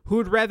butler who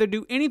would rather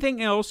do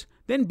anything else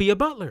than be a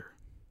butler.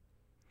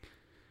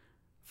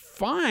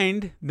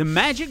 Find the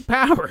magic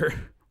power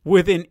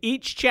within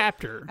each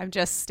chapter. I'm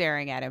just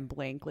staring at him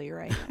blankly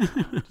right now,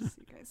 just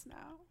so you guys know.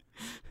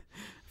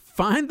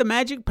 Find the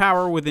magic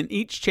power within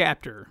each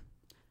chapter.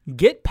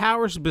 Get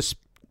powers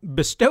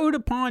bestowed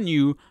upon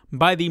you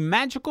by the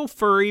magical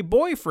furry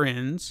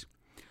boyfriends.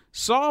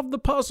 Solve the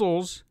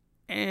puzzles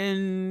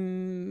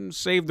and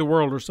save the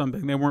world or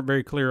something. They weren't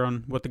very clear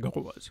on what the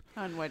goal was.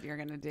 On what you're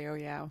going to do,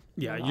 yeah.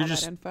 Yeah, With you're all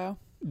just that info.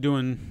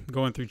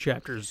 going through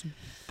chapters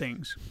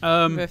things.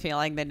 I have a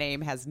feeling the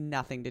name has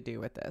nothing to do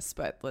with this,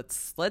 but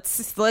let's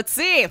see. Let's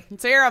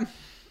hear them.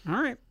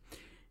 All right.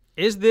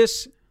 Is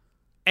this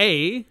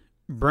A,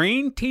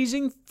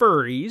 brain-teasing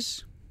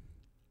furries,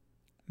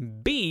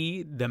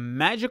 B, the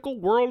magical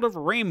world of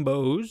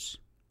rainbows,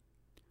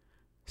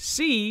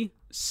 C,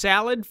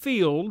 salad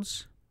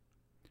fields,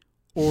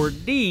 or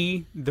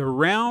D, the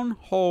round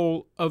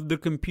hole of the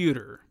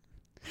computer?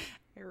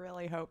 I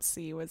really hope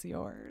C was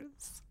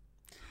yours.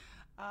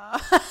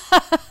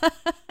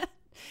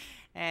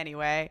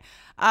 Anyway,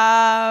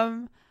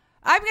 I'm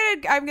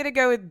gonna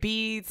go with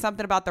B,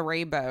 something about the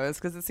rainbows,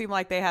 because it seemed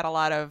like they had a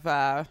lot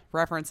of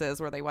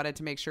references where they wanted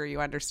to make sure you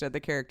understood the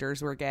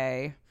characters were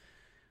gay.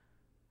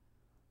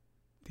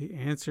 The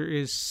answer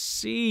is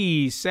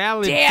C,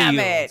 salad Damn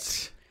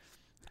fields. it!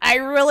 I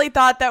really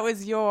thought that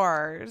was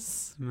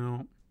yours.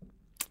 No.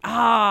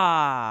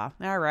 Ah,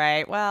 all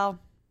right. Well,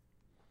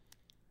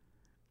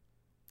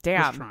 Let's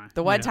damn. try.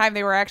 The one Yeah. time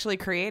they were actually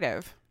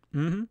creative.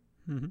 Mm-hmm.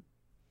 Mm-hmm.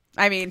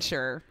 I mean,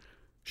 sure.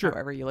 Sure.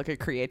 However you look at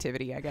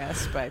creativity, I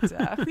guess. But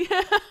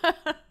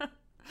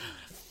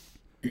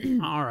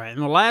All right.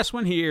 And the last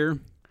one here.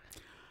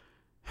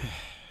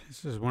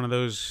 This is one of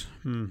those.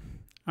 All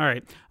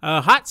right.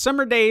 Hot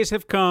summer days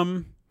have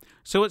come,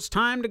 so it's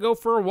time to go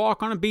for a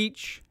walk on a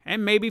beach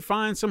and maybe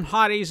find some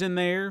hotties in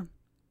there.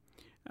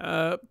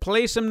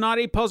 Play some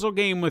naughty puzzle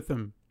game with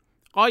them.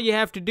 All you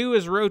have to do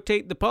is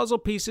rotate the puzzle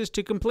pieces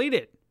to complete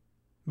it.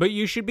 But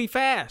you should be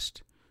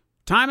fast.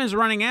 Time is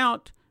running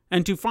out,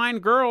 and to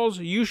find girls,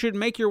 you should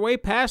make your way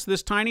past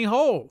this tiny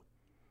hole.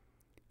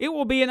 It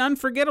will be an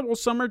unforgettable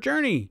summer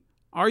journey.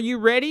 Are you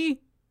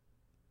ready?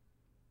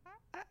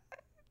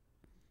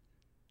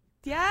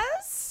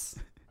 yes.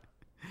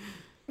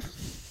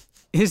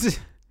 Is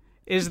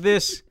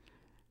this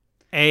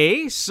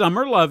A,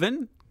 summer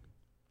lovin',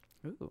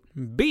 Ooh.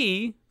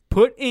 B,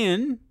 put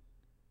in,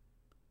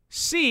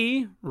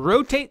 C,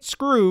 rotate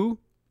screw,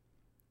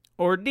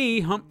 or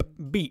D, hump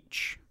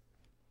beach?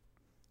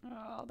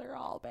 Oh, they're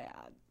all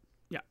bad.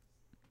 Yeah.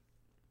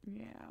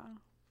 Yeah.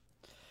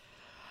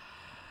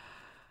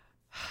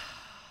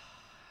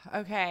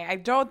 Okay, I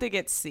don't think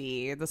it's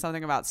C. There's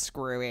something about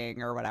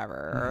screwing or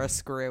whatever, or a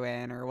screw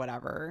in or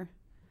whatever.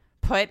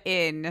 Put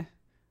in,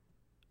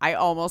 I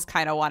almost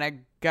kind of want to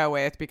go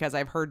with, because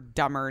I've heard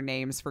dumber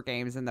names for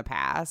games in the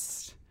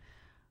past.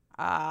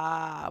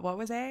 What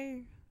was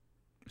A?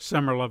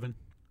 Summer lovin'.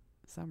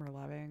 Summer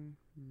Loving.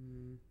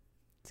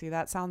 See,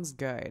 that sounds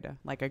good.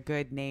 Like a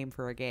good name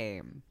for a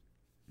game.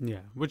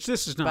 Yeah, which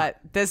this is not.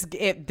 But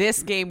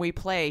this game we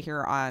play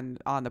here on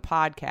the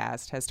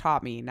podcast has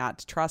taught me not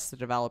to trust the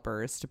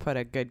developers to put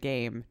a good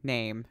game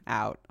name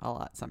out a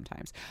lot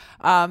sometimes.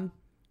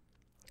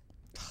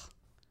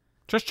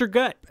 Trust your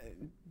gut.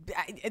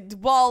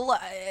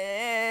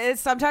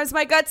 Sometimes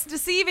my gut's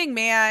deceiving,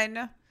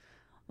 man.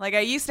 Like, I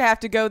used to have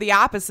to go the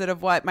opposite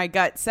of what my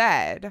gut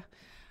said.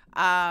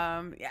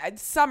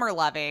 Summer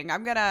Loving.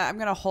 I'm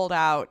gonna hold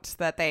out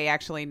that they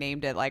actually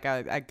named it like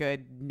a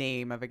good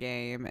name of a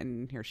game,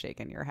 and you're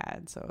shaking your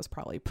head, so it was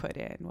probably put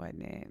in what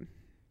name.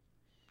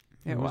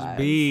 It was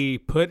B,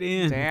 put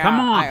in. Damn, Come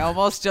on. I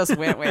almost just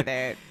went with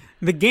it.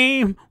 The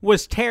game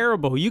was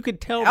terrible. You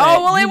could tell that.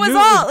 Oh, well, You it was knew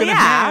all- gonna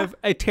yeah. have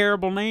a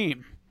terrible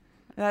name.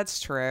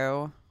 That's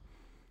true.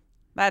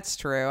 That's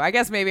true. I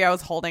guess maybe I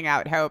was holding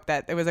out hope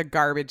that it was a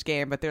garbage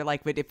game, but they're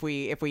like, but if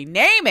we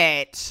name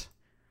it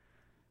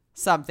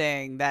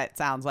something that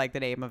sounds like the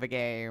name of a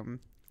game.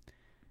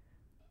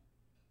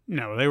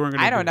 No, they weren't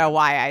going to. I don't know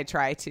why I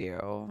try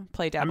to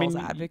play devil's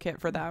mean, advocate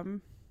for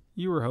them.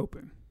 You were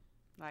hoping.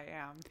 I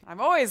am.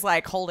 I'm always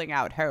like holding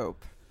out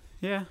hope.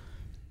 Yeah.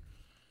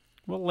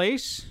 Well,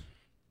 Lace,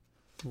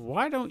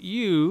 why don't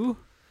you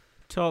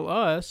tell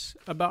us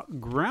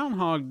about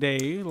Groundhog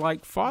Day,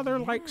 like father,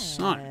 like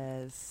son?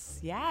 Yes.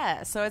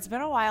 Yeah. So it's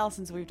been a while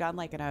since we've done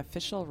like an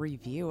official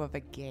review of a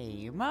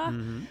game.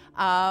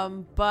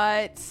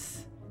 But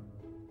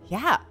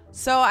yeah.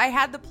 So I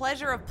had the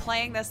pleasure of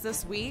playing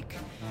this week.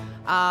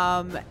 So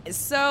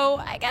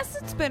I guess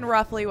it's been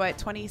roughly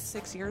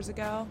 26 years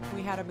ago.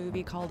 We had a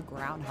movie called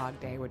Groundhog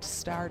Day, which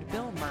starred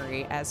Bill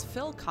Murray as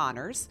Phil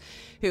Connors,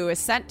 who is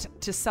sent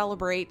to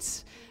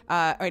celebrate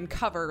and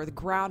cover the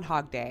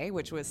Groundhog Day,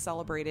 which was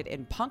celebrated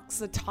in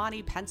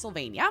Punxsutawney,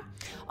 Pennsylvania,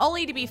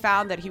 only to be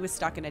found that he was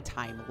stuck in a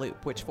time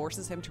loop, which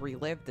forces him to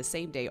relive the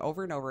same day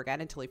over and over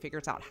again until he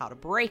figures out how to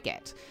break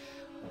it.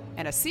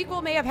 And a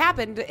sequel may have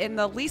happened in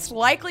the least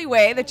likely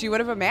way that you would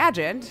have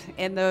imagined,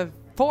 in the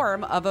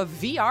form of a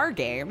VR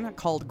game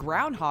called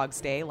Groundhog's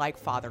Day, like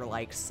father,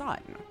 like son,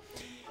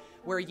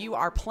 where you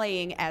are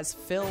playing as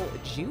Phil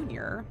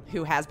Jr.,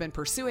 who has been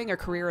pursuing a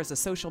career as a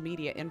social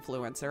media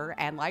influencer,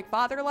 and like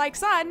father, like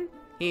son,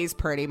 he's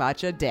pretty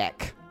much a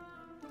dick.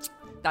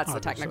 That's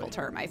the technical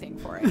term, I think,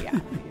 for it. Yeah,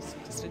 he's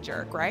just a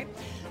jerk, right?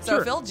 So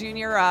Sure. Phil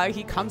Jr.,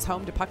 he comes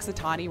home to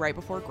Punxsutawney right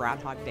before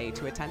Groundhog Day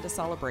to attend a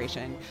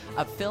celebration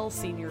of Phil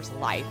Sr.'s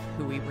life,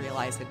 who we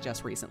realized had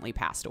just recently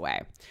passed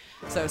away.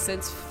 So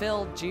since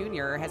Phil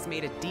Jr. has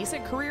made a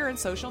decent career in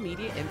social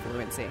media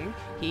influencing,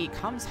 he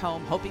comes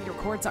home hoping to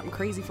record something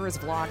crazy for his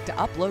vlog to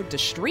upload to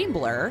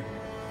Streamblr.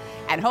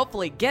 and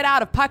hopefully get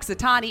out of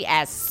Puxatawny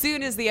as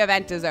soon as the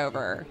event is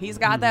over. He's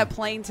got that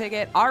plane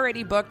ticket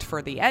already booked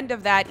for the end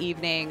of that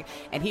evening,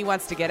 and he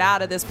wants to get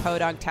out of this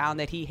podunk town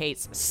that he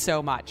hates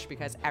so much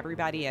because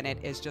everybody in it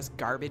is just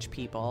garbage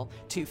people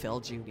to Phil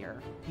Jr.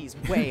 He's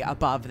way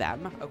above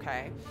them,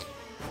 okay?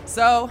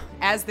 So,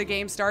 as the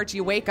game starts,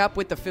 you wake up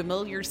with the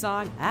familiar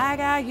song, I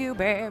Got You,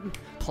 Babe,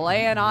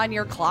 playing on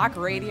your clock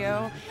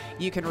radio.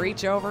 You can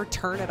reach over,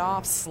 turn it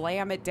off,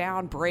 slam it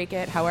down, break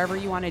it, however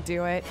you want to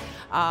do it.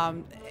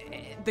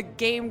 The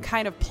game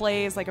kind of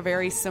plays like a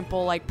very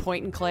simple, like,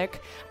 point and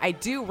click. I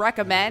do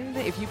recommend,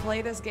 if you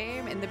play this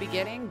game in the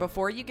beginning,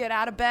 before you get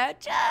out of bed,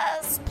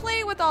 just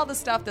play with all the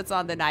stuff that's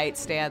on the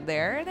nightstand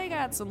there. They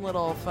got some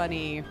little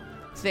funny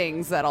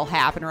things that'll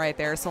happen right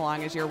there so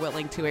long as you're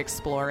willing to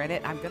explore in it.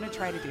 I'm going to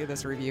try to do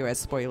this review as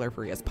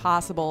spoiler-free as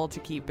possible to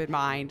keep in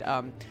mind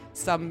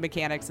some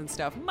mechanics and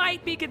stuff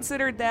might be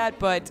considered that,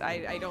 but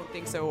I don't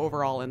think so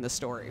overall in the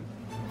story.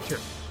 Sure.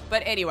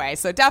 But anyway,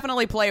 so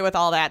definitely play with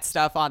all that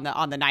stuff on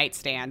the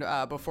nightstand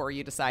before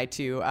you decide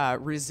to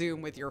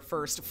resume with your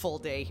first full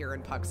day here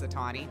in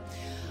Puxatawny.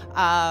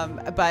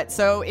 But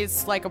so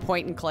it's like a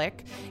point and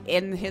click.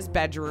 In his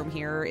bedroom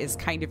here is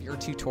kind of your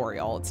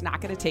tutorial. It's not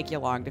going to take you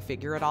long to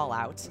figure it all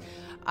out.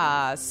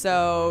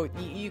 So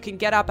you can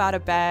get up out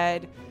of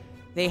bed.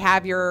 They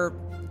have your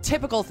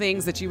typical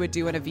things that you would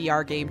do in a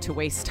VR game to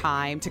waste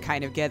time to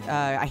kind of get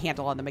a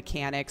handle on the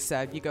mechanics.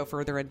 You go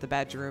further into the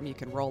bedroom, you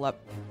can roll up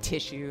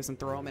tissues and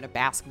throw them in a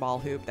basketball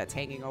hoop that's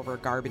hanging over a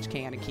garbage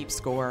can and keep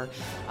score.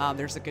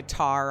 There's a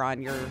guitar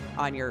on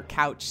your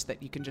couch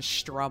that you can just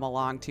strum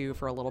along to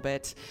for a little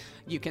bit.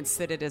 You can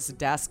sit at his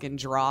desk and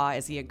draw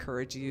as he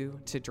encourages you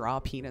to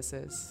draw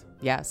penises.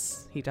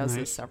 Yes, he does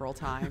this several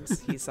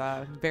times. He's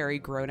a very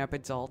grown-up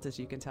adult, as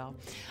you can tell.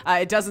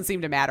 It doesn't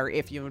seem to matter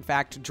if you, in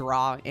fact,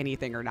 draw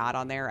anything or not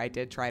on there. I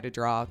did try to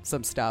draw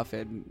some stuff,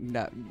 and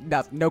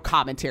no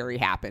commentary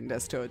happened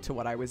as to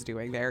what I was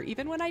doing there,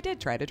 even when I did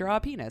try to draw a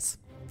penis.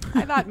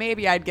 I thought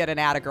maybe I'd get an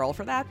Attagirl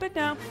for that, but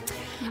no.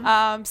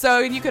 So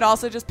you could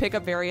also just pick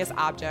up various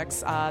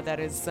objects that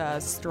is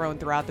strewn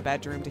throughout the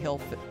bedroom to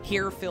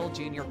hear Phil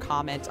Jr.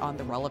 comment on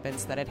the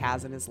relevance that it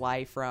has in his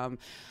life, from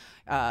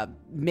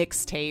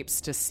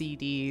mixtapes to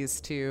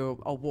CDs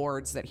to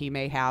awards that he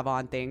may have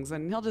on things,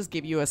 and he'll just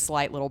give you a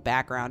slight little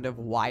background of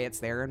why it's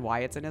there and why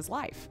it's in his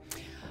life.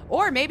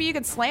 Or maybe you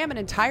can slam an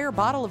entire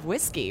bottle of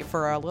whiskey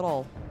for a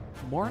little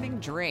morning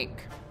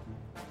drink.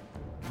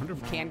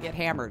 Wonderful. You can get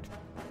hammered.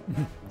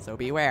 So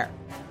beware.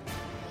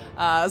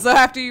 So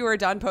after you are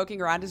done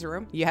poking around his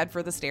room, you head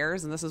for the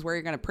stairs, and this is where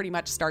you're going to pretty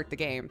much start the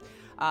game.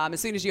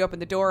 As soon as you open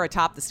the door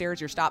atop the stairs,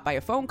 you're stopped by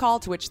a phone call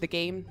to which the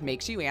game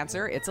makes you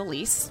answer. It's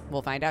Elise.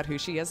 We'll find out who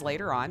she is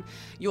later on.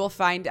 You will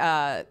find,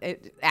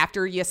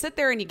 after you sit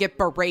there and you get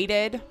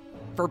berated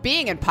for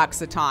being in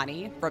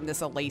Puxatawny from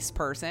this Elise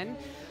person,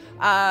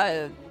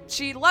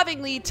 she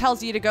lovingly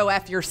tells you to go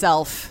F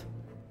yourself,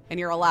 and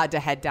you're allowed to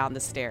head down the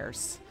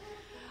stairs,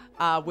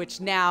 which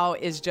now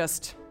is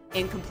just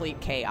incomplete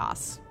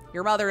chaos.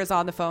 Your mother is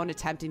on the phone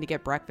attempting to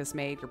get breakfast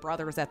made. Your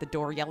brother is at the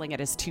door yelling at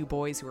his two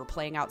boys who are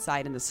playing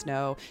outside in the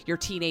snow. Your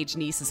teenage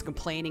niece is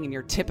complaining in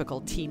your typical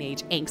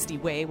teenage angsty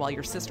way, while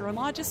your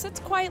sister-in-law just sits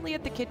quietly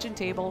at the kitchen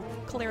table,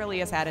 clearly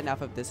has had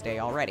enough of this day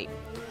already.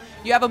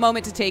 You have a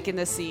moment to take in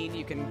this scene.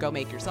 You can go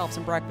make yourself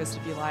some breakfast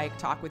if you like,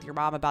 talk with your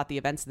mom about the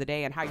events of the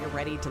day and how you're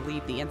ready to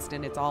leave the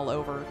instant it's all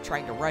over,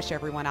 trying to rush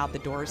everyone out the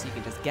door so you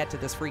can just get to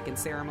this freaking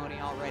ceremony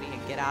already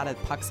and get out of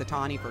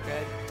Puxatawny for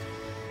good.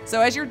 So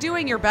as you're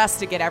doing your best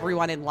to get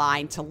everyone in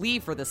line to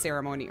leave for the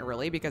ceremony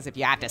early, because if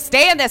you have to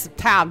stay in this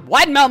town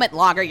 1 moment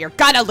longer, you're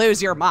gonna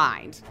lose your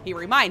mind. He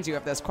reminds you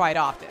of this quite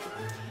often.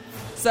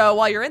 So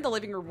while you're in the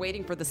living room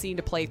waiting for the scene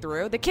to play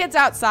through, the kids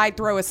outside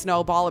throw a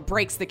snowball. It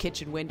breaks the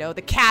kitchen window.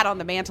 The cat on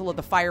the mantle of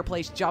the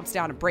fireplace jumps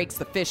down and breaks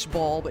the fish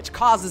bowl, which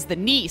causes the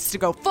niece to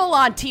go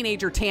full-on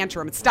teenager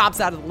tantrum and stomps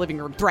out of the living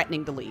room,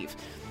 threatening to leave.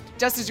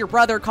 Just as your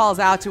brother calls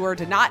out to her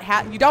to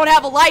you don't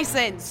have a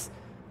license,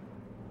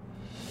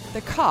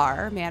 the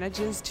car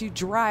manages to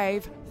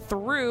drive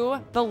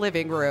through the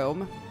living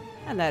room,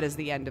 and that is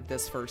the end of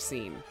this first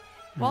scene.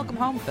 Welcome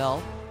home,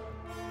 Phil.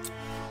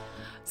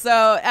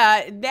 So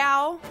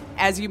now,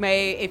 as you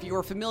may, if you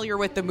are familiar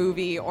with the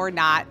movie or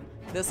not,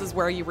 this is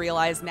where you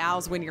realize now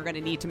is when you're going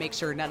to need to make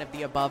sure none of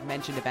the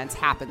above-mentioned events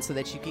happen so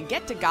that you can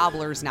get to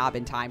Gobbler's Knob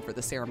in time for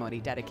the ceremony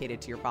dedicated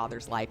to your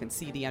father's life and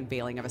see the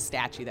unveiling of a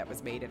statue that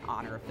was made in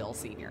honor of Phil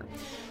Sr.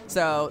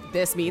 So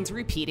this means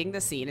repeating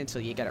the scene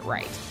until you get it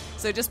right.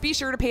 So just be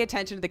sure to pay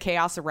attention to the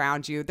chaos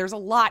around you. There's a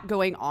lot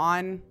going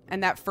on in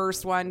that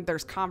first one.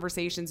 There's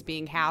conversations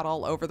being had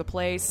all over the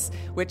place,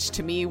 which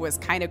to me was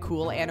kind of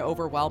cool and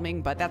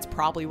overwhelming, but that's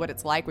probably what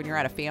it's like when you're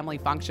at a family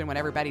function when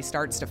everybody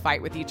starts to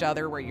fight with each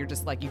other, where you're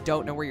just like, you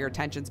don't know where your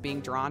attention's being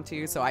drawn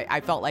to. So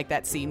I felt like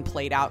that scene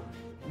played out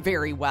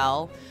very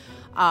well.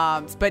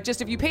 But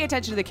just if you pay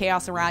attention to the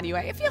chaos around you,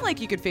 I feel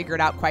like you could figure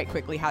it out quite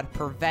quickly how to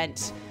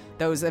prevent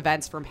those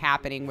events from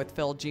happening with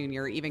Phil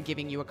Jr., even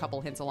giving you a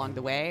couple hints along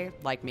the way.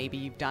 Like maybe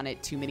you've done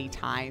it too many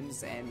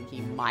times and he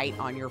might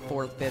on your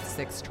 4th,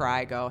 5th, 6th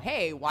try go,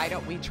 hey, why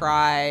don't we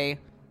try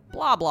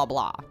blah, blah,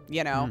 blah,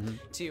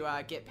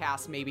 to get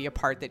past maybe a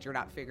part that you're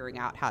not figuring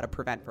out how to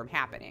prevent from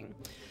happening.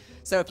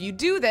 So if you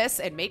do this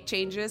and make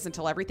changes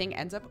until everything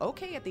ends up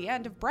okay at the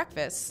end of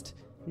breakfast,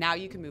 now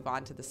you can move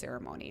on to the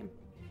ceremony.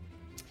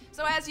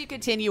 So as you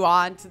continue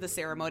on to the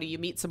ceremony, you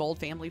meet some old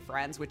family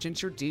friends, which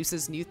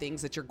introduces new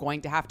things that you're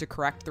going to have to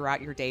correct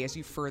throughout your day as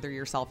you further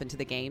yourself into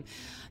the game.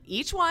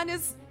 Each one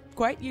is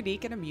quite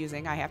unique and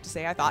amusing, I have to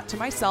say. I thought to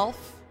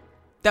myself,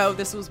 though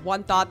this was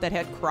one thought that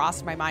had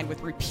crossed my mind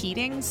with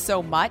repeating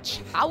so much,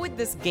 how would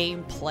this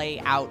game play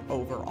out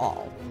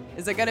overall?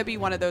 Is it going to be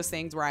one of those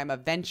things where I'm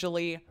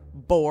eventually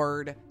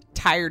bored,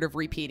 tired of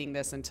repeating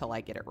this until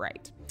I get it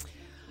right?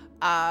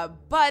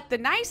 But the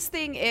nice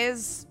thing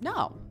is,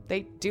 no,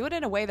 they do it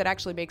in a way that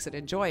actually makes it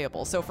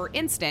enjoyable. So for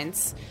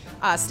instance,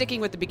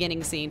 sticking with the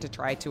beginning scene to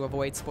try to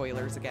avoid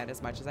spoilers again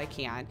as much as I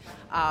can,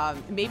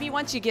 maybe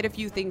once you get a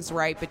few things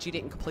right, but you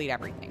didn't complete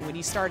everything. When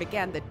you start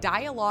again, the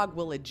dialogue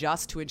will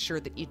adjust to ensure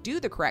that you do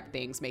the correct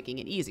things, making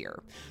it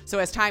easier. So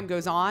as time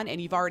goes on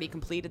and you've already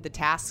completed the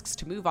tasks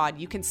to move on,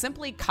 you can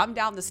simply come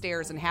down the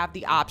stairs and have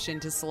the option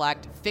to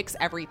select fix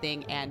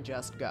everything and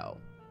just go.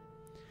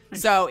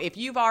 So if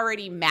you've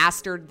already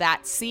mastered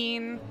that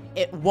scene,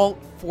 it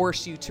won't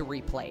force you to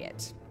replay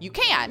it. You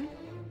can,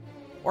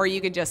 or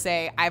you can just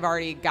say, I've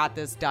already got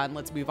this done.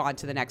 Let's move on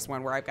to the next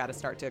one where I've got to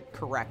start to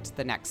correct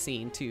the next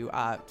scene to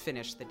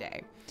finish the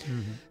day.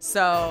 Mm-hmm.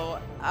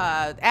 So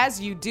as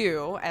you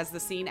do, as the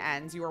scene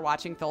ends, you are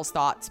watching Phil's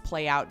thoughts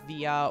play out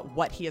via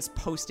what he is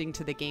posting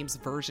to the game's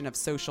version of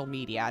social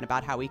media and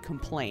about how he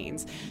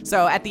complains.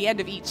 So at the end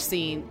of each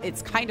scene,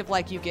 it's kind of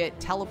like you get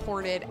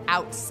teleported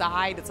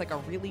outside. It's like a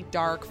really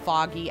dark,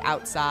 foggy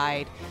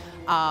outside.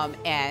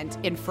 And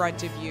in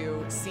front of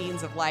you,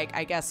 scenes of like,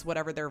 I guess,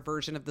 whatever their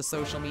version of the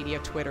social media,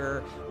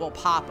 Twitter, will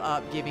pop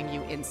up giving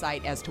you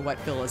insight as to what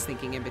Phil is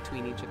thinking in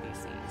between each of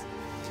these scenes.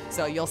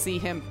 So you'll see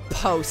him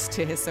post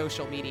to his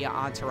social media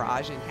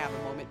entourage and have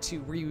a moment to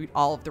read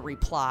all of the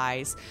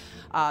replies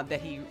that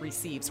he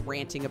receives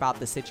ranting about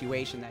the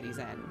situation that he's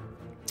in.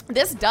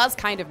 This does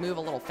kind of move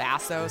a little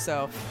fast,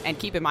 though, and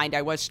keep in mind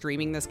I was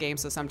streaming this game,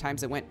 so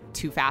sometimes it went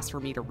too fast for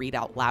me to read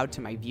out loud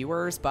to my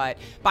viewers, but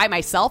by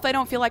myself I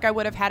don't feel like I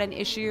would have had an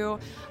issue,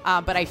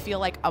 but I feel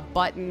like a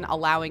button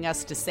allowing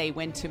us to say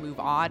when to move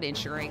on,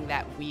 ensuring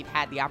that we've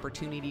had the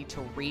opportunity to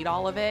read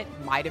all of it,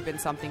 might have been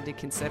something to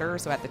consider.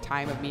 So at the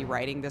time of me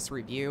writing this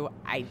review,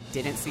 I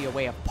didn't see a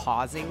way of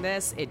pausing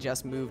this, it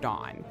just moved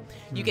on.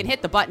 You can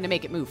hit the button to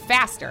make it move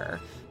faster,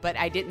 but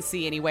I didn't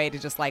see any way to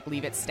just like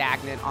leave it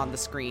stagnant on the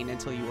screen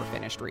until you were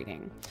finished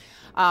reading.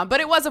 But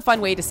it was a fun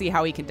way to see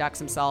how he conducts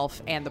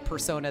himself and the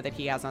persona that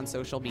he has on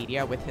social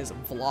media with his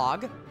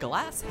vlog,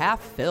 Glass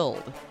Half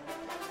Filled.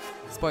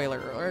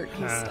 Spoiler alert,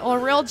 he's still a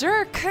real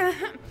jerk.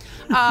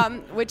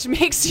 which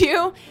makes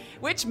you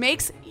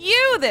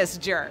this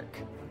jerk.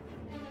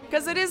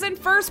 Because it is in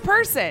first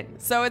person.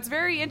 So it's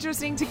very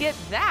interesting to get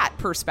that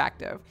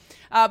perspective.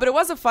 But it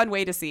was a fun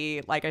way to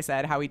see, like I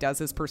said, how he does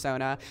his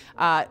persona.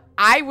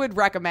 I would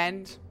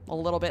recommend a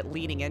little bit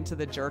leaning into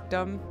the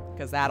jerkdom,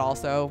 because that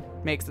also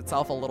makes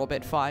itself a little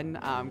bit fun,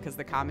 because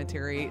the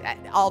commentary,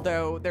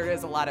 although there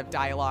is a lot of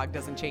dialogue,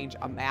 doesn't change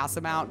a mass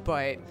amount,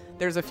 but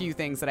there's a few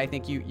things that I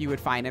think you would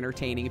find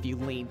entertaining if you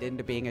leaned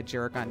into being a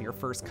jerk on your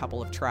first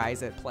couple of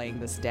tries at playing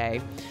this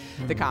day.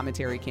 Mm-hmm. The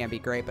commentary can be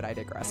great, but I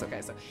digress.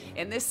 Okay, so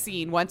in this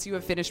scene, once you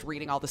have finished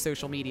reading all the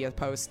social media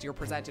posts, you're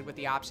presented with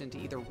the option to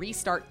either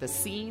restart the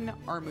scene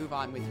or move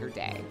on with your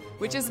day,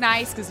 which is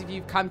nice, because if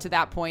you've come to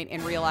that point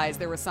and realized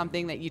there was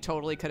something that you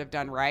totally could have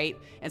done right,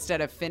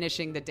 instead of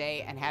finishing the day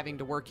and having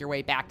to work your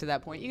way back to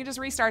that point, you can just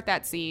restart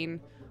that scene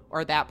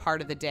or that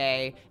part of the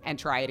day and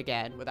try it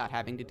again without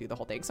having to do the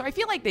whole thing. So I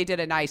feel like they did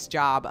a nice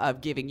job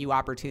of giving you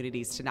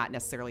opportunities to not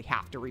necessarily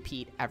have to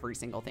repeat every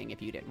single thing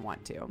if you didn't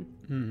want to.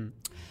 Mm-hmm.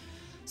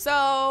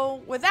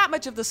 So with that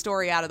much of the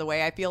story out of the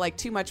way, I feel like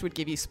too much would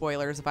give you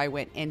spoilers if I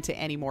went into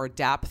any more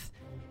depth.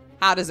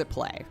 How does it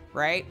play,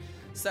 right?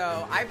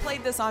 So I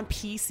played this on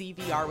PC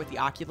VR with the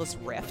Oculus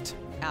Rift.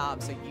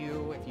 So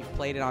if you've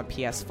played it on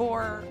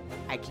PS4,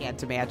 I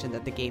can't imagine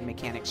that the game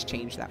mechanics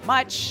change that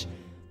much.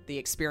 The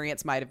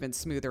experience might have been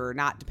smoother or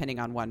not, depending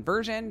on one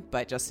version.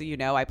 But just so you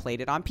know, I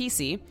played it on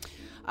PC.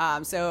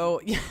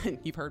 So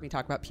you've heard me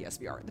talk about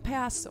PSVR in the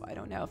past, so I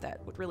don't know if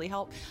that would really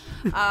help.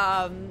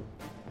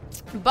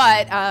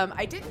 But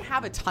I didn't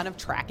have a ton of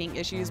tracking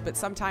issues, but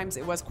sometimes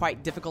it was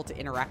quite difficult to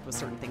interact with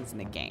certain things in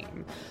the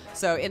game.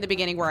 So in the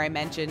beginning where I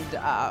mentioned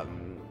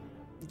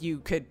you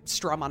could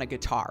strum on a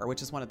guitar,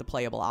 which is one of the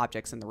playable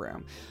objects in the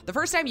room. The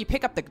first time you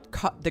pick up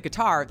the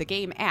guitar, the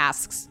game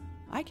asks,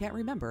 I can't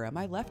remember, am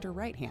I left or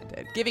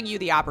right-handed? Giving you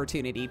the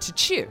opportunity to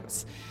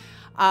choose.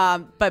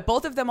 But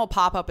both of them will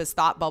pop up as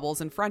thought bubbles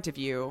in front of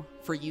you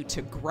for you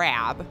to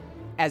grab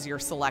as your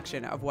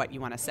selection of what you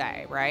want to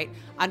say, right?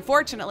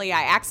 Unfortunately,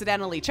 I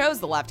accidentally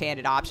chose the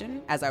left-handed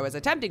option as I was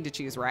attempting to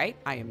choose right.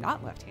 I am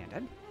not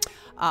left-handed.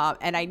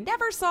 And I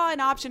never saw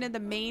an option in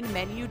the main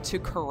menu to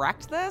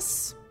correct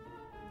this.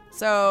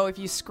 So if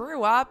you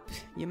screw up,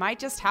 you might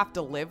just have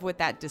to live with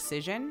that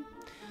decision.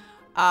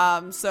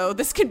 So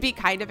this could be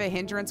kind of a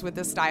hindrance with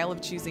this style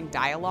of choosing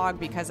dialogue,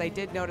 because I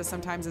did notice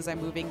sometimes as I'm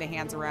moving the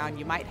hands around,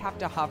 you might have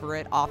to hover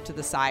it off to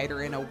the side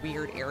or in a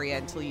weird area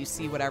until you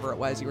see whatever it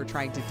was you were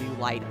trying to do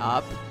light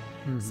up.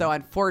 So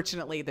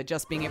unfortunately, the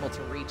just being able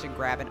to reach and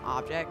grab an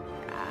object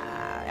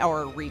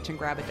or reach and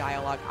grab a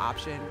dialogue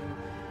option,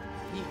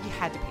 you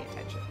had to pay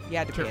attention. You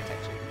had to pay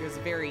attention. It was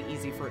very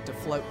easy for it to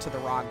float to the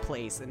wrong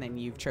place, and then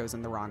you've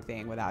chosen the wrong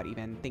thing without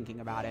even thinking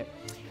about it.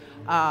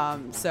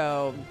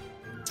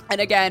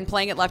 And again,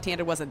 playing it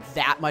left-handed wasn't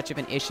that much of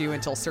an issue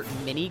until certain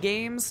mini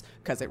games,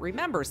 because it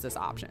remembers this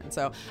option.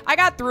 So I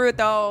got through it,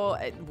 though.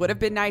 It would have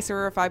been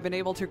nicer if I'd been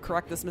able to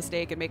correct this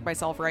mistake and make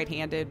myself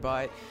right-handed,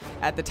 but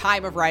at the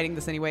time of writing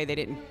this anyway, they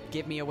didn't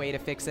give me a way to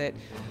fix it.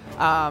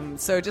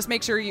 So just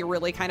make sure you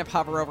really kind of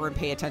hover over and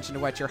pay attention to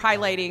what you're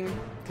highlighting,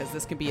 because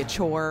this can be a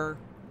chore.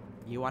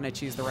 You want to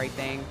choose the right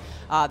thing.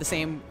 The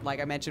same, like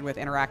I mentioned, with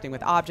interacting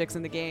with objects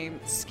in the game.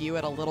 Skew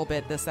it a little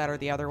bit this, that, or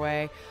the other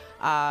way.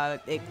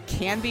 It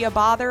can be a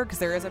bother because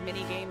there is a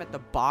mini game at the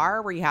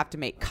bar where you have to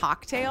make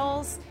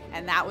cocktails,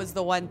 and that was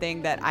the one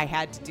thing that I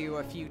had to do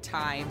a few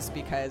times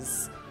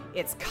because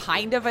it's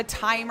kind of a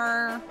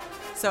timer.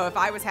 So if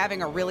I was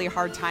having a really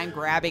hard time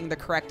grabbing the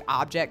correct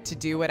object to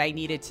do what I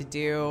needed to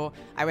do,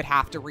 I would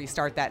have to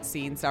restart that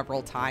scene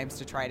several times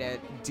to try to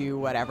do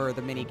whatever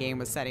the mini game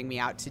was setting me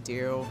out to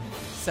do.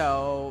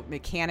 So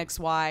mechanics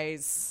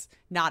wise,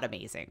 not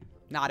amazing,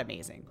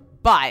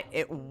 but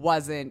it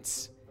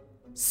wasn't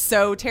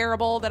so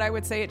terrible that I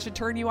would say it should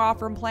turn you off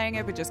from playing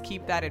it, but just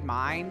keep that in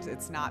mind.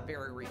 It's not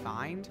very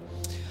refined.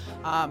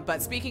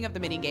 But speaking of the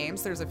mini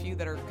games, there's a few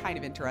that are kind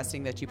of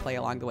interesting that you play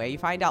along the way. You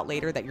find out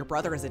later that your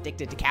brother is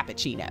addicted to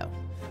cappuccino,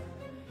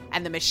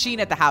 and the machine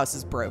at the house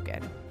is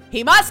broken.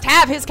 He must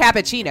have his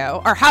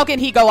cappuccino, or how can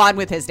he go on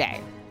with his day?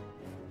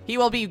 He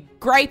will be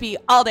gripey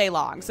all day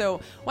long.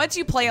 So once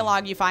you play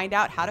along, you find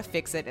out how to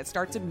fix it. It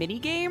starts a mini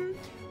game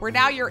where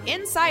now you're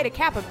inside a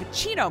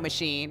cappuccino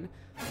machine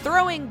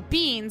throwing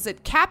beans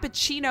at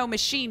cappuccino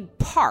machine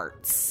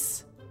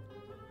parts.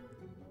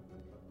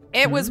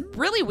 It was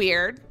really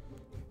weird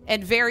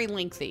and very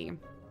lengthy.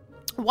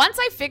 Once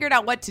I figured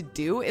out what to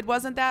do, it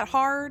wasn't that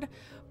hard,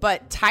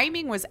 but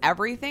timing was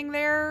everything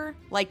there.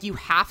 Like, you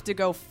have to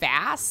go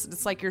fast.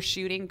 It's like you're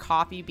shooting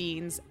coffee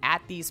beans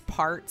at these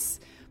parts,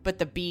 but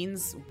the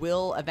beans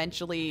will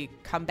eventually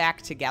come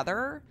back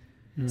together.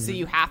 So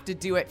you have to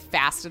do it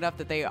fast enough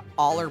that they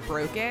all are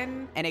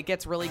broken, and it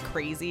gets really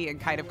crazy and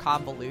kind of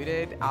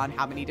convoluted on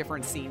how many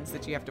different scenes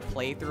that you have to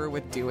play through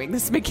with doing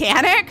this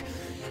mechanic.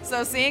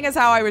 So seeing as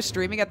how I was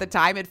streaming at the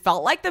time, it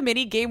felt like the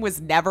mini game was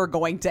never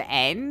going to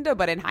end,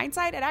 but in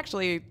hindsight, it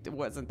actually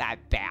wasn't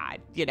that bad.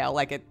 You know,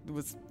 like it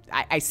was,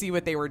 I see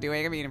what they were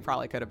doing. I mean, it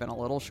probably could have been a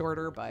little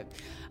shorter, but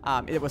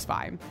it was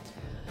fine.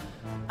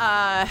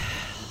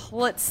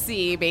 Let's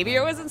see, maybe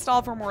it was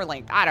installed for more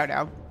length. I don't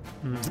know.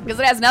 Because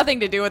it has nothing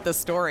to do with the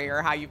story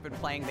or how you've been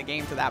playing the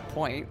game to that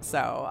point.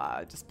 So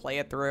just play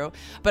it through.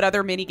 But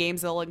other mini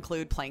games will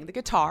include playing the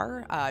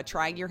guitar,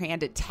 trying your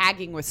hand at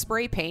tagging with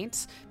spray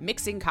paint,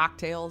 mixing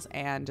cocktails,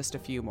 and just a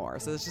few more.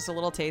 So it's just a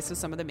little taste of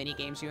some of the mini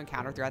games you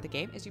encounter throughout the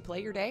game as you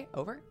play your day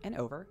over and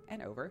over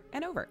and over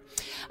and over.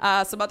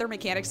 Some other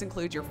mechanics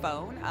include your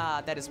phone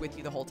that is with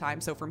you the whole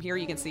time. So from here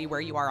you can see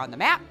where you are on the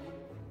map.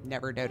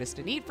 Never noticed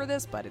a need for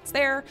this, but it's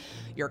there.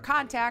 Your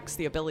contacts,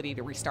 the ability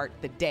to restart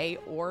the day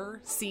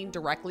or scene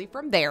directly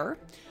from there,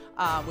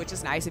 which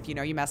is nice if you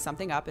know you messed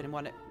something up and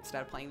want it,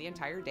 instead of playing the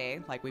entire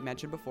day, like we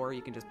mentioned before,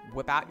 you can just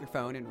whip out your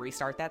phone and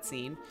restart that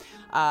scene.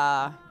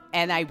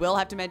 And I will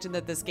have to mention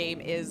that this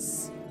game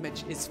is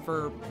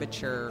for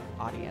mature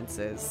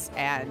audiences,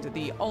 and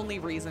the only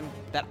reason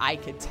that I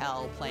could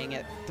tell playing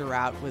it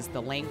throughout was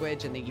the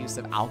language and the use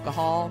of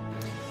alcohol.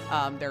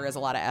 There is a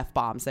lot of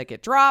F-bombs that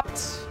get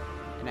dropped.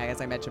 And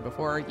as I mentioned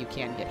before, you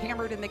can get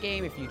hammered in the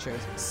game if you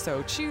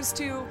choose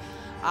to.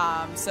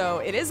 So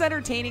it is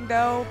entertaining,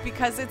 though,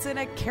 because it's in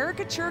a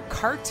caricature,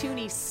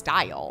 cartoony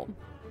style.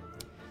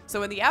 So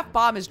when the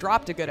F-bomb is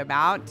dropped a good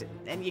amount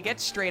and you get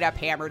straight up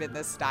hammered in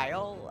this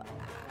style,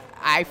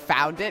 I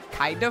found it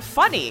kind of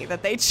funny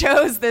that they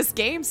chose this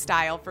game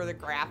style for the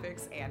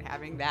graphics and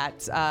having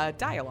that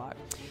dialogue.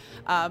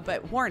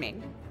 But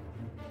warning,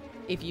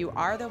 if you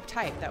are the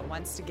type that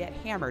wants to get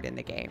hammered in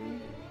the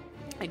game,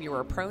 and you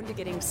are prone to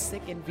getting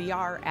sick in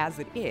VR as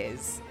it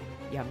is,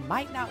 you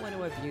might not want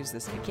to abuse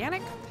this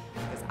mechanic,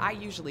 because I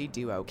usually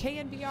do okay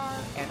in VR,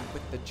 and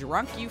with the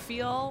drunk you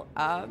feel,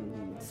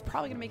 it's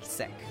probably going to make you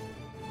sick.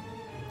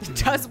 It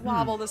does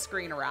wobble the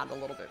screen around a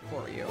little bit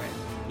for you,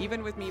 and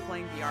even with me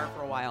playing VR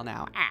for a while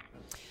now,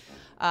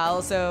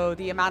 Also,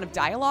 the amount of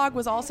dialogue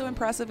was also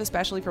impressive,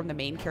 especially from the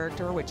main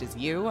character, which is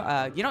you.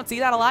 You don't see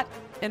that a lot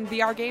in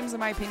VR games, in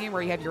my opinion,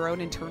 where you have your own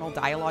internal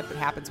dialogue that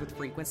happens with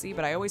frequency,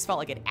 but I always felt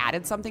like it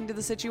added something to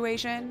the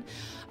situation.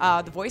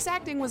 The voice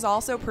acting was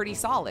also pretty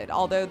solid,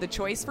 although the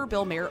choice for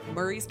Bill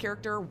Murray's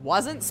character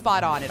wasn't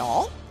spot on at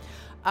all.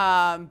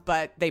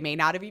 But they may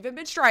not have even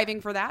been striving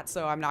for that,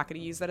 so I'm not going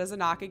to use that as a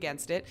knock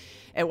against it.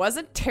 It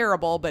wasn't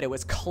terrible, but it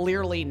was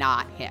clearly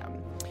not him.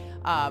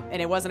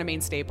 And it wasn't a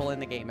main staple in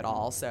the game at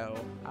all, so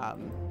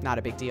not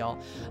a big deal.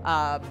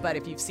 But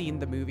if you've seen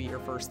the movie, your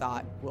first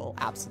thought will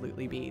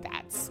absolutely be,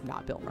 that's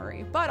not Bill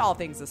Murray. But all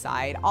things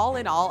aside, all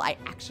in all, I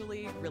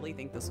actually really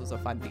think this was a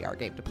fun VR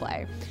game to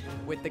play.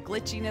 With the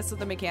glitchiness of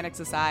the mechanics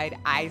aside,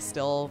 I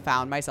still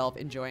found myself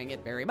enjoying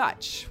it very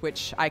much,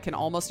 which I can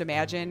almost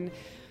imagine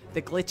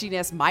the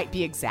glitchiness might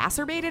be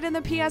exacerbated in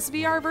the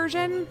PSVR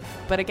version.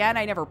 But again,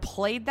 I never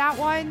played that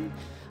one.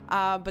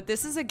 But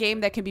this is a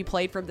game that can be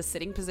played from the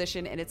sitting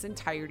position in its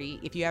entirety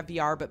if you have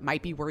VR but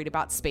might be worried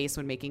about space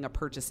when making a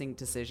purchasing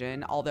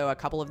decision. Although a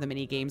couple of the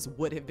mini games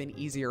would have been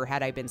easier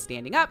had I been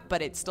standing up,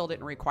 but it still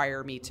didn't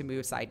require me to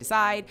move side to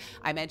side.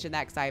 I mentioned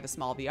that because I have a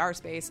small VR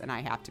space and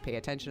I have to pay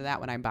attention to that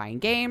when I'm buying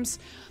games.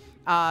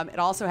 It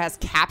also has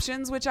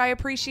captions, which I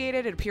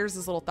appreciated. It appears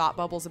as little thought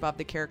bubbles above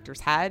the character's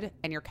head,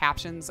 and your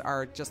captions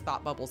are just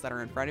thought bubbles that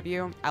are in front of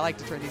you. I like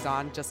to turn these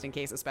on just in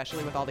case,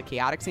 especially with all the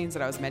chaotic scenes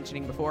that I was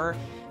mentioning before.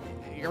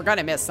 You're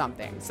gonna miss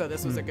something. So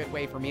this was a good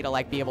way for me to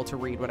like be able to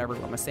read what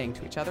everyone was saying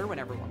to each other when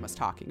everyone was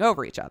talking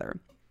over each other.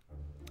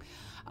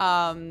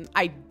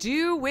 I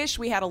do wish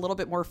we had a little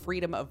bit more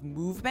freedom of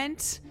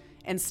movement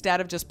instead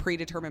of just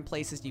predetermined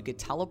places you could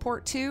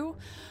teleport to.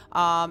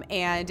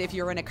 And if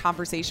you're in a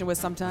conversation with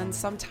someone,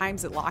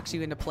 sometimes it locks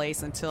you into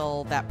place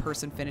until that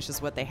person finishes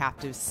what they have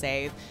to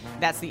say.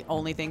 That's the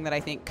only thing that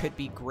I think could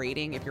be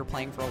grating if you're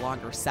playing for a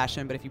longer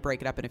session. But if you break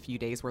it up in a few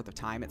days worth of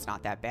time, it's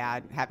not that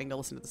bad. Having to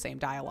listen to the same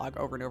dialogue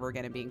over and over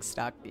again and being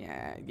stuck,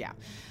 yeah.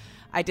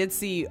 I did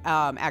see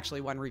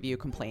actually one review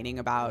complaining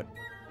about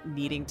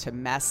needing to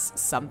mess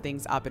some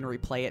things up and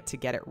replay it to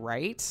get it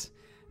right.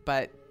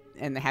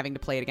 And having to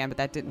play it again, but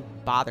that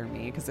didn't bother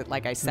me because,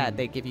 like I said,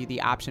 they give you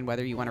the option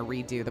whether you want to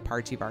redo the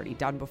parts you've already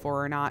done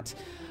before or not.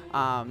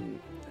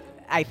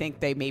 I think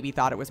they maybe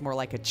thought it was more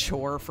like a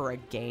chore for a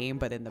game,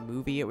 but in the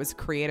movie it was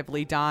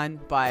creatively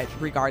done. But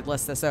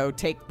regardless, so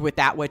take with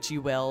that what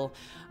you will.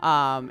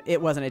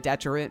 It wasn't a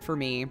detriment for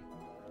me.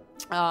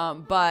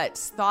 But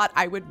thought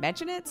I would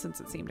mention it since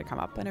it seemed to come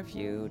up in a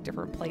few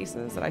different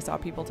places that I saw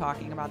people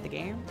talking about the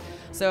game.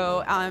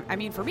 So, I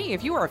mean, for me,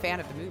 if you are a fan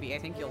of the movie, I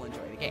think you'll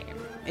enjoy the game.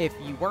 If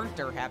you weren't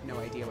or have no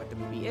idea what the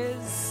movie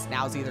is,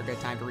 now's either a good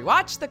time to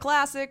rewatch the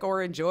classic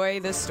or enjoy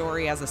this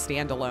story as a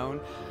standalone.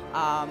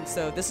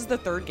 So this is the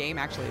third game,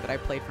 actually, that I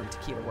played from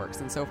Tequila Works,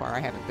 and so far I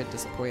haven't been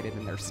disappointed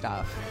in their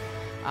stuff.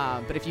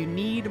 But if you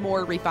need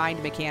more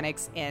refined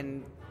mechanics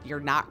and you're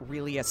not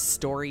really a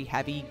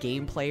story-heavy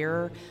game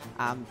player,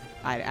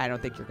 I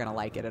don't think you're going to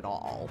like it at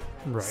all.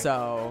 Right.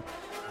 So,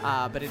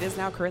 but it is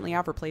now currently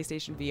out for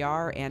PlayStation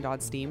VR and on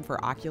Steam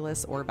for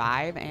Oculus or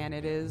Vive, and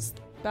it is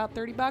about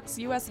 $30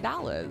 US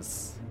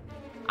dollars.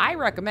 I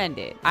recommend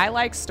it. I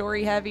like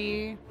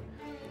story-heavy.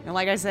 And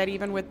like I said,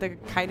 even with the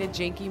kind of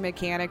janky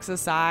mechanics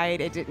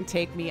aside, it didn't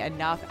take me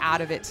enough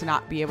out of it to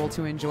not be able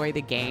to enjoy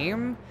the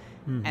game.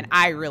 And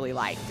I really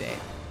liked it.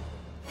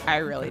 I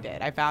really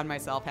did. I found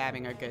myself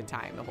having a good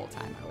time the whole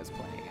time I was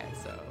playing it.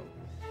 So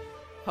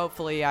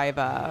hopefully I've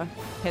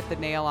hit the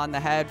nail on the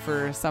head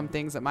for some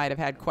things that might have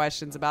had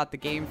questions about the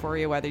game for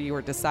you, whether you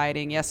were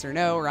deciding yes or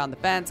no or on the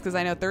fence, because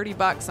I know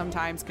 $30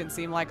 sometimes can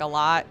seem like a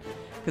lot,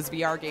 because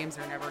VR games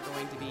are never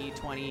going to be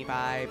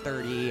 25,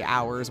 30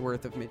 hours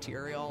worth of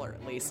material, or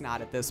at least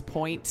not at this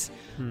point.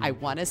 I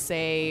want to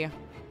say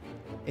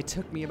it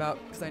took me about,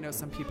 because I know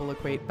some people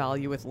equate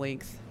value with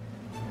length,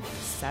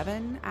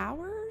 7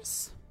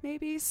 hours?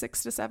 Maybe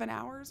 6 to 7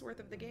 hours worth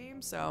of the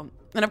game. So,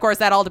 and of course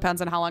that all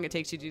depends on how long it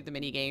takes you to do the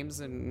mini games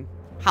and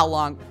how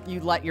long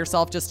you let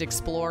yourself just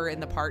explore in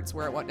the parts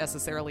where it won't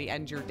necessarily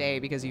end your day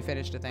because you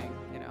finished a thing,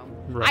 you know.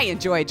 Right. I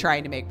enjoyed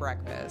trying to make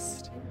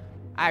breakfast.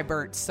 I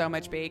burnt so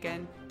much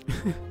bacon.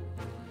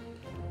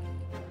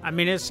 I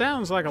mean, it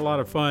sounds like a lot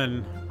of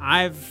fun.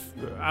 I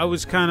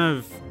was kind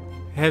of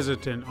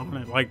hesitant on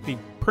it. Like, the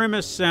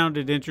premise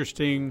sounded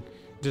interesting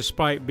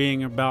despite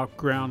being about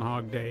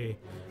Groundhog Day.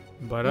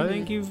 But I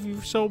think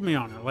you've sold me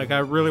on it. Like, I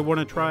really want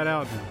to try it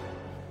out now.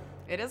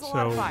 It is a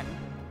lot of fun.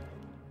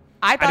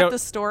 I thought the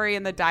story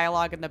and the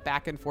dialogue and the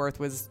back and forth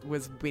was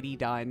witty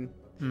done.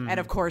 And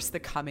of course, the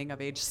coming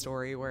of age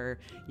story where,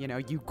 you know,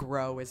 you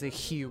grow as a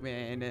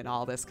human and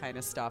all this kind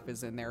of stuff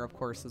is in there, of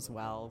course, as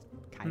well.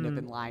 Kind of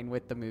in line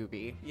with the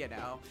movie, you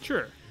know.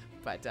 Sure.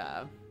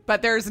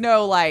 But there's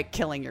no, like,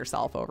 killing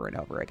yourself over and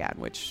over again,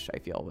 which I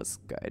feel was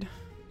good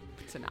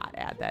to not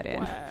add that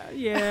in.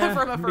 Yeah.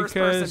 From a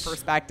first-person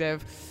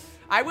perspective.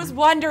 I was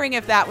wondering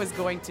if that was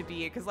going to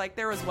be, because, like,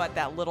 there was,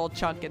 that little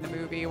chunk in the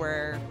movie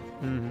where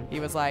he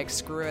was like,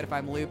 screw it, if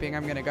I'm looping,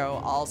 I'm going to go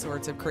all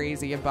sorts of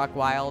crazy and buck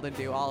wild and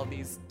do all of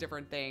these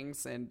different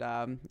things. And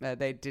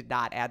they did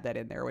not add that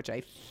in there, which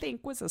I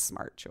think was a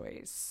smart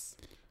choice.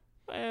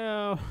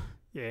 Well,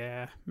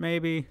 yeah,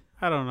 maybe.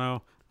 I don't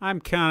know. I'm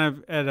kind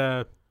of at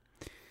a,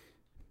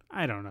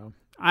 I don't know.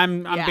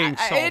 I'm being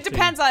salty. It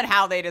depends on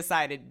how they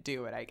decided to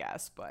do it, I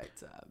guess. But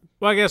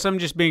well, I guess I'm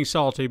just being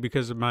salty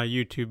because of my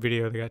YouTube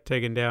video that got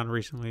taken down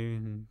recently.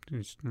 And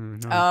just,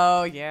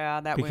 oh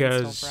yeah, that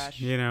because one's still fresh.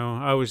 You know,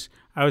 I was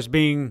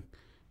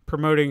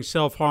promoting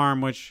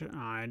self-harm, which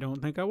I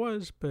don't think I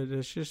was, but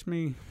it's just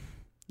me.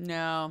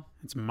 No.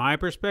 It's my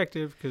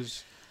perspective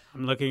because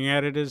I'm looking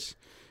at it as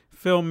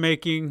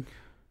filmmaking.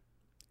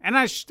 And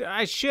I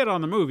shit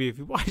on the movie. If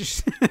you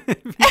watch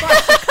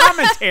the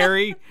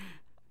commentary,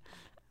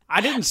 I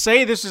didn't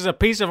say this is a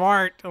piece of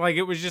art. Like,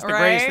 it was just the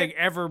greatest thing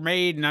ever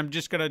made, and I'm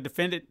just going to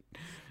defend it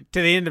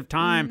to the end of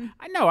time. Mm-hmm.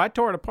 I know, I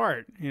tore it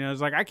apart. You know, it's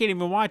like, I can't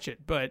even watch it,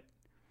 but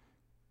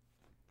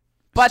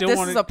this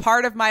is a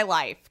part of my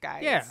life,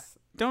 guys. Yeah.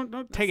 Don't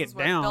take it down.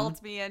 This is what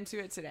built me into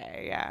it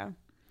today, yeah.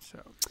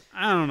 So,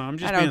 I don't know. I'm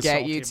just being salty. I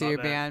don't get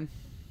YouTube, man.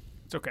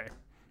 It's okay.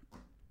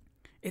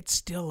 It's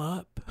still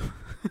up.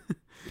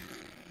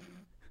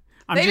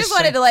 They just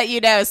wanted to let you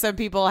know some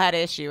people had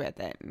issue with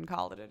it and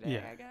called it a day,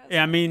 I guess.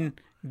 Yeah, I mean,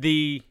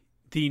 the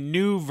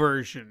new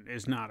version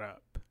is not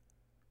up,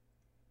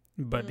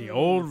 but the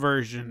old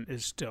version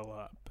is still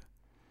up.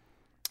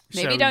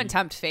 Maybe don't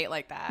tempt fate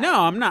like that.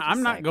 No, I'm not.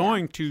 I'm not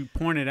going to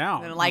point it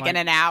out. And in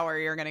an hour,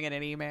 you're going to get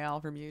an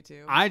email from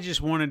YouTube. I just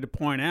wanted to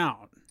point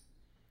out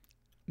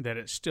that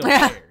it's still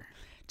there.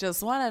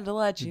 Just wanted to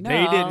let you know.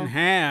 They didn't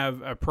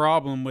have a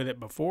problem with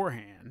it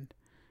beforehand,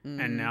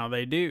 and now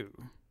they do.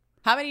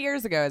 How many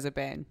years ago has it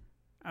been?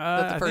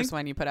 The first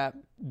one you put up?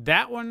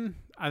 That one,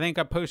 I think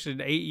I posted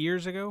 8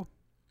 years ago.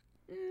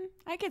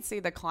 I could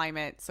see the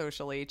climate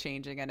socially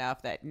changing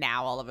enough that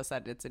now all of a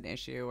sudden it's an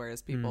issue,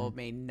 whereas people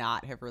may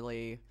not have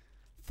really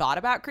thought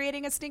about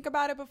creating a stink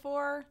about it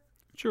before.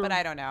 Sure. But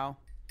I don't know.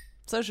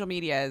 Social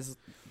media has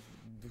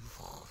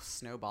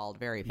snowballed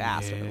very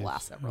fast over the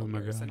last several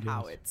years and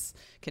how it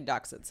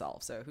conducts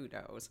itself. So who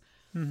knows?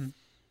 Mm-hmm.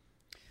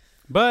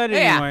 But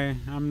anyway,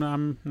 I'm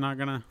not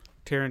going to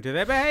tear into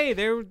that. But hey,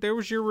 there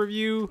was your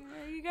review.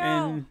 There you go.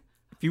 And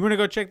if you want to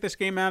go check this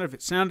game out, if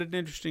it sounded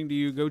interesting to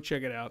you, go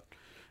check it out.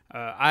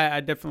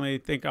 I definitely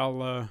think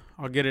I'll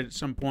get it at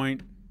some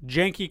point.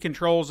 Janky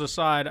controls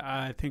aside,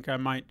 I think I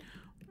might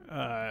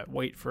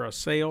wait for a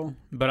sale,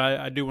 but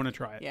I do want to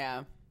try it.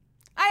 Yeah.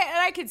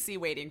 I could see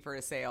waiting for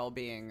a sale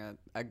being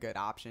a good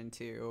option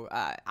too.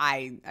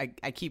 I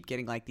keep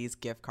getting like these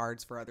gift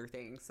cards for other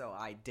things, so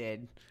I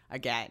did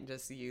again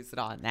just use it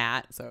on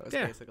that. So it was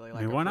basically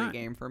like a free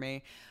game for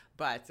me.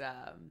 But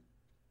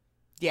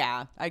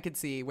yeah, I could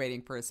see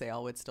waiting for a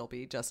sale would still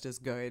be just as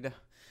good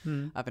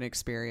of an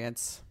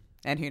experience.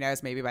 And who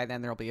knows, maybe by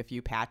then there'll be a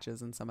few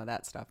patches and some of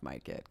that stuff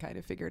might get kind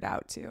of figured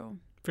out too.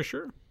 For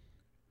sure.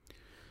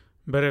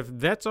 But if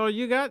that's all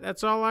you got,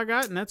 that's all I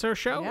got, and that's our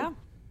show. Yeah.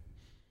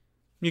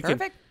 You can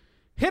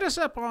hit us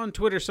up on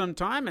Twitter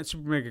sometime at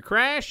Super Mega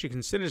Crash. You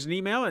can send us an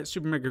email at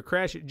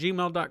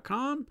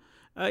supermegacrash@gmail.com.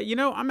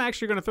 I'm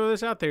actually going to throw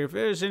this out there. If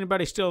there's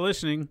anybody still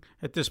listening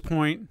at this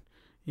point,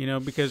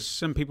 because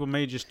some people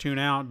may just tune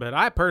out, but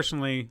I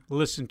personally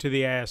listen to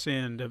the ass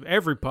end of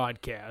every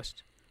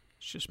podcast.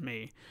 It's just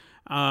me.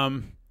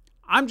 I'm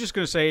just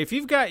going to say, if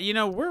you've got,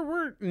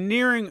 we're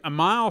nearing a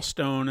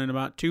milestone in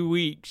about 2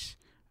 weeks.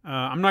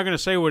 I'm not going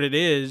to say what it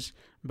is,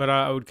 but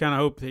I would kind of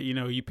hope that,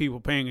 you people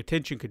paying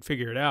attention could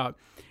figure it out.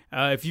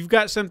 If you've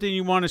got something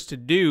you want us to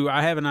do,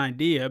 I have an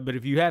idea, but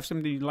if you have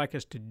something you'd like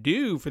us to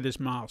do for this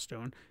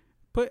milestone,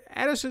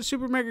 add us at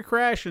Super Mega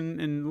Crash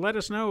and let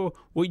us know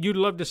what you'd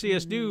love to see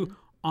us do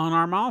on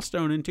our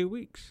milestone in 2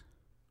 wees.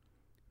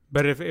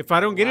 But if I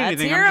don't get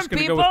anything, I'm just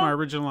going to go with my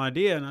original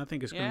idea, and I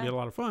think it's going to be a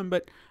lot of fun,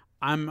 but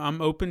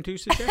I'm open to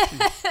suggestions.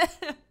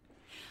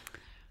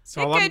 That's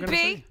all I'm going to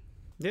say.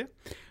 Yeah.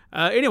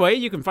 Anyway,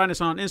 you can find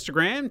us on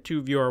Instagram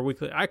to view our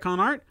weekly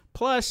icon art.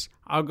 Plus,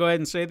 I'll go ahead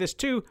and say this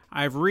too.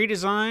 I've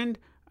redesigned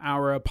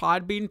our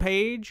Podbean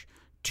page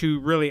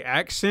to really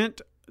accent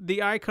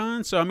the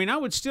icon. So, I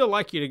would still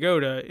like you to go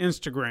to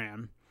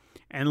Instagram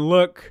and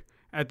look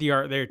at the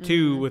art there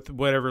too with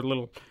whatever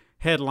little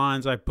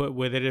headlines I put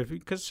with it,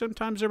 because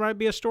sometimes there might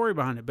be a story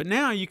behind it. But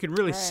now you can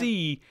really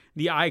see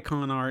the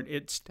icon art.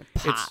 It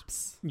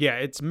pops.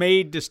 It's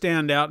made to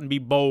stand out and be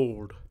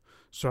bold.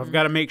 So I've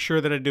got to make sure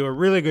that I do a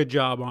really good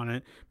job on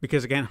it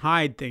because I can't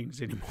hide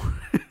things anymore.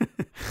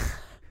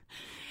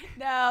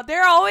 No,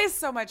 they're always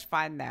so much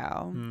fun,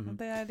 though.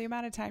 The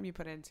amount of time you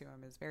put into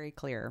them is very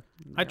clear.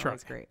 I try.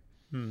 It's great.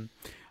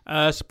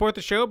 Support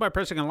the show by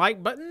pressing a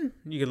like button.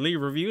 You can leave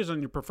reviews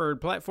on your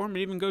preferred platform and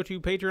even go to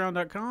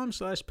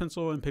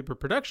patreon.com/Pencil and Paper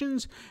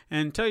Productions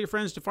and tell your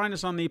friends to find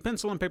us on the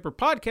Pencil and Paper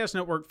Podcast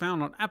Network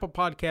found on Apple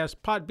Podcasts,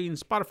 Podbean,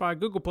 Spotify,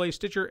 Google Play,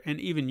 Stitcher, and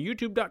even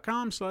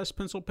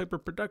youtube.com/Pencil Paper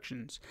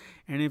Productions.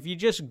 And if you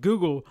just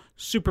Google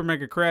Super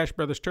Mega Crash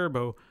Brothers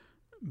Turbo,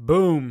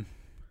 boom.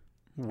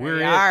 There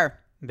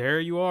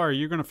you are.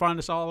 You're going to find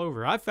us all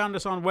over. I found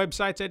us on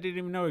websites I didn't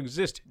even know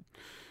existed.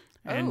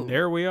 And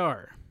there we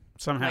are.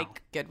 Somehow.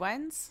 Like good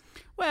ones?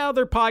 Well,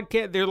 they're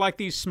like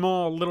these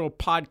small little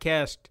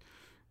podcast.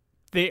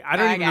 I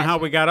don't even know how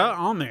we got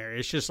on there.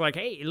 It's just like,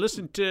 hey,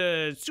 listen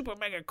to Super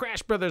Mega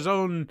Crash Brothers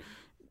on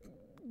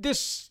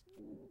this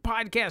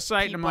podcast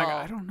site. And I'm like,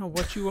 I don't know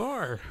what you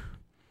are.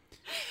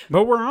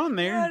 But we're on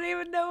there. I don't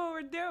even know what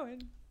we're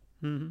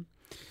doing.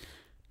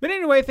 But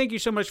anyway, thank you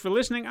so much for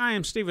listening. I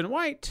am Stephen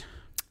White.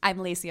 I'm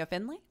Lacey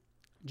Finley.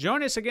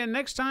 Join us again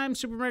next time,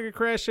 Super Mega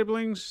Crash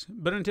siblings.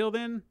 But until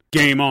then,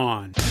 game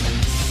on.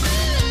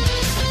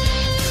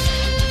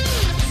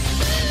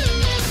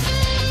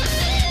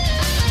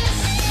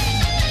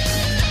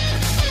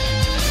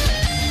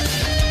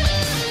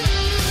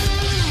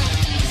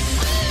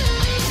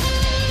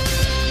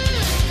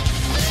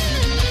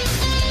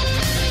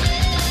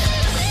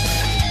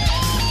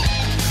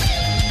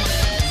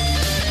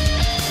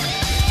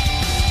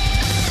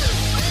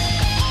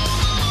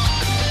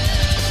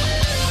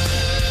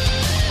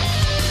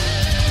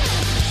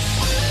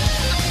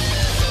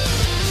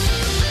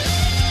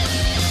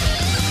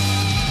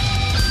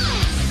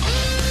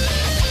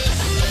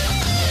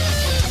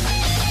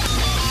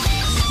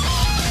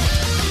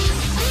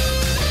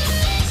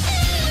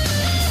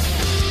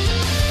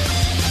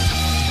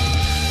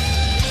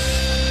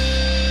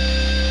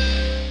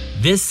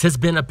 This has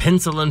been a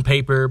Pencil and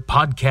Paper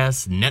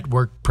Podcast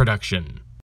Network production.